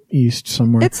 27th East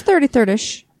somewhere. It's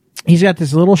 33rd-ish. He's got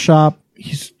this little shop.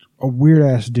 He's a weird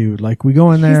ass dude. Like we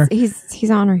go in there. He's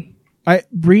ornery.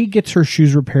 Bree gets her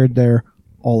shoes repaired there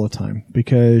all the time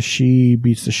because she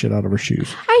beats the shit out of her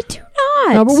shoes. I do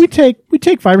not. But we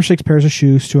take 5 or 6 pairs of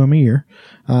shoes to him a year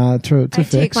to I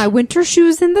fix. take my winter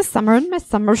shoes in the summer and my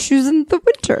summer shoes in the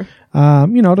winter.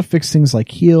 To fix things like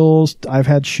heels. I've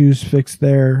had shoes fixed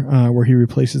there where he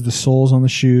replaces the soles on the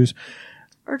shoes.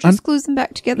 Or just glues them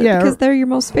back together Yeah, because or- they're your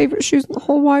most favorite shoes in the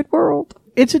whole wide world.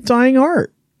 It's a dying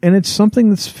art. And it's something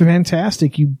that's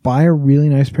fantastic. You buy a really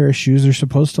nice pair of shoes. They're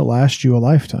supposed to last you a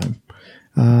lifetime.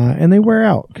 And they wear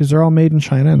out because they're all made in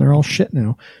China and they're all shit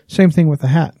now. Same thing with the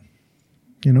hat.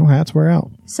 Hats wear out.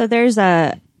 So there's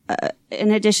in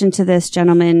addition to this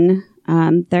gentleman,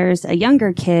 there's a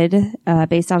younger kid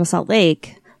based out of Salt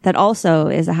Lake that also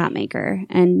is a hat maker,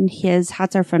 and his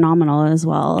hats are phenomenal as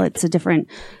well. It's a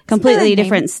completely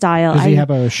different style. Does he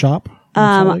have a shop?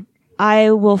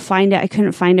 I will find it. I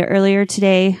couldn't find it earlier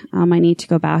today. I need to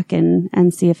go back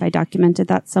and see if I documented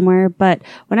that somewhere. But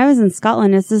when I was in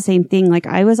Scotland, it's the same thing. Like,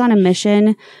 I was on a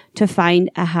mission to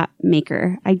find a hat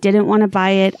maker. I didn't want to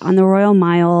buy it on the Royal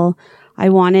Mile. I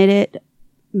wanted it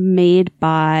made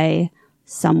by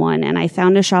someone. And I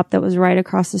found a shop that was right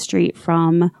across the street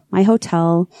from my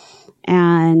hotel.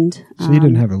 And so you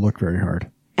didn't have to look very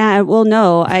hard. Well,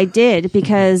 no, I did,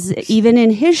 because even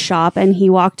in his shop, and he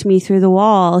walked me through the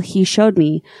wall, he showed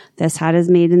me, this hat is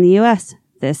made in the US.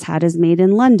 This hat is made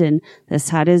in London. This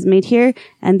hat is made here.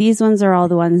 And these ones are all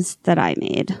the ones that I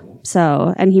made.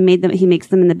 So, and he makes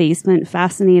them in the basement,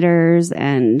 fascinators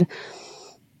and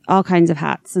all kinds of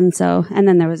hats. And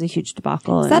then there was a huge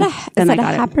debacle. Is that a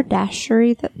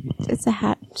haberdashery? It's a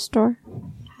hat store?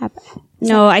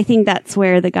 No, I think that's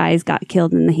where the guys got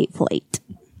killed in the Hateful Eight.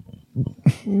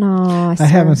 No, I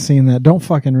haven't seen that. Don't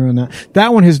fucking ruin that.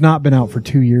 That one has not been out for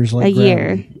 2 years. Like a Gravity.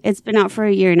 year. It's been out for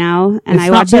a year now, and It's I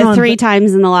not watched been it on 3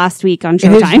 times in the last week on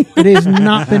Showtime. It has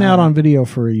not been out on video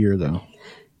for a year, though.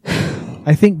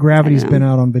 I think Gravity's been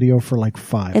out on video for like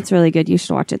 5. It's really good. You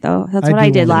should watch it, though. That's I what do I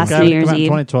did wanna last watch New Gravity Year's came out in Eve.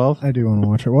 2012. I do want to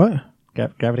watch it.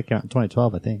 What? Gravity came out in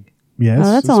 2012, I think. Yes.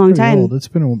 Oh, that's a long pretty time. Old. It's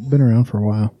been around for a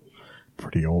while.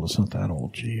 Pretty old. It's not that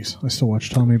old. Jeez. I still watch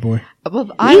Tommy Boy.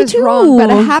 Well, I was wrong, but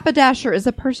a haberdasher is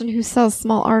a person who sells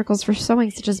small articles for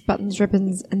sewing, such as buttons,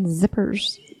 ribbons, and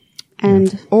zippers.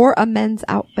 Or a men's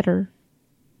outfitter.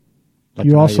 Like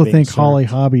You how also you're being think served. Holly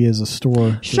Hobby is a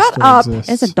store. that Shut still up.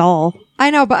 exists. It's a doll. I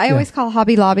know, but I always call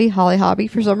Hobby Lobby Holly Hobby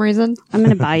for some reason. I'm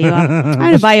gonna buy you. I'm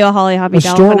gonna buy you a Holly Hobby A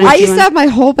doll. store when with- I see used to one. have my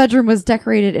whole bedroom was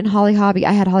decorated in Holly Hobby.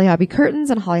 I had Holly Hobby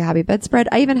curtains and Holly Hobby bedspread.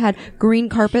 I even had green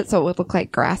carpet so it would look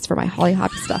like grass for my Holly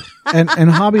Hobby stuff. and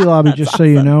Hobby Lobby, just so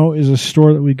you know, is a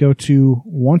store that we go to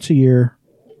once a year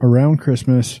around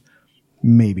Christmas,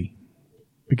 maybe,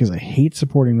 because I hate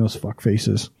supporting those fuck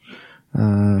faces.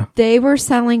 They were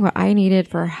selling what I needed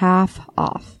for half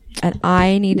off, and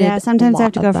I needed. Yeah, sometimes I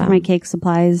have to a go lot for of my them. cake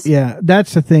supplies. Yeah,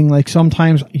 that's the thing. Like,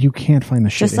 sometimes you can't find the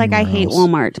shit. Just like I anywhere hate else.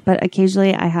 Walmart, but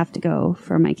occasionally I have to go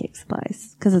for my cake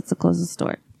supplies because it's the closest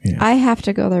store. Yeah. I have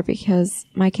to go there because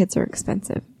my kids are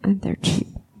expensive and they're cheap.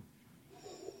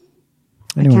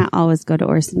 Anyway, I can't always go to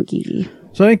Orson Gigi.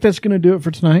 so I think that's going to do it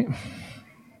for tonight.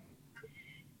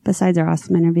 Besides our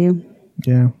awesome interview.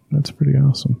 Yeah, that's pretty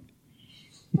awesome.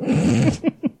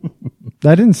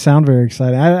 That didn't sound very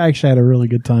exciting. I actually had a really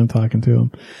good time talking to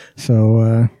him.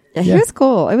 So, Yeah, he was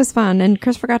cool. It was fun. And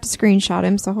Chris forgot to screenshot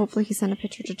him, so hopefully he sent a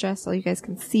picture to Jess so you guys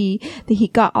can see that he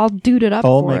got all duded up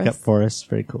Full for makeup us. for us.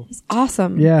 Very cool. It's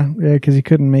awesome. yeah, because he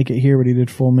couldn't make it here, but he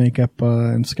did full makeup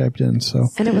and Skyped in. So,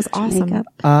 And it was awesome. Makeup.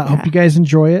 hope you guys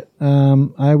enjoy it.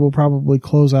 I will probably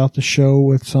close out the show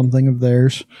with something of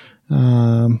theirs,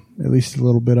 at least a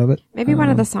little bit of it. Maybe one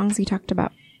of the songs he talked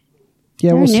about.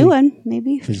 Yeah, Or we'll a see. new one,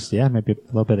 maybe. Just, yeah, maybe a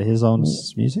little bit of his own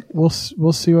music. We'll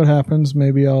see what happens.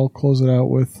 Maybe I'll close it out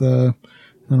with I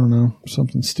don't know,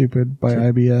 something stupid by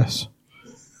IBS.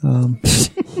 I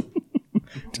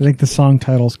think the song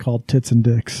title's called Tits and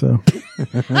Dicks. So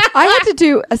I had to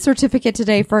do a certificate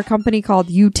today for a company called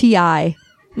UTI. I'm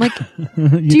like,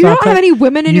 do you not have any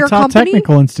women in your Utah company?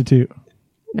 Technical Institute.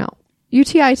 No.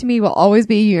 UTI to me will always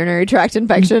be a urinary tract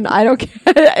infection. I don't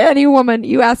care. Any woman,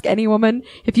 you ask any woman,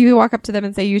 if you walk up to them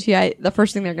and say UTI, the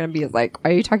first thing they're going to be is like,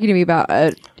 why are you talking to me about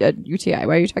a UTI?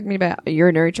 Why are you talking to me about a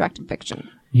urinary tract infection?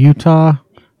 Utah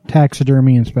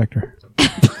Taxidermy Inspector.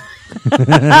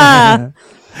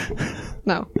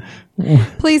 No.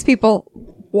 Please, people,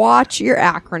 watch your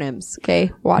acronyms,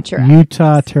 okay? Watch your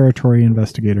Utah Territory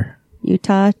Investigator.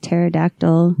 Utah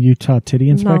Pterodactyl. Utah Titty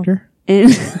Inspector.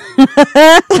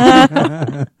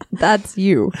 That's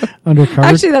you. Undercover.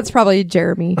 Actually, that's probably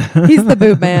Jeremy. He's the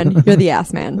boob man. You're the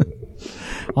ass man.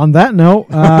 On that note,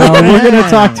 we're gonna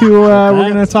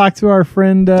talk to our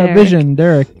friend Derek. Vision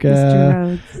Derek Mr.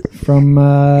 Rhodes. from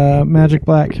Magic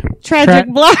Black. Tragic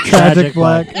Black. Tragic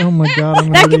Black. Oh my god!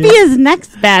 I'm That could be his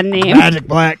next band name. Magic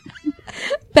Black.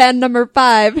 Band number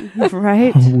 5.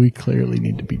 Right? We clearly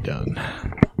need to be done.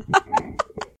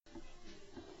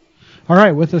 All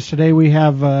right, with us today we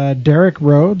have Derek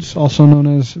Rhodes, also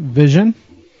known as Vision,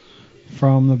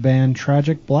 from the band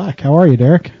Tragic Black. How are you,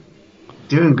 Derek?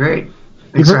 Doing great.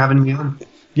 Thanks for having me on.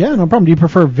 Yeah, no problem. Do you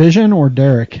prefer Vision or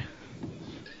Derek?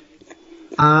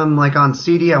 Like on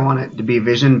CD, I want it to be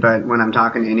Vision, but when I'm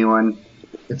talking to anyone,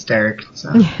 it's Derek. So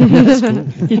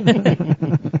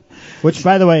Which,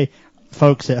 by the way,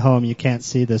 folks at home, you can't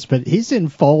see this, but he's in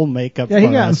full makeup. Yeah, he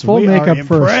got in full makeup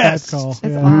for a Skype call. It's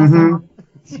Yeah. awesome.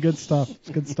 It's good stuff. It's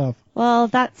good stuff. Well,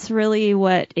 that's really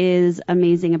what is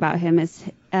amazing about him is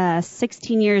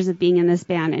 16 years of being in this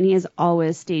band, and he has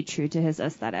always stayed true to his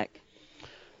aesthetic.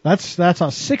 That's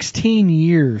 16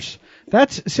 years.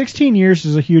 16 years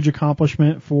is a huge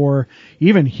accomplishment for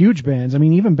even huge bands. I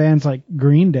mean, even bands like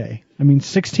Green Day. I mean,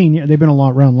 16 years, they've been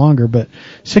around longer, but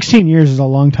 16 years is a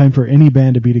long time for any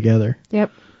band to be together.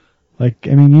 Yep. Like,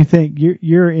 I mean, you think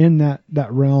you're in that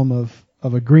realm of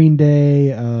a Green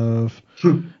Day, of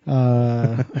who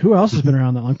else has been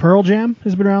around that long? Pearl Jam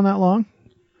has been around that long.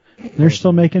 They're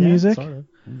still making music. Sort of.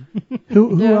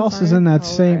 Who else is in that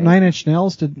same right. 9 Inch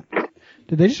Nails? Did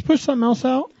they just put something else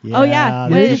out? Oh yeah,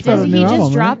 they Did just put a new he album,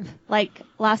 just drop right? like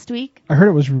last week? I heard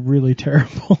it was really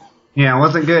terrible. Yeah, it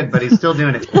wasn't good, but he's still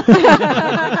doing it.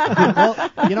 Well,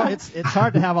 it's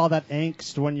hard to have all that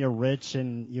angst when you're rich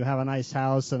and you have a nice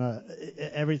house and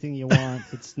everything you want.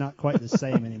 It's not quite the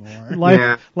same anymore.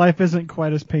 Life isn't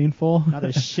quite as painful. Not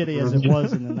as shitty as it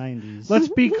was in the 90s. Let's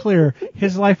be clear.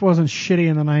 His life wasn't shitty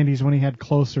in the 90s when he had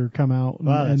Closer come out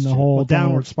and the whole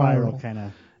downward spiral kind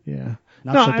of. Yeah.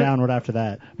 Downward after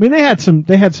that. I mean, they had some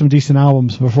decent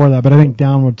albums before that, but I think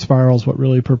Downward Spiral is what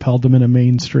really propelled them into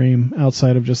mainstream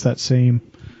outside of just that same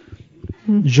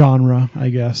genre, I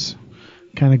guess.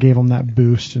 Kind of gave them that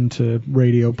boost into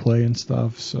radio play and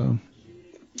stuff. So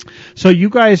you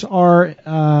guys are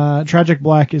Tragic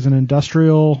Black is an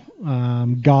industrial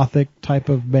gothic type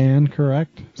of band,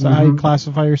 correct? Is that how you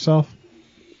classify yourself?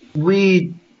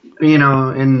 We,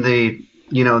 in the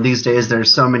these days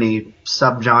there's so many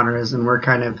subgenres, and we're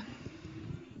kind of,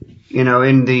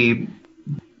 in the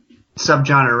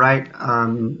subgenre, right?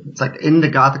 It's like in the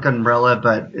gothic umbrella,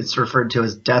 but it's referred to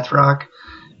as death rock,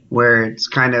 where it's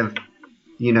kind of,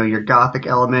 your gothic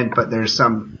element, but there's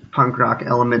some punk rock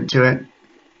element to it.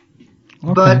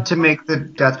 Okay. But to make the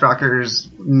death rockers,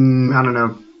 I don't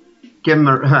know, give them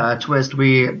a twist,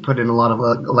 we put in a lot of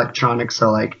electronics,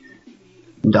 so like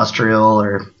industrial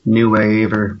or new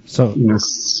wave or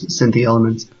synthy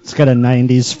elements. It's got a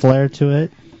 90s flair to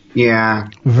it. Yeah.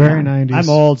 Very 90s. I'm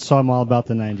old, so I'm all about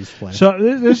the 90s flair. So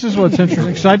this is what's interesting,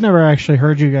 because I'd never actually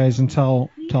heard you guys until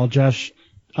Jess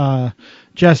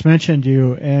mentioned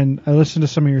you, and I listened to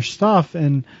some of your stuff,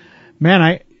 and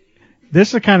man, this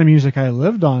is the kind of music I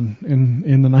lived on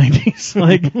in the 90s.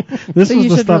 Like, this So was you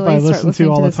the should stuff really I start listened to listening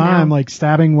all to the this time, now. like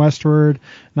Stabbing Westward,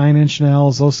 9 Inch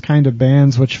Nails, those kind of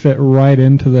bands, which fit right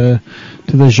into the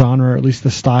genre, or at least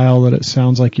the style that it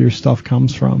sounds like your stuff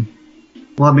comes from.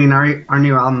 Well, I mean, our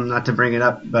new album, not to bring it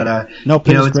up, but please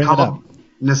bring it's it up. called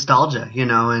Nostalgia,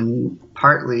 and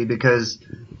partly because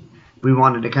we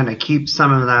wanted to kind of keep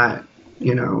some of that,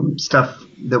 stuff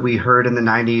that we heard in the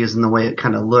 90s and the way it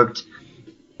kind of looked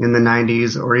in the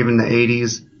 90s or even the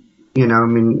 80s.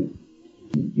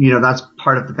 That's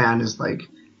part of the band, is like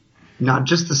not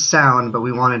just the sound, but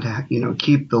we wanted to,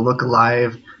 keep the look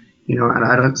alive, and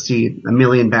I don't see a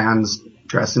million bands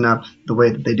dressing up the way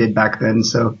that they did back then.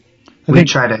 So we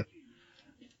try to,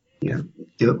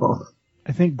 do it both.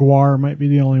 I think Guar might be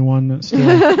the only one that still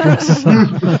dresses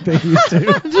up like they used to.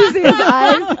 Did you see his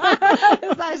eyes?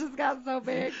 His eyes just got so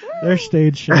big. Their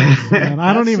stage shows,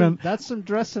 man. That's some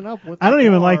dressing up with. I don't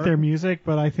even like their music,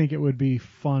 but I think it would be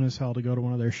fun as hell to go to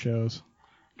one of their shows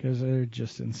because they're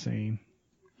just insane.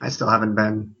 I still haven't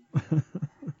been.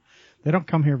 They don't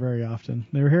come here very often.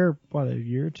 They were here, a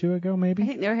year or two ago, maybe? I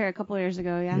think they were here a couple of years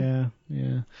ago, yeah.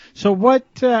 Yeah. So what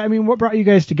brought you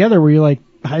guys together? Were you like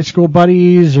high school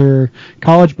buddies or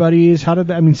college buddies? How did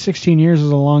that, 16 years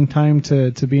is a long time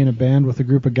to be in a band with a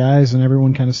group of guys and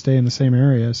everyone kind of stay in the same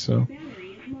area, so.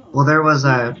 Well, there was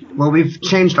we've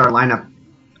changed our lineup,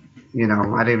 I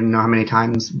don't even know how many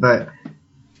times, but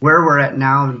where we're at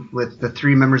now with the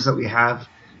 3 members that we have,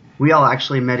 we all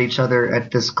actually met each other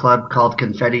at this club called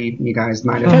Confetti. You guys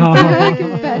might have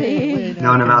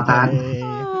known about that.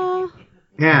 Aww.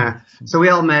 Yeah. So we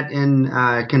all met in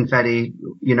Confetti.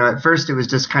 At first it was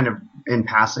just kind of in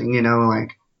passing,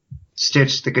 like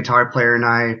Stitch, the guitar player, and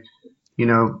I,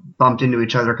 bumped into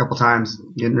each other a couple times.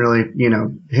 Didn't really,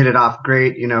 hit it off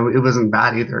great. It wasn't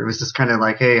bad either. It was just kind of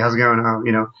like, hey, how's it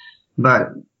going? But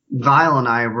Vile and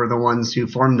I were the ones who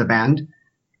formed the band.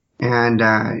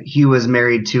 And he was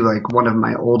married to like one of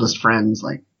my oldest friends,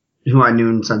 like who I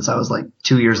knew since I was like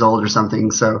 2 years old or something.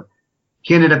 So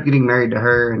he ended up getting married to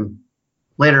her, and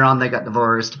later on they got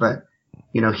divorced. But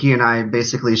he and I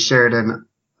basically shared an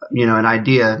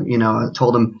idea. I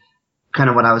told him kind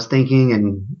of what I was thinking,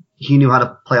 and he knew how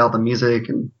to play all the music,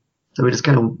 and so we just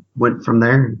kind of went from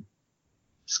there and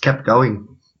just kept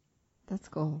going. That's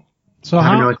cool. So I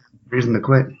have no reason to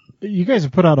quit. you guys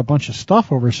have put out a bunch of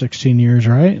stuff over 16 years,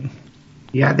 right?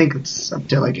 Yeah, I think it's up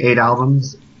to like 8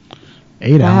 albums.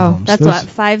 8 albums. That's what,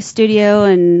 5 studio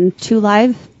and 2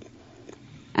 live?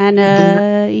 And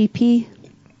a EP?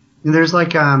 There's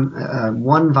like 1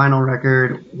 vinyl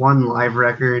record, 1 live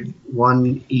record,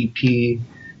 1 EP,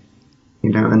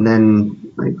 and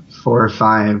then like 4 or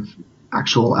 5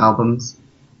 actual albums.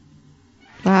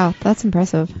 Wow, that's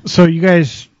impressive. So do you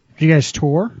guys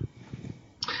tour?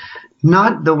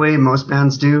 Not the way most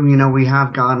bands do. We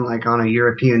have gone like on a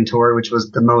European tour, which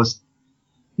was the most,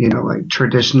 like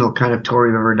traditional kind of tour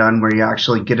we've ever done, where you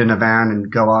actually get in a van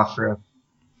and go off for a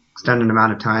extended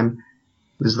amount of time.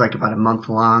 It was like about a month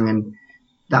long, and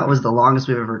that was the longest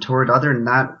we've ever toured. Other than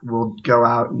that, we'll go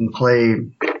out and play,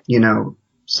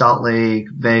 Salt Lake,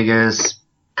 Vegas, a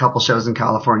couple shows in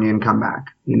California and come back,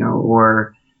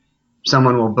 or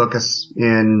someone will book us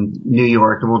in New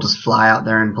York and we'll just fly out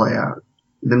there and play out.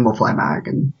 Then we'll fly back,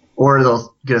 or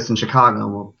they'll get us in Chicago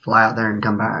and we'll fly out there and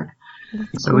come back.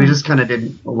 So we just kind of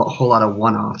did a whole lot of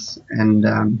one-offs and,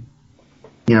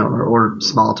 or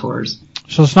small tours.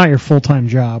 So it's not your full-time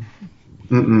job.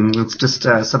 It's just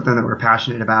something that we're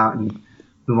passionate about, and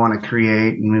we want to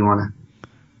create, and we want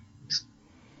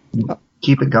to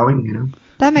keep it going,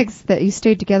 That makes that you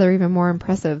stayed together even more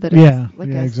impressive. That it's a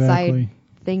exactly. side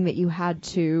thing that you had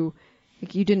to,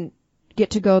 like, you didn't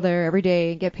get to go there every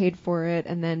day and get paid for it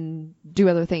and then do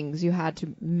other things. You had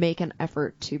to make an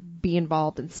effort to be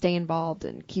involved and stay involved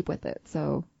and keep with it.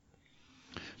 So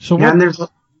and there's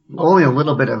only a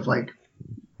little bit of like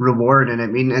reward in it. I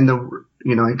mean, and a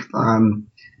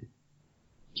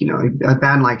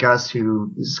band like us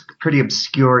who is pretty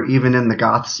obscure even in the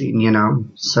goth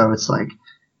scene, so it's like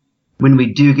when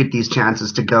we do get these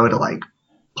chances to go to like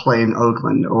play in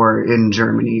Oakland or in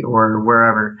Germany or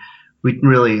wherever, we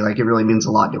really it really means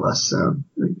a lot to us. So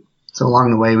along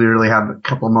the way, we really have a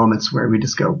couple moments where we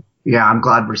just go, yeah, I'm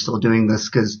glad we're still doing this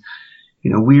because,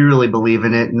 we really believe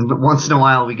in it. And once in a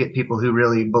while we get people who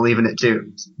really believe in it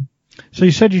too. So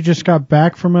you said you just got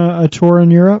back from a tour in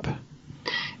Europe?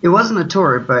 It wasn't a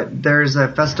tour, but there's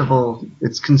a festival.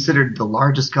 It's considered the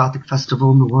largest Gothic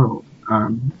festival in the world.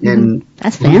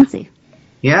 That's fancy.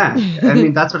 Yeah. I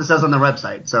mean, that's what it says on the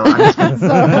website. So I'm just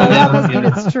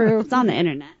gonna it's true. It's on the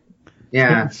internet.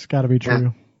 Yeah. It's got to be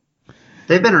true. Yeah.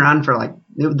 They've been around for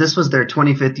this was their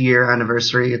 25th year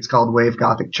anniversary. It's called Wave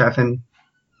Gothic Treffen.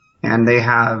 And they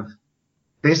have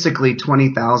basically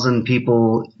 20,000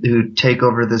 people who take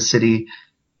over the city,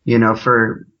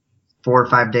 for 4 or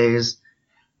 5 days.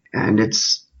 And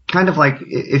it's kind of like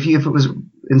if it was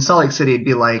in Salt Lake City, it'd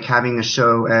be like having a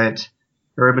show at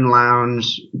Urban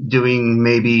Lounge doing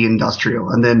maybe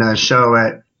industrial, and then a show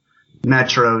at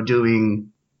Metro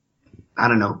doing, I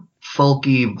don't know,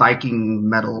 folky Viking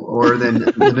metal, or then is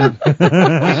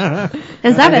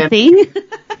that a thing?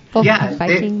 Folky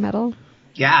Viking metal.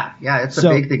 Yeah, it's a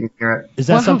big thing in Europe. Is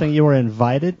that something you were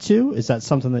invited to? Is that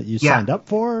something that you signed up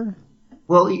for?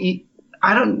 Well,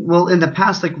 in the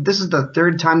past, this is the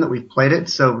 3rd time that we've played it,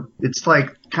 so it's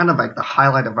kind of like the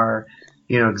highlight of our,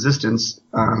 existence.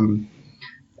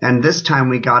 And this time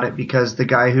we got it because the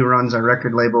guy who runs our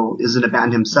record label is in a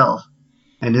band himself,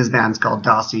 and his band's called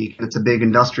Dossie. It's a big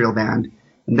industrial band,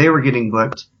 and they were getting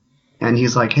booked, and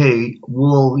he's like, hey,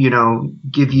 we'll,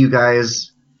 give you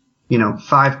guys,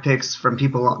 5 picks from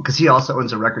people, because he also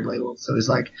owns a record label. So he's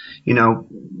like,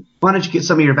 why don't you get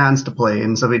some of your bands to play?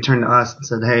 And so they turned to us and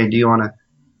said, hey, do you want to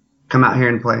come out here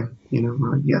and play?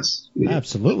 We're like, yes.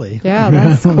 Absolutely. Yeah,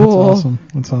 that's cool.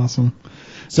 That's awesome.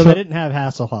 So they didn't have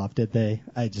Hasselhoff, did they?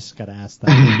 I just got to ask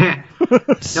that.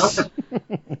 No,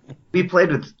 we played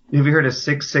with, have you heard of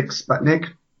 6-6 Sputnik?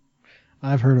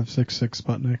 I've heard of 6-6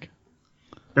 Sputnik.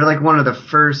 They're like one of the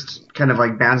first kind of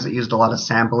like bands that used a lot of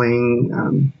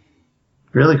sampling.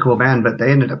 Really cool band, but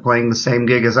they ended up playing the same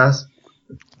gig as us.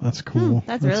 That's cool.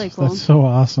 That's really cool. That's so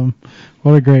awesome.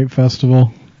 What a great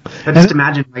festival. But just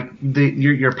imagine,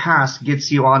 your pass gets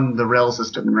you on the rail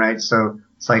system, right? So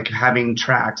it's like having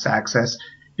tracks access,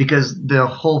 because the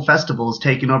whole festival is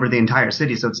taking over the entire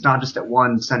city. So it's not just at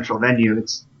one central venue.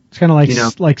 It's kind of like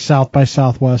like South by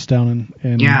Southwest down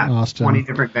in Austin. 20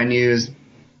 different venues.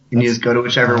 And you just go to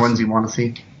whichever ones you want to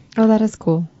see. Oh, that is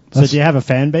cool. So do you have a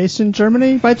fan base in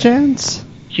Germany by chance?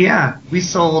 Yeah, we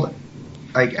sold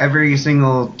every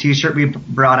single T-shirt we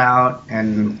brought out,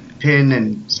 and pin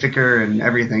and sticker and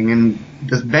everything. And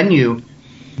this venue,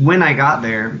 when I got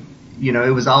there,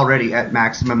 it was already at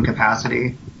maximum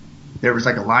capacity. There was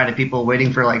a line of people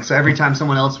waiting for so every time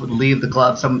someone else would leave the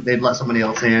club, they'd let somebody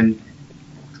else in.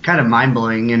 It's kind of mind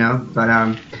blowing, But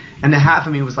and the half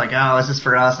of me was like, oh, is this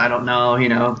for us? I don't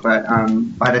know, But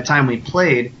by the time we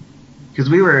played, because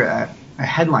we were a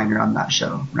headliner on that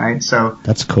show, right? So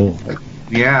That's cool. like,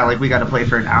 yeah, like we got to play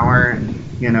for an hour, and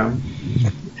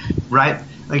right,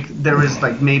 like there was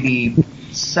like maybe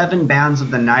 7 bands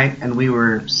of the night, and we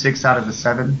were 6 out of the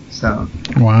 7. So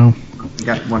Wow. we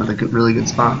got one of the really good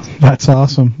spots. That's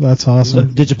awesome. That's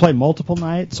awesome. Did you play multiple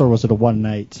nights, or was it a one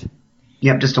night?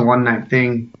 Yep, just a one night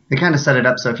thing. They kind of set it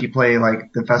up so if you play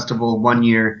like the festival one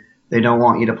year, they don't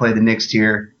want you to play the next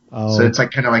year. Oh. So it's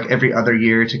like kind of like every other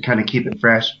year to kind of keep it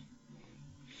fresh.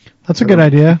 That's a good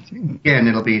idea. Yeah, and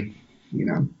it'll be,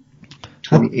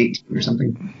 2018 or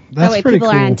something. That's that way pretty people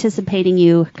cool. are anticipating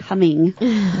you coming.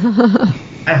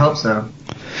 I hope so.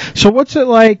 So what's it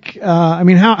like?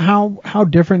 How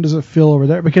different does it feel over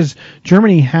there? Because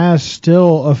Germany has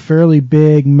still a fairly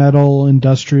big metal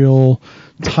industrial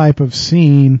type of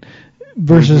scene,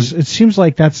 versus it seems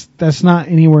like that's not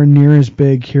anywhere near as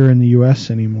big here in the U.S.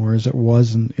 anymore as it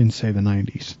was in say the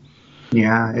 90s.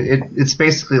 Yeah, it's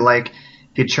basically like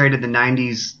if you traded the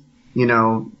 90s,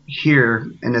 here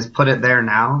and just put it there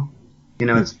now.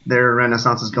 It's their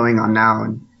renaissance is going on now,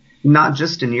 and not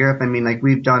just in Europe. I mean, like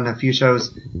we've done a few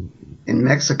shows in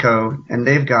Mexico, and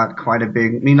they've got quite a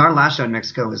big. I mean, our last show in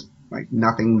Mexico was like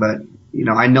nothing, but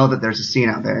I know that there's a scene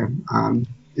out there,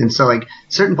 and so like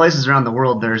certain places around the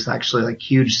world, there's actually like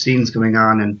huge scenes going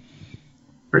on, and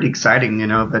pretty exciting,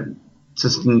 But it's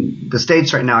just in the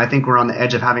States right now, I think we're on the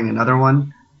edge of having another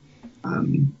one.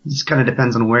 It just kind of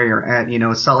depends on where you're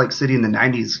at. Salt Lake City in the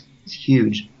 90s is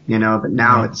huge, but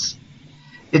now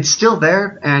it's still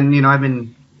there, and I've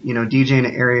been DJing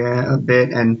an area a bit,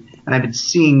 and I've been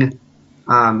seeing,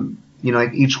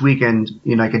 like each weekend,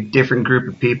 like a different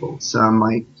group of people. So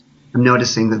I'm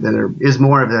noticing that there is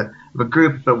more of a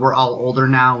group, but we're all older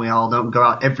now. We all don't go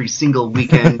out every single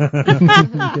weekend.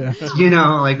 Yeah.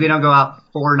 Like we don't go out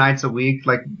 4 nights a week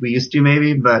like we used to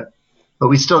maybe, but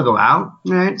we still go out,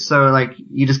 right? So like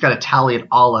you just got to tally it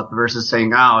all up versus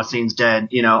saying, oh, a scene's dead,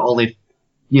 only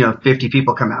 50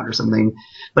 people come out or something.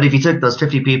 But if you took those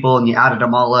 50 people and you added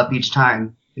them all up each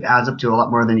time, it adds up to a lot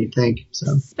more than you'd think.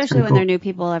 So Especially when they're new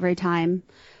people every time.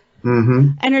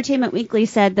 Mm-hmm. Entertainment Weekly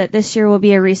said that this year will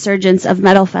be a resurgence of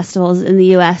metal festivals in the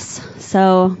U.S.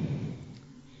 So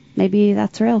maybe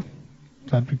that's real.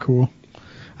 That'd be cool.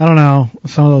 I don't know.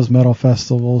 Some of those metal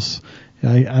festivals,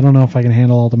 I don't know if I can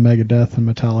handle all the Megadeth and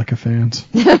Metallica fans.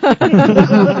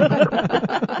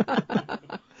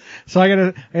 So I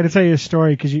gotta tell you a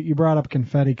story, because you brought up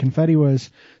confetti. Confetti was,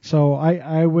 so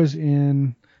I was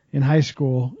in high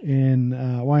school in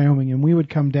Wyoming, and we would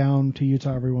come down to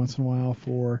Utah every once in a while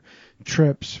for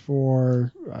trips I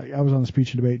was on the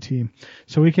speech and debate team.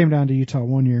 So we came down to Utah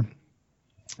one year,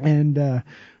 and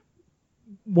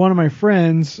one of my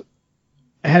friends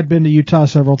had been to Utah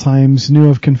several times,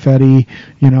 knew of confetti,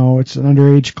 it's an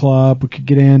underage club, we could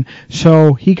get in.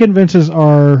 So he convinces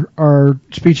our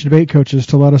speech and debate coaches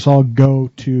to let us all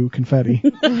go to confetti.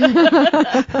 And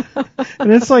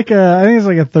it's I think it's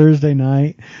like a Thursday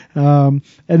night. And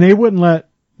they wouldn't let,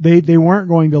 they weren't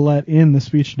going to let in the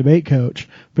speech and debate coach,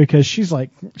 because she's in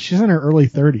her early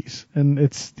 30s, and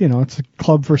it's a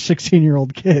club for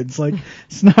 16-year-old kids. It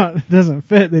doesn't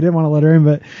fit. They didn't want to let her in,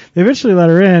 but they eventually let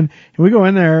her in, and we go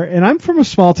in there, and I'm from a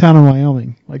small town in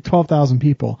Wyoming, like 12,000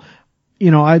 people.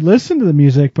 I listen to the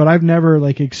music, but I've never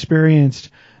experienced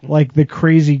the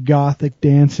crazy gothic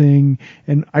dancing.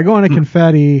 And I go into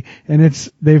confetti,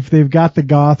 and they've got the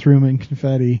goth room in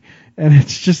confetti, and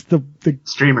it's just the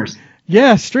Streamers.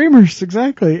 Yeah, streamers,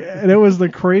 exactly. And it was the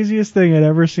craziest thing I'd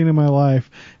ever seen in my life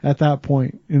at that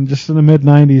point. And just in the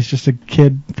mid-90s, just a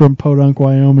kid from Podunk,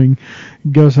 Wyoming,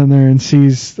 goes in there and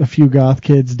sees a few goth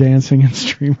kids dancing in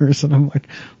streamers. And I'm like,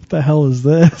 what the hell is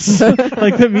this?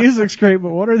 The music's great,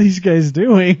 but what are these guys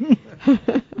doing?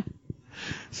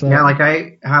 So yeah,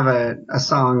 I have a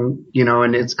song,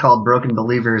 and it's called Broken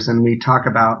Believers, and we talk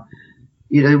about,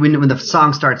 when the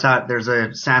song starts out, there's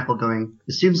a sample going,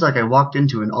 it seems like I walked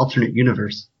into an alternate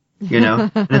universe,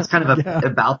 and it's kind of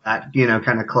about that,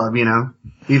 kind of club, We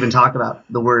even talk about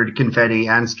the word confetti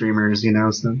and streamers,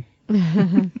 so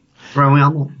throwing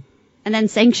on that. And then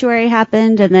Sanctuary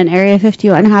happened, and then Area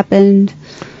 51 happened.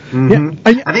 Mm-hmm.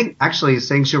 Yeah. I think actually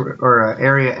Sanctuary or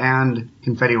Area and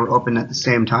confetti were open at the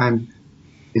same time.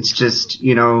 It's just,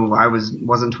 I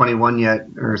wasn't 21 yet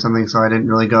or something, so I didn't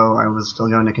really go. I was still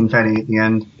going to confetti at the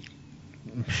end,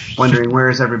 wondering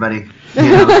where's everybody.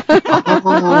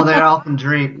 Oh, they're all from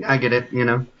drink. I get it.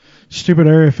 Stupid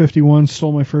Area 51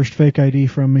 stole my first fake ID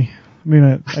from me. I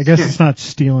mean, I guess it's not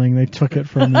stealing. They took it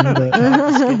from me.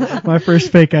 But my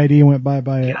first fake ID went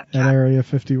bye-bye at Area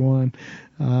 51.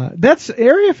 That's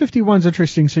Area 51's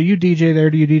interesting. So you DJ there.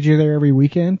 Do you DJ there every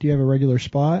weekend? Do you have a regular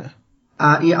spot?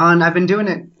 I've been doing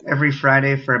it every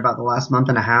Friday for about the last month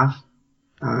and a half.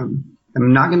 I'm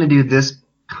not going to do this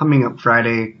coming up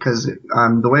Friday because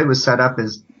the way it was set up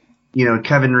is,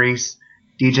 Kevin Reese,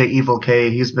 DJ Evil K,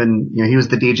 he was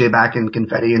the DJ back in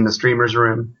Confetti in the streamers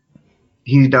room.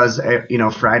 He does,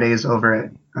 Fridays over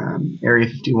at Area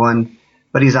 51,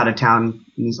 but he's out of town.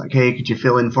 And he's like, hey, could you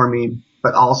fill in for me?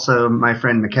 But also my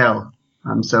friend Mikkel.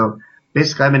 So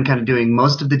basically I've been kind of doing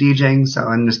most of the DJing, so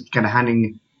I'm just kind of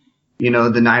handing,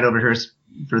 the night over here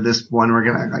for this one. We're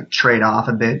going to trade off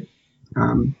a bit.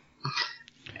 And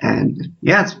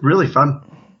yeah, it's really fun.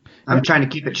 I'm trying to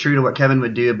keep it true to what Kevin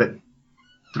would do, but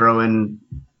throw in,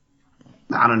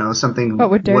 I don't know, something. What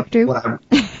would Derek do? What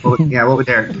would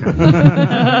Derek do?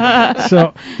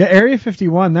 So the Area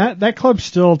 51, that club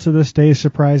still to this day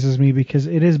surprises me because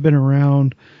it has been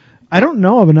around. I don't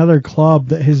know of another club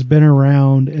that has been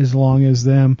around as long as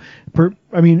them.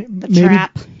 Maybe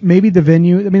the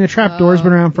venue. I mean, the Trap Door's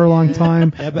been around for a long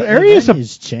time. Yeah, but Area's the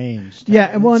venue's changed.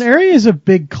 Yeah, well, an Area is a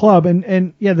big club,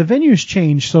 and yeah, the venue's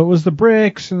changed. So it was the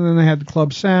Bricks, and then they had the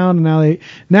Club Sound, and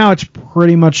now it's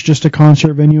pretty much just a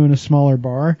concert venue in a smaller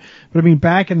bar. But I mean,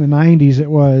 back in the '90s, it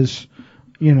was.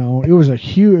 It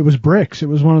was Bricks. It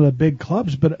was one of the big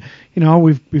clubs, but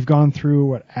we've gone through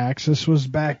what Axis was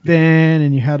back then,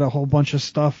 and you had a whole bunch of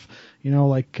stuff,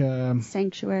 like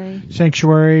Sanctuary.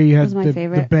 You had was my the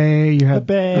favorite. Bay. You had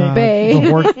The Bay.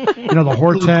 the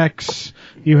Hortex.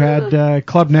 You had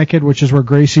Club Naked, which is where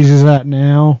Gracie's is at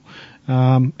now.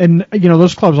 And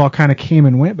those clubs all kind of came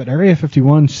and went, but Area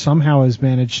 51 somehow has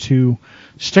managed to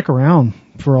stick around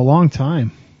for a long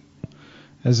time.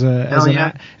 As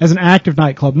an active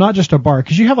nightclub, not just a bar,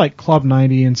 because you have like Club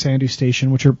 90 and Sandy Station,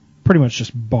 which are pretty much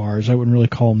just bars. I wouldn't really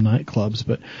call them nightclubs,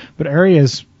 but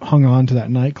Area's hung on to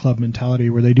that nightclub mentality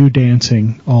where they do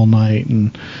dancing all night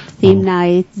and theme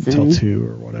nights until 2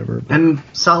 or whatever. And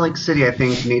Salt Lake City, I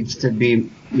think, needs to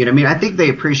be. I think they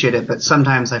appreciate it, but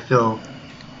sometimes I feel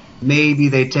maybe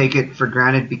they take it for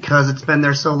granted because it's been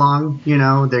there so long.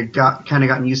 They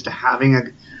gotten used to having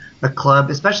a club,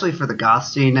 especially for the goth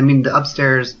scene. I mean, the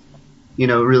upstairs,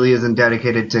 really isn't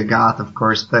dedicated to goth, of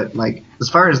course, but as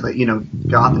far as the,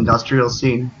 goth industrial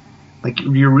scene,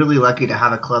 you're really lucky to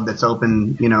have a club that's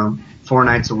open, 4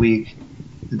 nights a week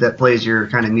that plays your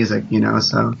kind of music,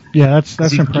 so. Yeah,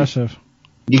 that's impressive.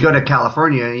 You go to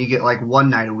California and you get 1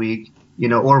 night a week,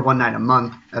 or 1 night a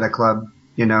month at a club,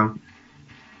 and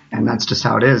that's just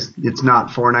how it is. It's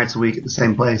not 4 nights a week at the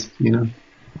same place,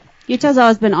 Utah's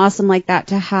always been awesome like that,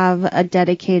 to have a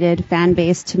dedicated fan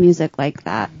base to music like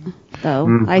that, though.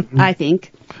 Mm-hmm. I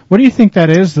think. What do you think that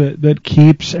is that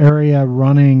keeps Area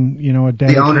running, a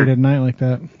dedicated night like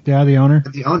that? Yeah, the owner?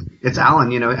 It's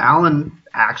Alan. Alan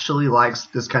actually likes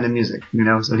this kind of music,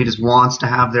 so he just wants to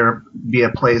have there be a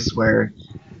place where,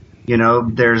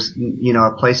 there's,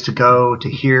 a place to go to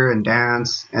hear and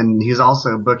dance. And he's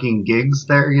also booking gigs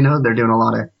there, they're doing a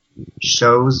lot of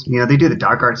shows. They do the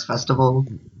Dark Arts Festival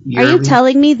yearly. Are you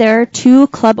telling me there are 2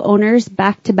 club owners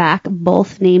back to back,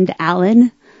 both named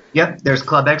Alan? Yep, there's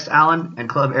Club X Alan and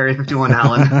Club Area 51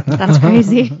 Alan. That's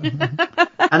crazy.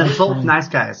 And they're both nice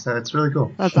guys, so it's really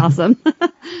cool. That's awesome.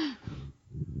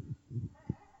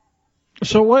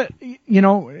 So what,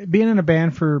 being in a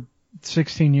band for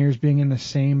 16 years, being in the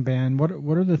same band,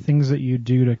 what are the things that you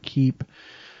do to keep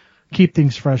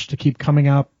things fresh, to keep coming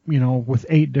up, with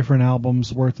 8 different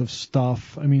albums worth of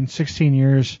stuff? I mean, 16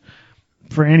 years,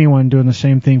 for anyone doing the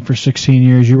same thing for 16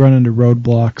 years, you run into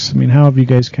roadblocks. I mean, how have you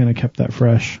guys kind of kept that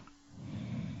fresh?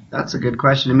 That's a good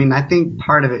question. I mean, I think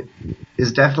part of it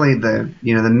is definitely the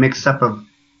mix up of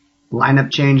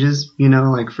lineup changes.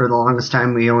 For the longest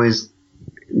time, we always,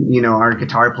 our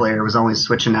guitar player was always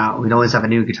switching out. We'd always have a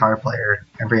new guitar player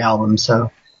every album.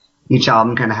 So each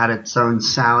album kind of had its own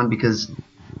sound because,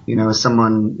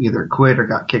 someone either quit or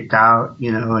got kicked out,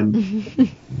 and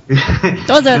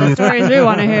those are the stories we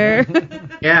want to hear.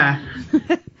 Yeah.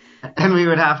 And we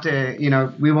would have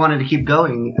to, we wanted to keep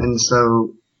going. And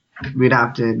so we'd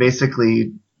have to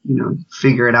basically,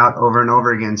 figure it out over and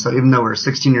over again. So even though we're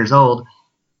 16 years old,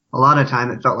 a lot of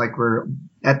time it felt like we're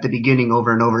at the beginning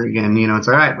over and over again. It's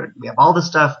all right, but we have all this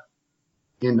stuff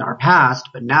in our past,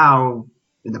 but now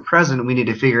in the present, we need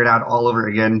to figure it out all over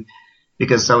again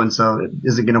because so-and-so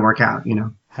isn't going to work out,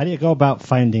 How do you go about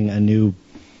finding a new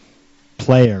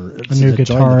player? A new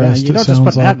guitarist? You don't just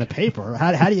put that in the paper.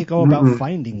 How do you go about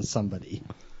finding somebody?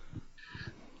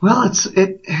 Well, it's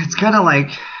kind of like,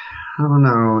 I don't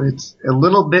know, it's a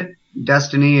little bit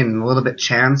destiny and a little bit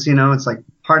chance, It's like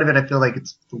part of it I feel like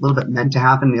it's a little bit meant to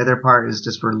happen. The other part is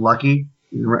just we're lucky,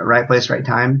 right place, right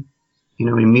time.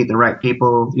 We meet the right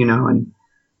people, and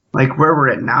like where we're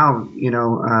at now,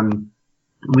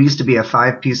 we used to be a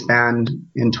 5-piece band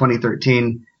in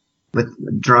 2013 with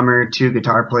a drummer, 2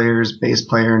 guitar players, bass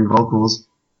player, and vocals.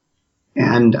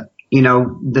 And, you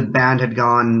know, the band had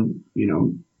gone, you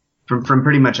know, from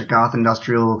pretty much a goth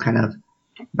industrial kind of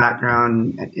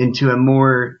background into a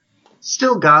more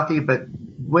still gothy, but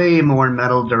way more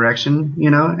metal direction, you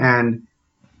know, and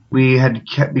we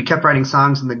kept writing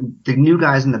songs, and the new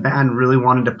guys in the band really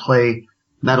wanted to play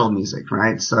metal music,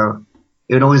 right? So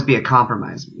it would always be a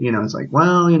compromise, you know. It's like,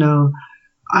 well, you know,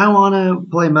 I want to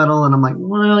play metal, and I'm like,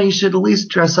 well, you should at least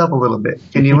dress up a little bit.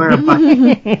 Can you wear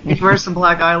can you wear some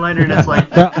black eyeliner? And it's like,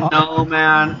 no,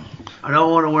 man, I don't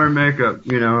want to wear makeup,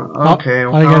 you know. Okay,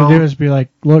 all you gotta do is be like,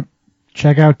 look,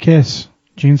 check out Kiss.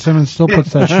 Gene Simmons still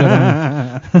puts that shit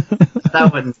on.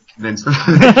 That wouldn't convince them.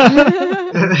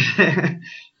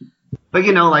 But,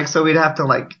 you know, like, so we'd have to,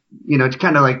 like, you know, to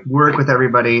kind of, like, work with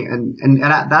everybody. And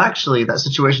that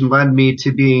situation led me to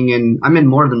I'm in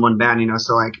more than one band, you know,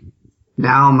 so, like,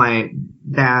 now my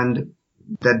band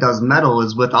that does metal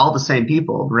is with all the same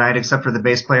people, right? Except for the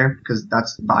bass player, because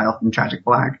that's Vile from Tragic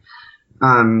Black.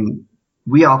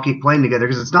 We all keep playing together,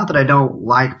 because it's not that I don't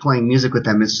like playing music with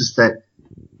them. It's just that,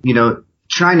 you know,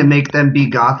 trying to make them be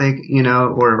gothic, you know,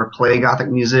 or play gothic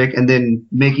music, and then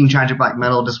making Tragic Black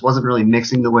metal just wasn't really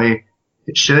mixing the way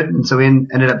it should. And so we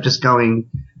ended up just going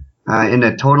in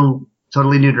a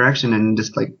totally new direction, and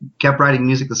just like kept writing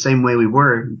music the same way we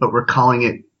were, but we're calling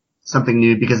it something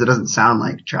new because it doesn't sound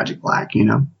like Tragic Black, you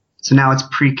know. So now it's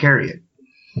Precariat,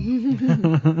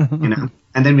 you know.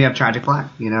 And then we have Tragic Black,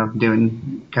 you know,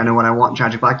 doing kind of what I want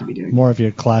Tragic Black to be doing. More of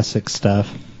your classic stuff.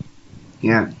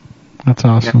 Yeah. That's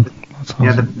awesome. Yeah.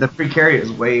 Yeah, the Precariat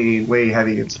is way, way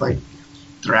heavy. It's like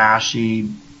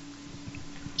thrashy,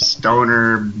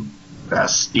 stoner,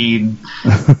 speed,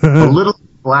 a little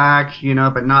black, you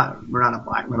know, but we're not a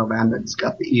black metal band that's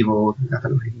got the evil,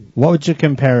 definitely. What would you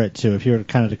compare it to if you were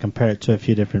kind of to compare it to a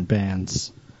few different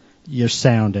bands? Your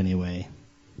sound, anyway.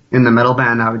 In the metal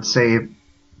band, I would say,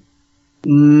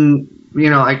 you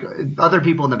know, like other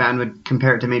people in the band would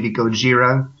compare it to maybe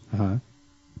Gojira. Uh-huh.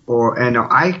 And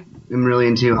I am really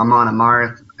into Amon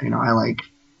Amarth. You know, I like,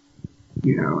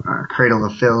 you know, Cradle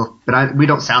of Filth, but we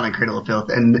don't sound like Cradle of Filth,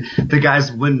 and the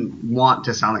guys wouldn't want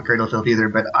to sound like Cradle of Filth either,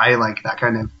 but I like that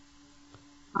kind of,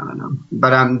 I don't know.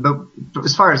 But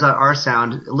as far as our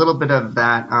sound, a little bit of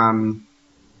that,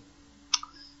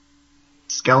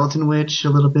 Skeleton Witch, a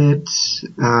little bit,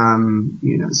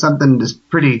 you know, something just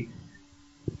pretty,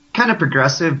 kind of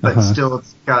progressive, but still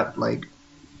it's got like,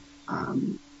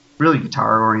 really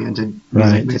guitar oriented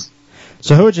music. Right.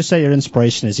 So who would you say your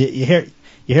inspiration is? You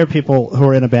hear people who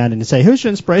are in a band and you say, who's your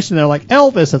inspiration? They're like,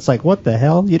 Elvis. It's like, what the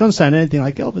hell? You don't sound anything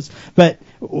like Elvis. But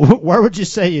where would you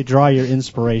say you draw your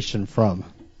inspiration from?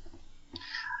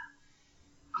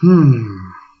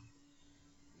 You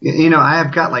know, I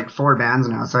have got like 4 bands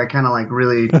now, so I kind of like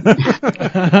really, you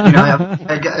know,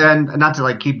 and not to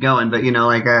like keep going, but you know,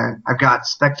 like I've got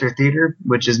Spectre Theater,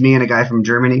 which is me and a guy from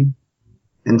Germany.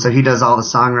 And so he does all the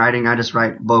songwriting. I just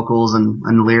write vocals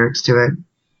and lyrics to it.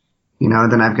 You know,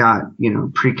 then I've got, you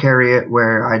know, Precariat,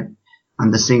 where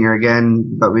I'm the singer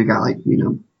again, but we've got like, you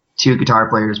know, 2 guitar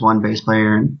players, 1 bass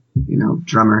player, and, you know,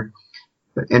 drummer.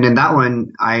 And in that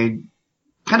one, I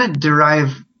kind of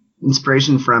derive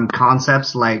inspiration from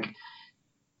concepts like,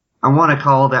 I want to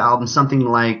call the album something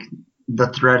like The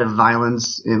Threat of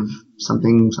Violence, if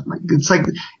something like, it's like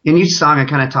in each song I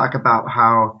kind of talk about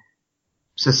how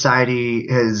society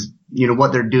has, you know,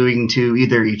 what they're doing to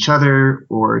either each other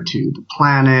or to the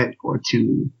planet or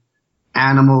to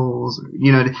animals,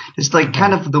 you know, it's like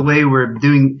kind of the way we're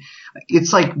doing.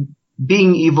 It's like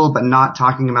being evil, but not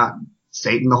talking about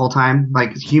Satan the whole time.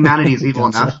 Like humanity is evil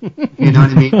enough, you know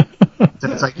what I mean?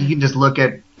 So it's like you can just look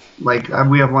at, like,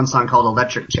 we have one song called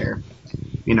Electric Chair.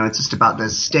 You know, it's just about the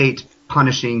state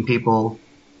punishing people.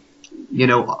 You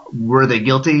know, were they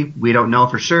guilty? We don't know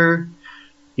for sure.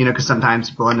 You know, because sometimes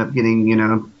people end up getting, you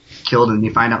know, killed, and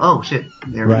you find out, oh shit,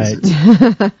 there it is.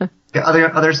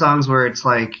 Other songs where it's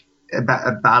like a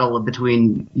battle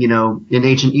between, you know, in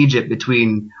ancient Egypt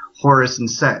between Horus and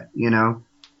Set, you know,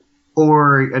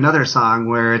 or another song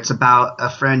where it's about a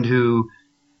friend who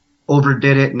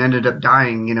overdid it and ended up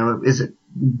dying. You know, is it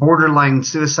borderline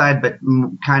suicide, but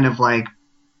kind of like,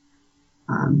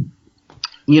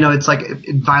 you know, it's like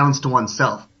violence to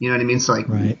oneself. You know what I mean? So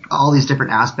like all these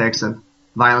different aspects of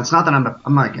violence. Not that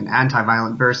I'm like an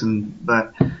anti-violent person,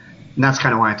 but that's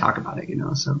kind of why I talk about it, you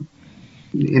know. So,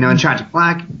 you know, in Tragic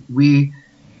Black,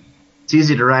 it's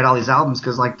easy to write all these albums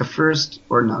because like the first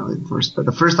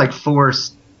like 4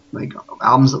 like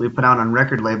albums that we put out on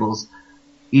record labels,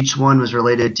 each one was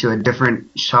related to a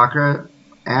different chakra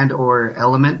and or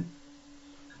element.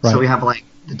 Right. So we have like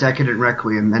the Decadent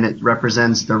Requiem, and it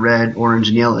represents the red, orange,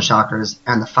 and yellow chakras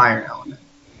and the fire element.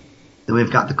 Then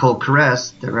we've got the Cold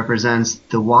Caress that represents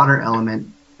the water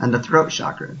element and the throat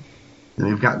chakra. Then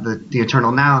we've got the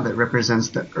Eternal Now that represents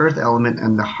the earth element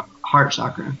and the heart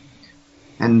chakra.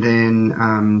 And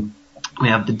then we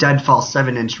have the Deadfall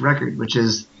 7-inch record, which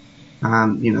is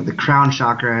the crown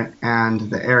chakra and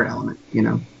the air element,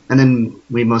 And then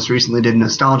we most recently did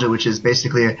Nostalgia, which is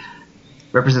basically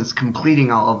represents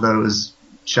completing all of those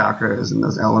chakras and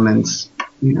those elements,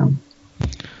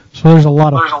 So there's a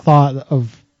lot of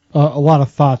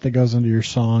thought that goes into your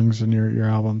songs and your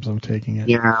albums. I'm taking it.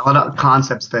 Yeah, a lot of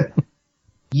concepts that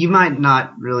you might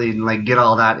not really get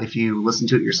all that if you listen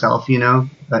to it yourself,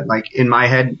 But in my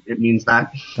head, it means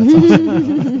that. That's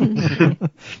awesome.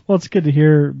 Well, it's good to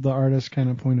hear the artist kind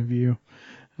of point of view.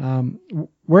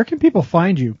 Where can people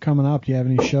find you coming up? Do you have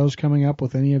any shows coming up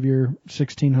with any of your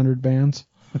 1,600 bands?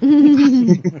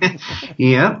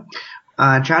 Yep.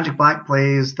 Tragic Black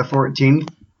plays the 14th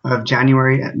of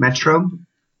January at Metro.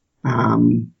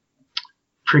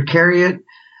 Precariat.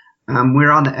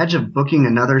 We're on the edge of booking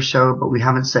another show, but we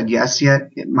haven't said yes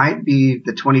yet. It might be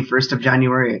the 21st of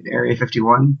January at Area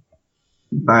 51,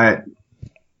 but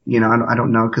I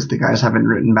don't know because the guys haven't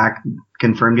written back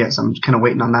confirmed yet, so I'm kind of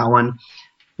waiting on that one.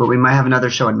 But we might have another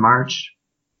show in March.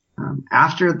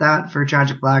 After that, for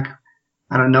Tragic Black,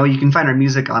 I don't know. You can find our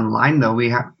music online though.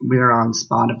 We are on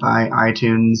Spotify,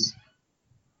 iTunes,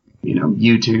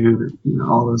 YouTube,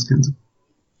 all those kinds of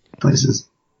places.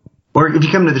 Or if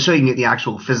you come to the show, you can get the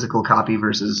actual physical copy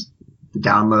versus the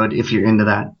download if you're into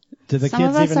that. Do the Some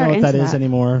kids of us even know are what that into is that.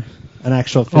 anymore? An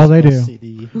actual physical they do.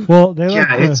 CD? Well, they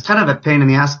like It's kind of a pain in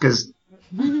the ass because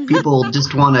people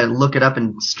just want to look it up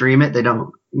and stream it. They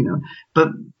don't, But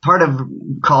part of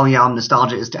calling the album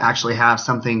Nostalgia is to actually have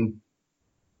something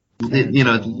that,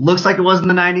 it looks like it was in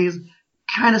the 90s,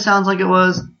 kind of sounds like it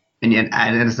was, and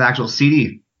it's an actual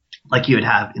CD. Like you would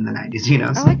have in the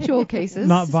 90s, I like jewel cases.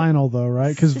 not vinyl though,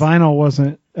 right? Because vinyl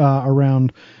wasn't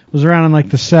around. Was around in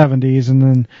the 70s, and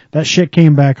then that shit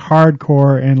came back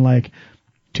hardcore in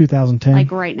 2010.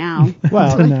 Like right now.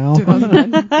 Well, to now.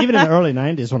 even in the early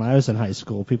 90s when I was in high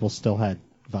school, people still had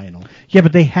vinyl. Yeah,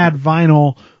 but they had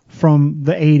vinyl from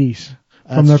the 80s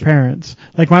from That's their true. parents.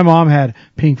 Like my mom had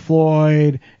Pink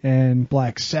Floyd and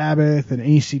Black Sabbath and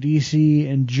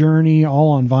AC/DC and Journey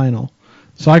all on vinyl.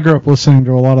 So I grew up listening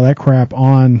to a lot of that crap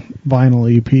on vinyl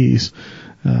EPs.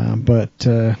 But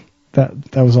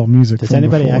that was all music. Does from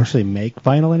anybody before. actually make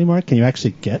vinyl anymore? Can you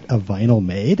actually get a vinyl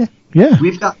made? Yeah.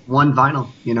 We've got one vinyl.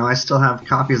 I still have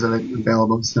copies of it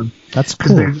available. So That's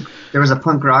because cool. there was a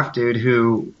punk rock dude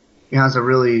who has a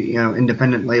really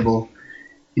independent label,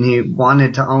 and he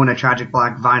wanted to own a Tragic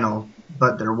Black vinyl,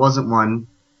 but there wasn't one.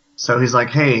 So he's like,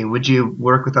 "Hey, would you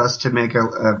work with us to make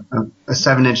a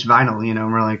 7-inch vinyl?"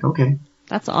 And we're like, "Okay."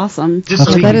 That's awesome. Just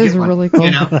so we That can is get one, really cool.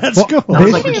 That's cool. That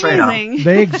was like a trade-off. Amazing.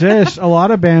 They exist. A lot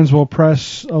of bands will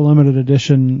press a limited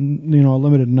edition, a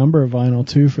limited number of vinyl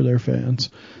too for their fans.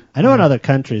 I know in other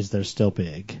countries they're still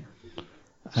big.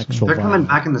 Actual They're coming vinyl.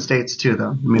 back in the States too,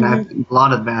 though. A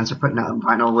lot of bands are putting out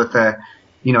vinyl with a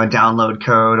download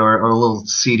code or a little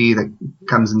CD that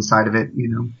comes inside of it.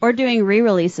 Or doing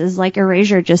re-releases, like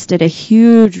Erasure just did a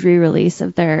huge re-release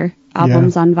of their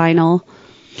albums on vinyl.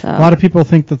 So. A lot of people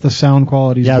think that the sound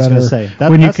quality is Yeah, I was better gonna say,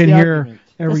 when you that's can the hear argument.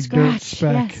 every The scratch, dirt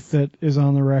speck yes. that is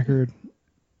on the record.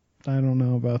 I don't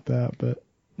know about that, but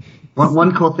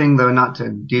One cool thing, though, not to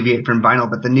deviate from vinyl,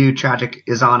 but the new Tragic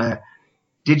is on a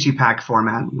digipack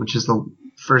format, which is the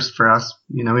first for us.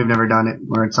 We've never done it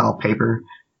where it's all paper,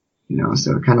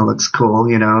 so it kind of looks cool,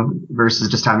 versus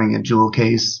just having a jewel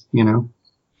case,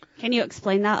 Can you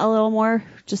explain that a little more,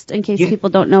 just in case Yeah. people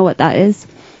don't know what that is?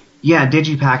 Yeah,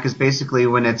 digipack is basically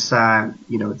when it's,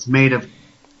 it's made of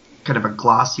kind of a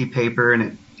glossy paper and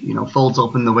it, folds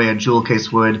open the way a jewel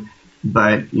case would,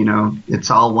 but,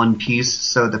 it's all one piece,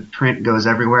 so the print goes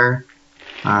everywhere.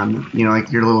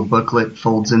 Like your little booklet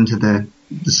folds into the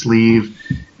sleeve.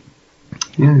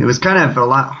 Yeah, it was kind of a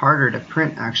lot harder to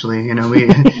print, actually.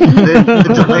 The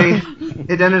delay,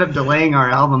 it ended up delaying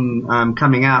our album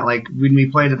coming out. Like when we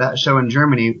played at that show in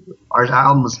Germany, our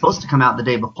album was supposed to come out the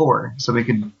day before, so we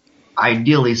could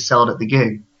ideally sell it at the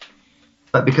gig.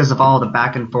 But because of all the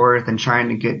back and forth and trying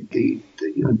to get the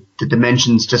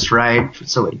dimensions just right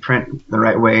so it print the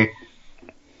right way,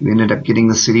 we ended up getting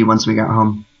the CD once we got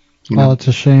home. oh, it's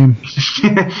a shame.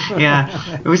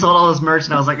 Yeah, we sold all this merch,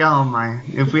 and I was like, "Oh my!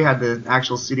 If we had the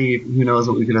actual CD, who knows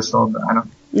what we could have sold?" But I don't.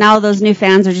 Now those new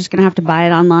fans are just going to have to buy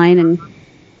it online and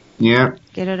Yeah,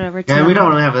 get it over to yeah. them. We don't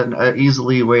really have an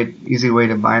easy way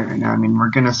to buy it right now. We're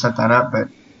gonna set that up, but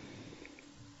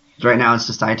right now it's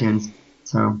just iTunes.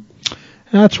 So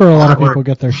That's where a lot of Artwork. people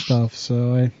get their stuff.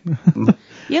 So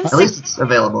You have At least it's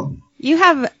available. You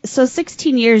have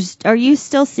 16 years. Are you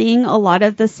still seeing a lot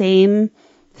of the same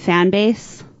fan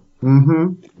base?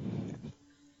 Mm-hmm.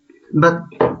 But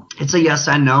it's a yes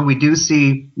and no. We do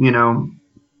see,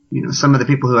 some of the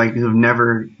people who've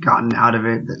never gotten out of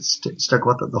it that stuck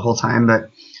with it the whole time. But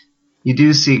you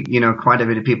do see, quite a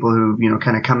bit of people who,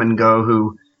 kind of come and go,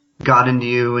 who got into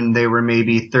you when they were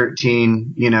maybe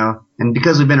 13, and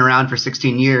because we've been around for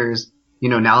 16 years,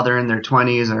 now they're in their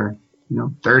 20s or,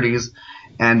 30s,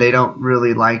 and they don't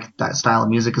really like that style of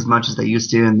music as much as they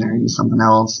used to, and they're into something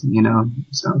else,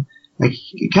 so like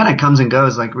it kind of comes and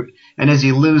goes, and as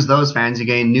you lose those fans, you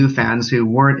gain new fans who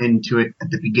weren't into it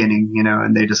at the beginning,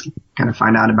 and they just kind of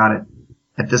find out about it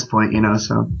at this point,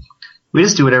 so we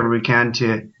just do whatever we can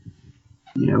to,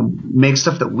 make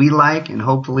stuff that we like, and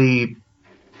hopefully,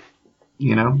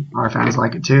 our fans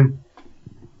like it too.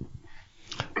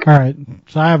 all right.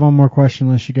 So I have one more question,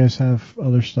 unless you guys have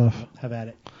other stuff. Have at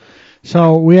it.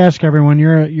 So we ask everyone,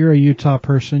 you're a Utah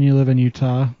person, you live in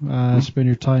Utah, spend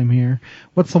your time here.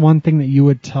 What's the one thing that you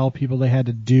would tell people they had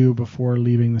to do before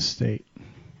leaving the state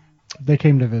if they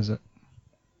came to visit?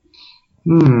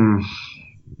 Well,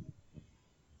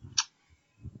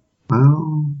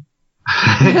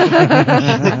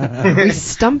 We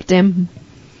stumped him.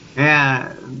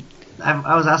 yeah,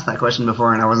 I was asked that question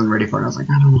before, and I wasn't ready for it. I was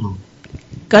like, I don't know.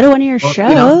 Go to one of your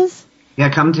shows. Yeah,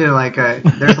 come to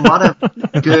there's a lot of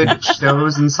good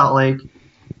shows in Salt Lake.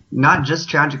 Not just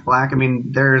Tragic Black. I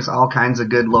mean, there's all kinds of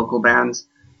good local bands.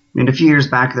 I mean, a few years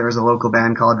back there was a local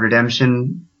band called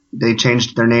Redemption. They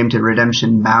changed their name to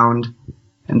Redemption Bound,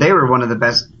 and they were one of the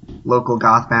best local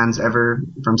goth bands ever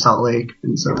from Salt Lake.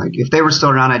 And so, if they were still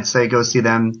around, I'd say go see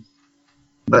them.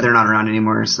 But they're not around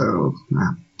anymore, so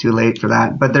too late for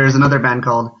that. But there's another band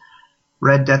called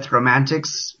Red Death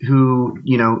Romantics who,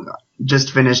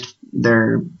 just finished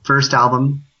their first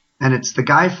album, and it's the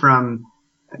guy from,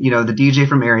 the DJ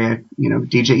from area,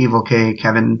 DJ Evil K,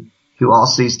 Kevin, who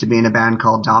also used to be in a band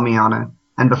called Damiana,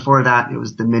 and before that it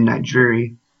was the Midnight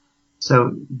Jury.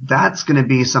 So that's going to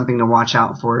be something to watch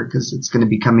out for, because it's going to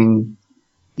be coming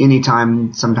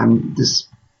anytime, sometime this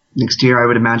next year, I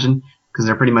would imagine, because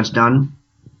they're pretty much done.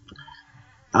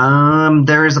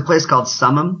 There is a place called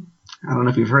Summum. I don't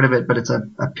know if you've heard of it, but it's a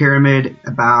pyramid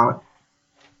about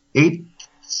 8th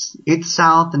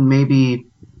south and maybe,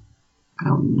 I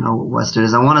don't know what west it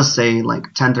is. I want to say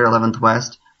 10th or 11th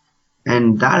west.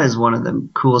 And that is one of the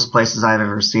coolest places I've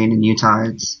ever seen in Utah.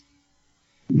 It's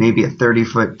maybe a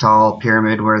 30-foot tall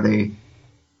pyramid where they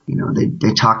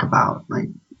talk about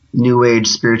new age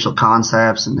spiritual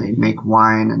concepts, and they make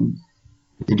wine, and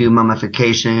they do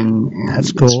mummification. And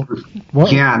that's cool.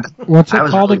 Yeah. What's it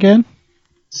called again?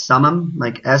 Summum,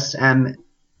 SMMUM.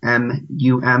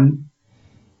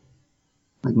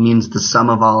 Means the sum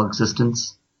of all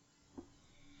existence.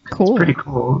 Cool. It's pretty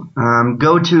cool.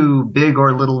 Go to Big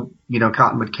or Little,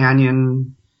 Cottonwood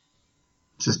Canyon.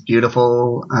 It's just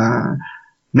beautiful.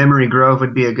 Memory Grove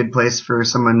would be a good place for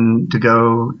someone to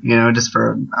go, just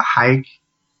for a hike,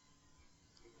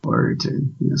 or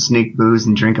to sneak booze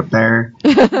and drink up there.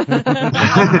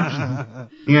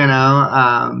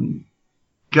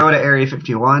 Go to Area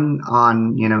 51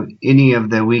 on, any of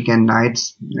the weekend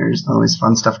nights. There's always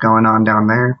fun stuff going on down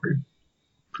there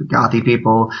for gothy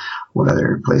people. What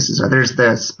other places are there's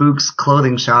the Spooks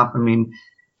clothing shop. I mean,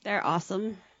 They're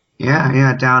awesome.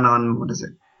 Yeah, down on, what is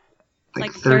it?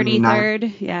 Like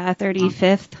 33rd,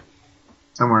 35th.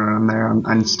 Somewhere around there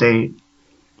on State.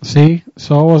 See?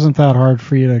 So it wasn't that hard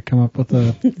for you to come up with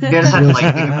a... You just had to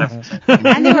think about it.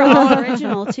 And they were all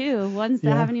original, too. Ones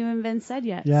that haven't even been said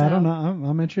yet. Yeah, so. I don't know.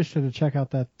 I'm interested to check out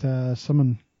that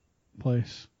Summon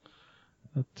place.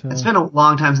 It's been a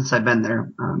long time since I've been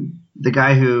there. The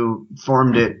guy who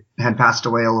formed it had passed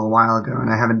away a little while ago,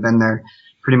 and I haven't been there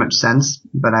pretty much since.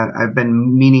 But I've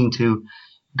been meaning to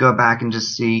go back and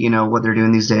just see, what they're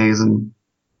doing these days, and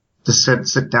just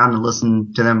sit down and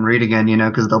listen to them read again,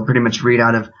 because they'll pretty much read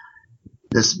out of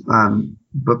this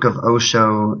book of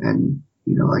Osho, and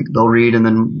they'll read, and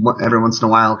then every once in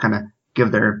a while kind of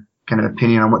give their kind of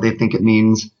opinion on what they think it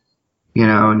means,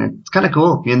 and it's kind of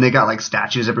cool. And they got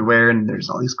statues everywhere, and there's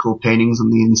all these cool paintings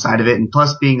on the inside of it, and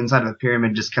plus being inside of a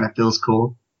pyramid just kind of feels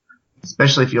cool,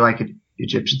 especially if you like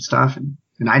Egyptian stuff, and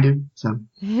I do. So.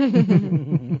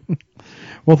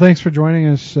 Well, thanks for joining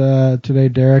us today,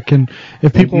 Derek. And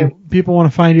if people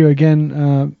want to find you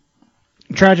again,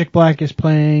 Tragic Black is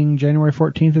playing January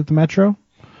 14th at the Metro.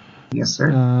 Yes,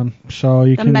 sir. So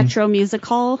you the can Metro Music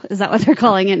Hall, is that what they're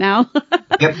calling it now?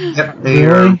 Yep. They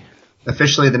are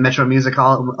officially the Metro Music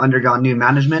Hall undergone new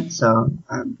management. So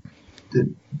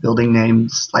the building name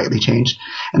slightly changed,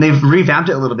 and they've revamped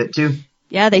it a little bit too.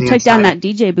 Yeah, they took down that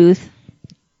DJ booth.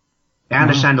 And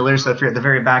a chandelier, so if you're at the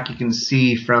very back, you can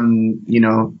see from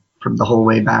the whole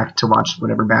way back to watch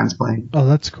whatever band's playing. Oh,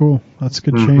 that's cool. That's a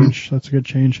good change. That's a good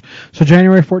change. So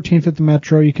January 14th at the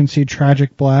Metro, you can see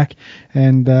Tragic Black,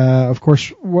 and of course,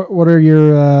 what are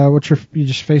your you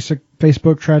just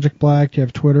Facebook Tragic Black? Do you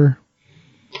have Twitter?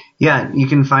 Yeah, you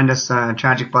can find us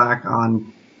Tragic Black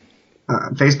on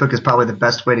Facebook is probably the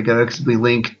best way to go because we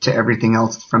link to everything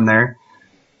else from there.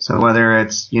 So whether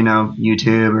it's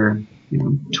YouTube or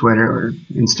Twitter or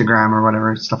Instagram or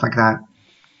whatever, stuff like that.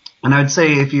 And I would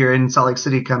say if you're in Salt Lake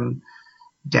City, come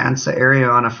dance the area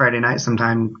on a Friday night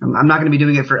sometime. I'm not going to be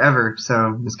doing it forever,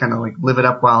 so just kind of like live it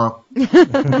up while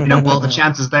while the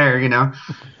chance is there.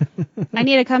 I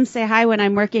need to come say hi when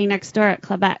I'm working next door at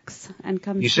Club X and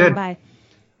come swing by.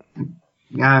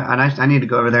 Yeah, and I need to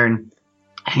go over there and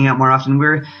hang out more often.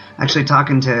 We're actually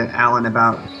talking to Alan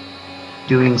about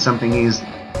doing something. He's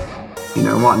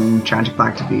wanting Tragic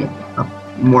Black to be a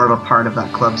more of a part of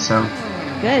that club. So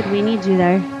good, we need you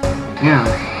there. Yeah,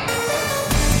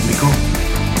 be cool.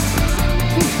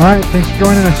 All right, thanks for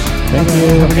joining us. Thank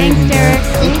you. Thanks, Derek.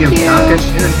 Thank you. Bye.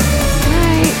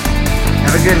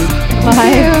 Have a good one.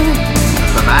 Bye.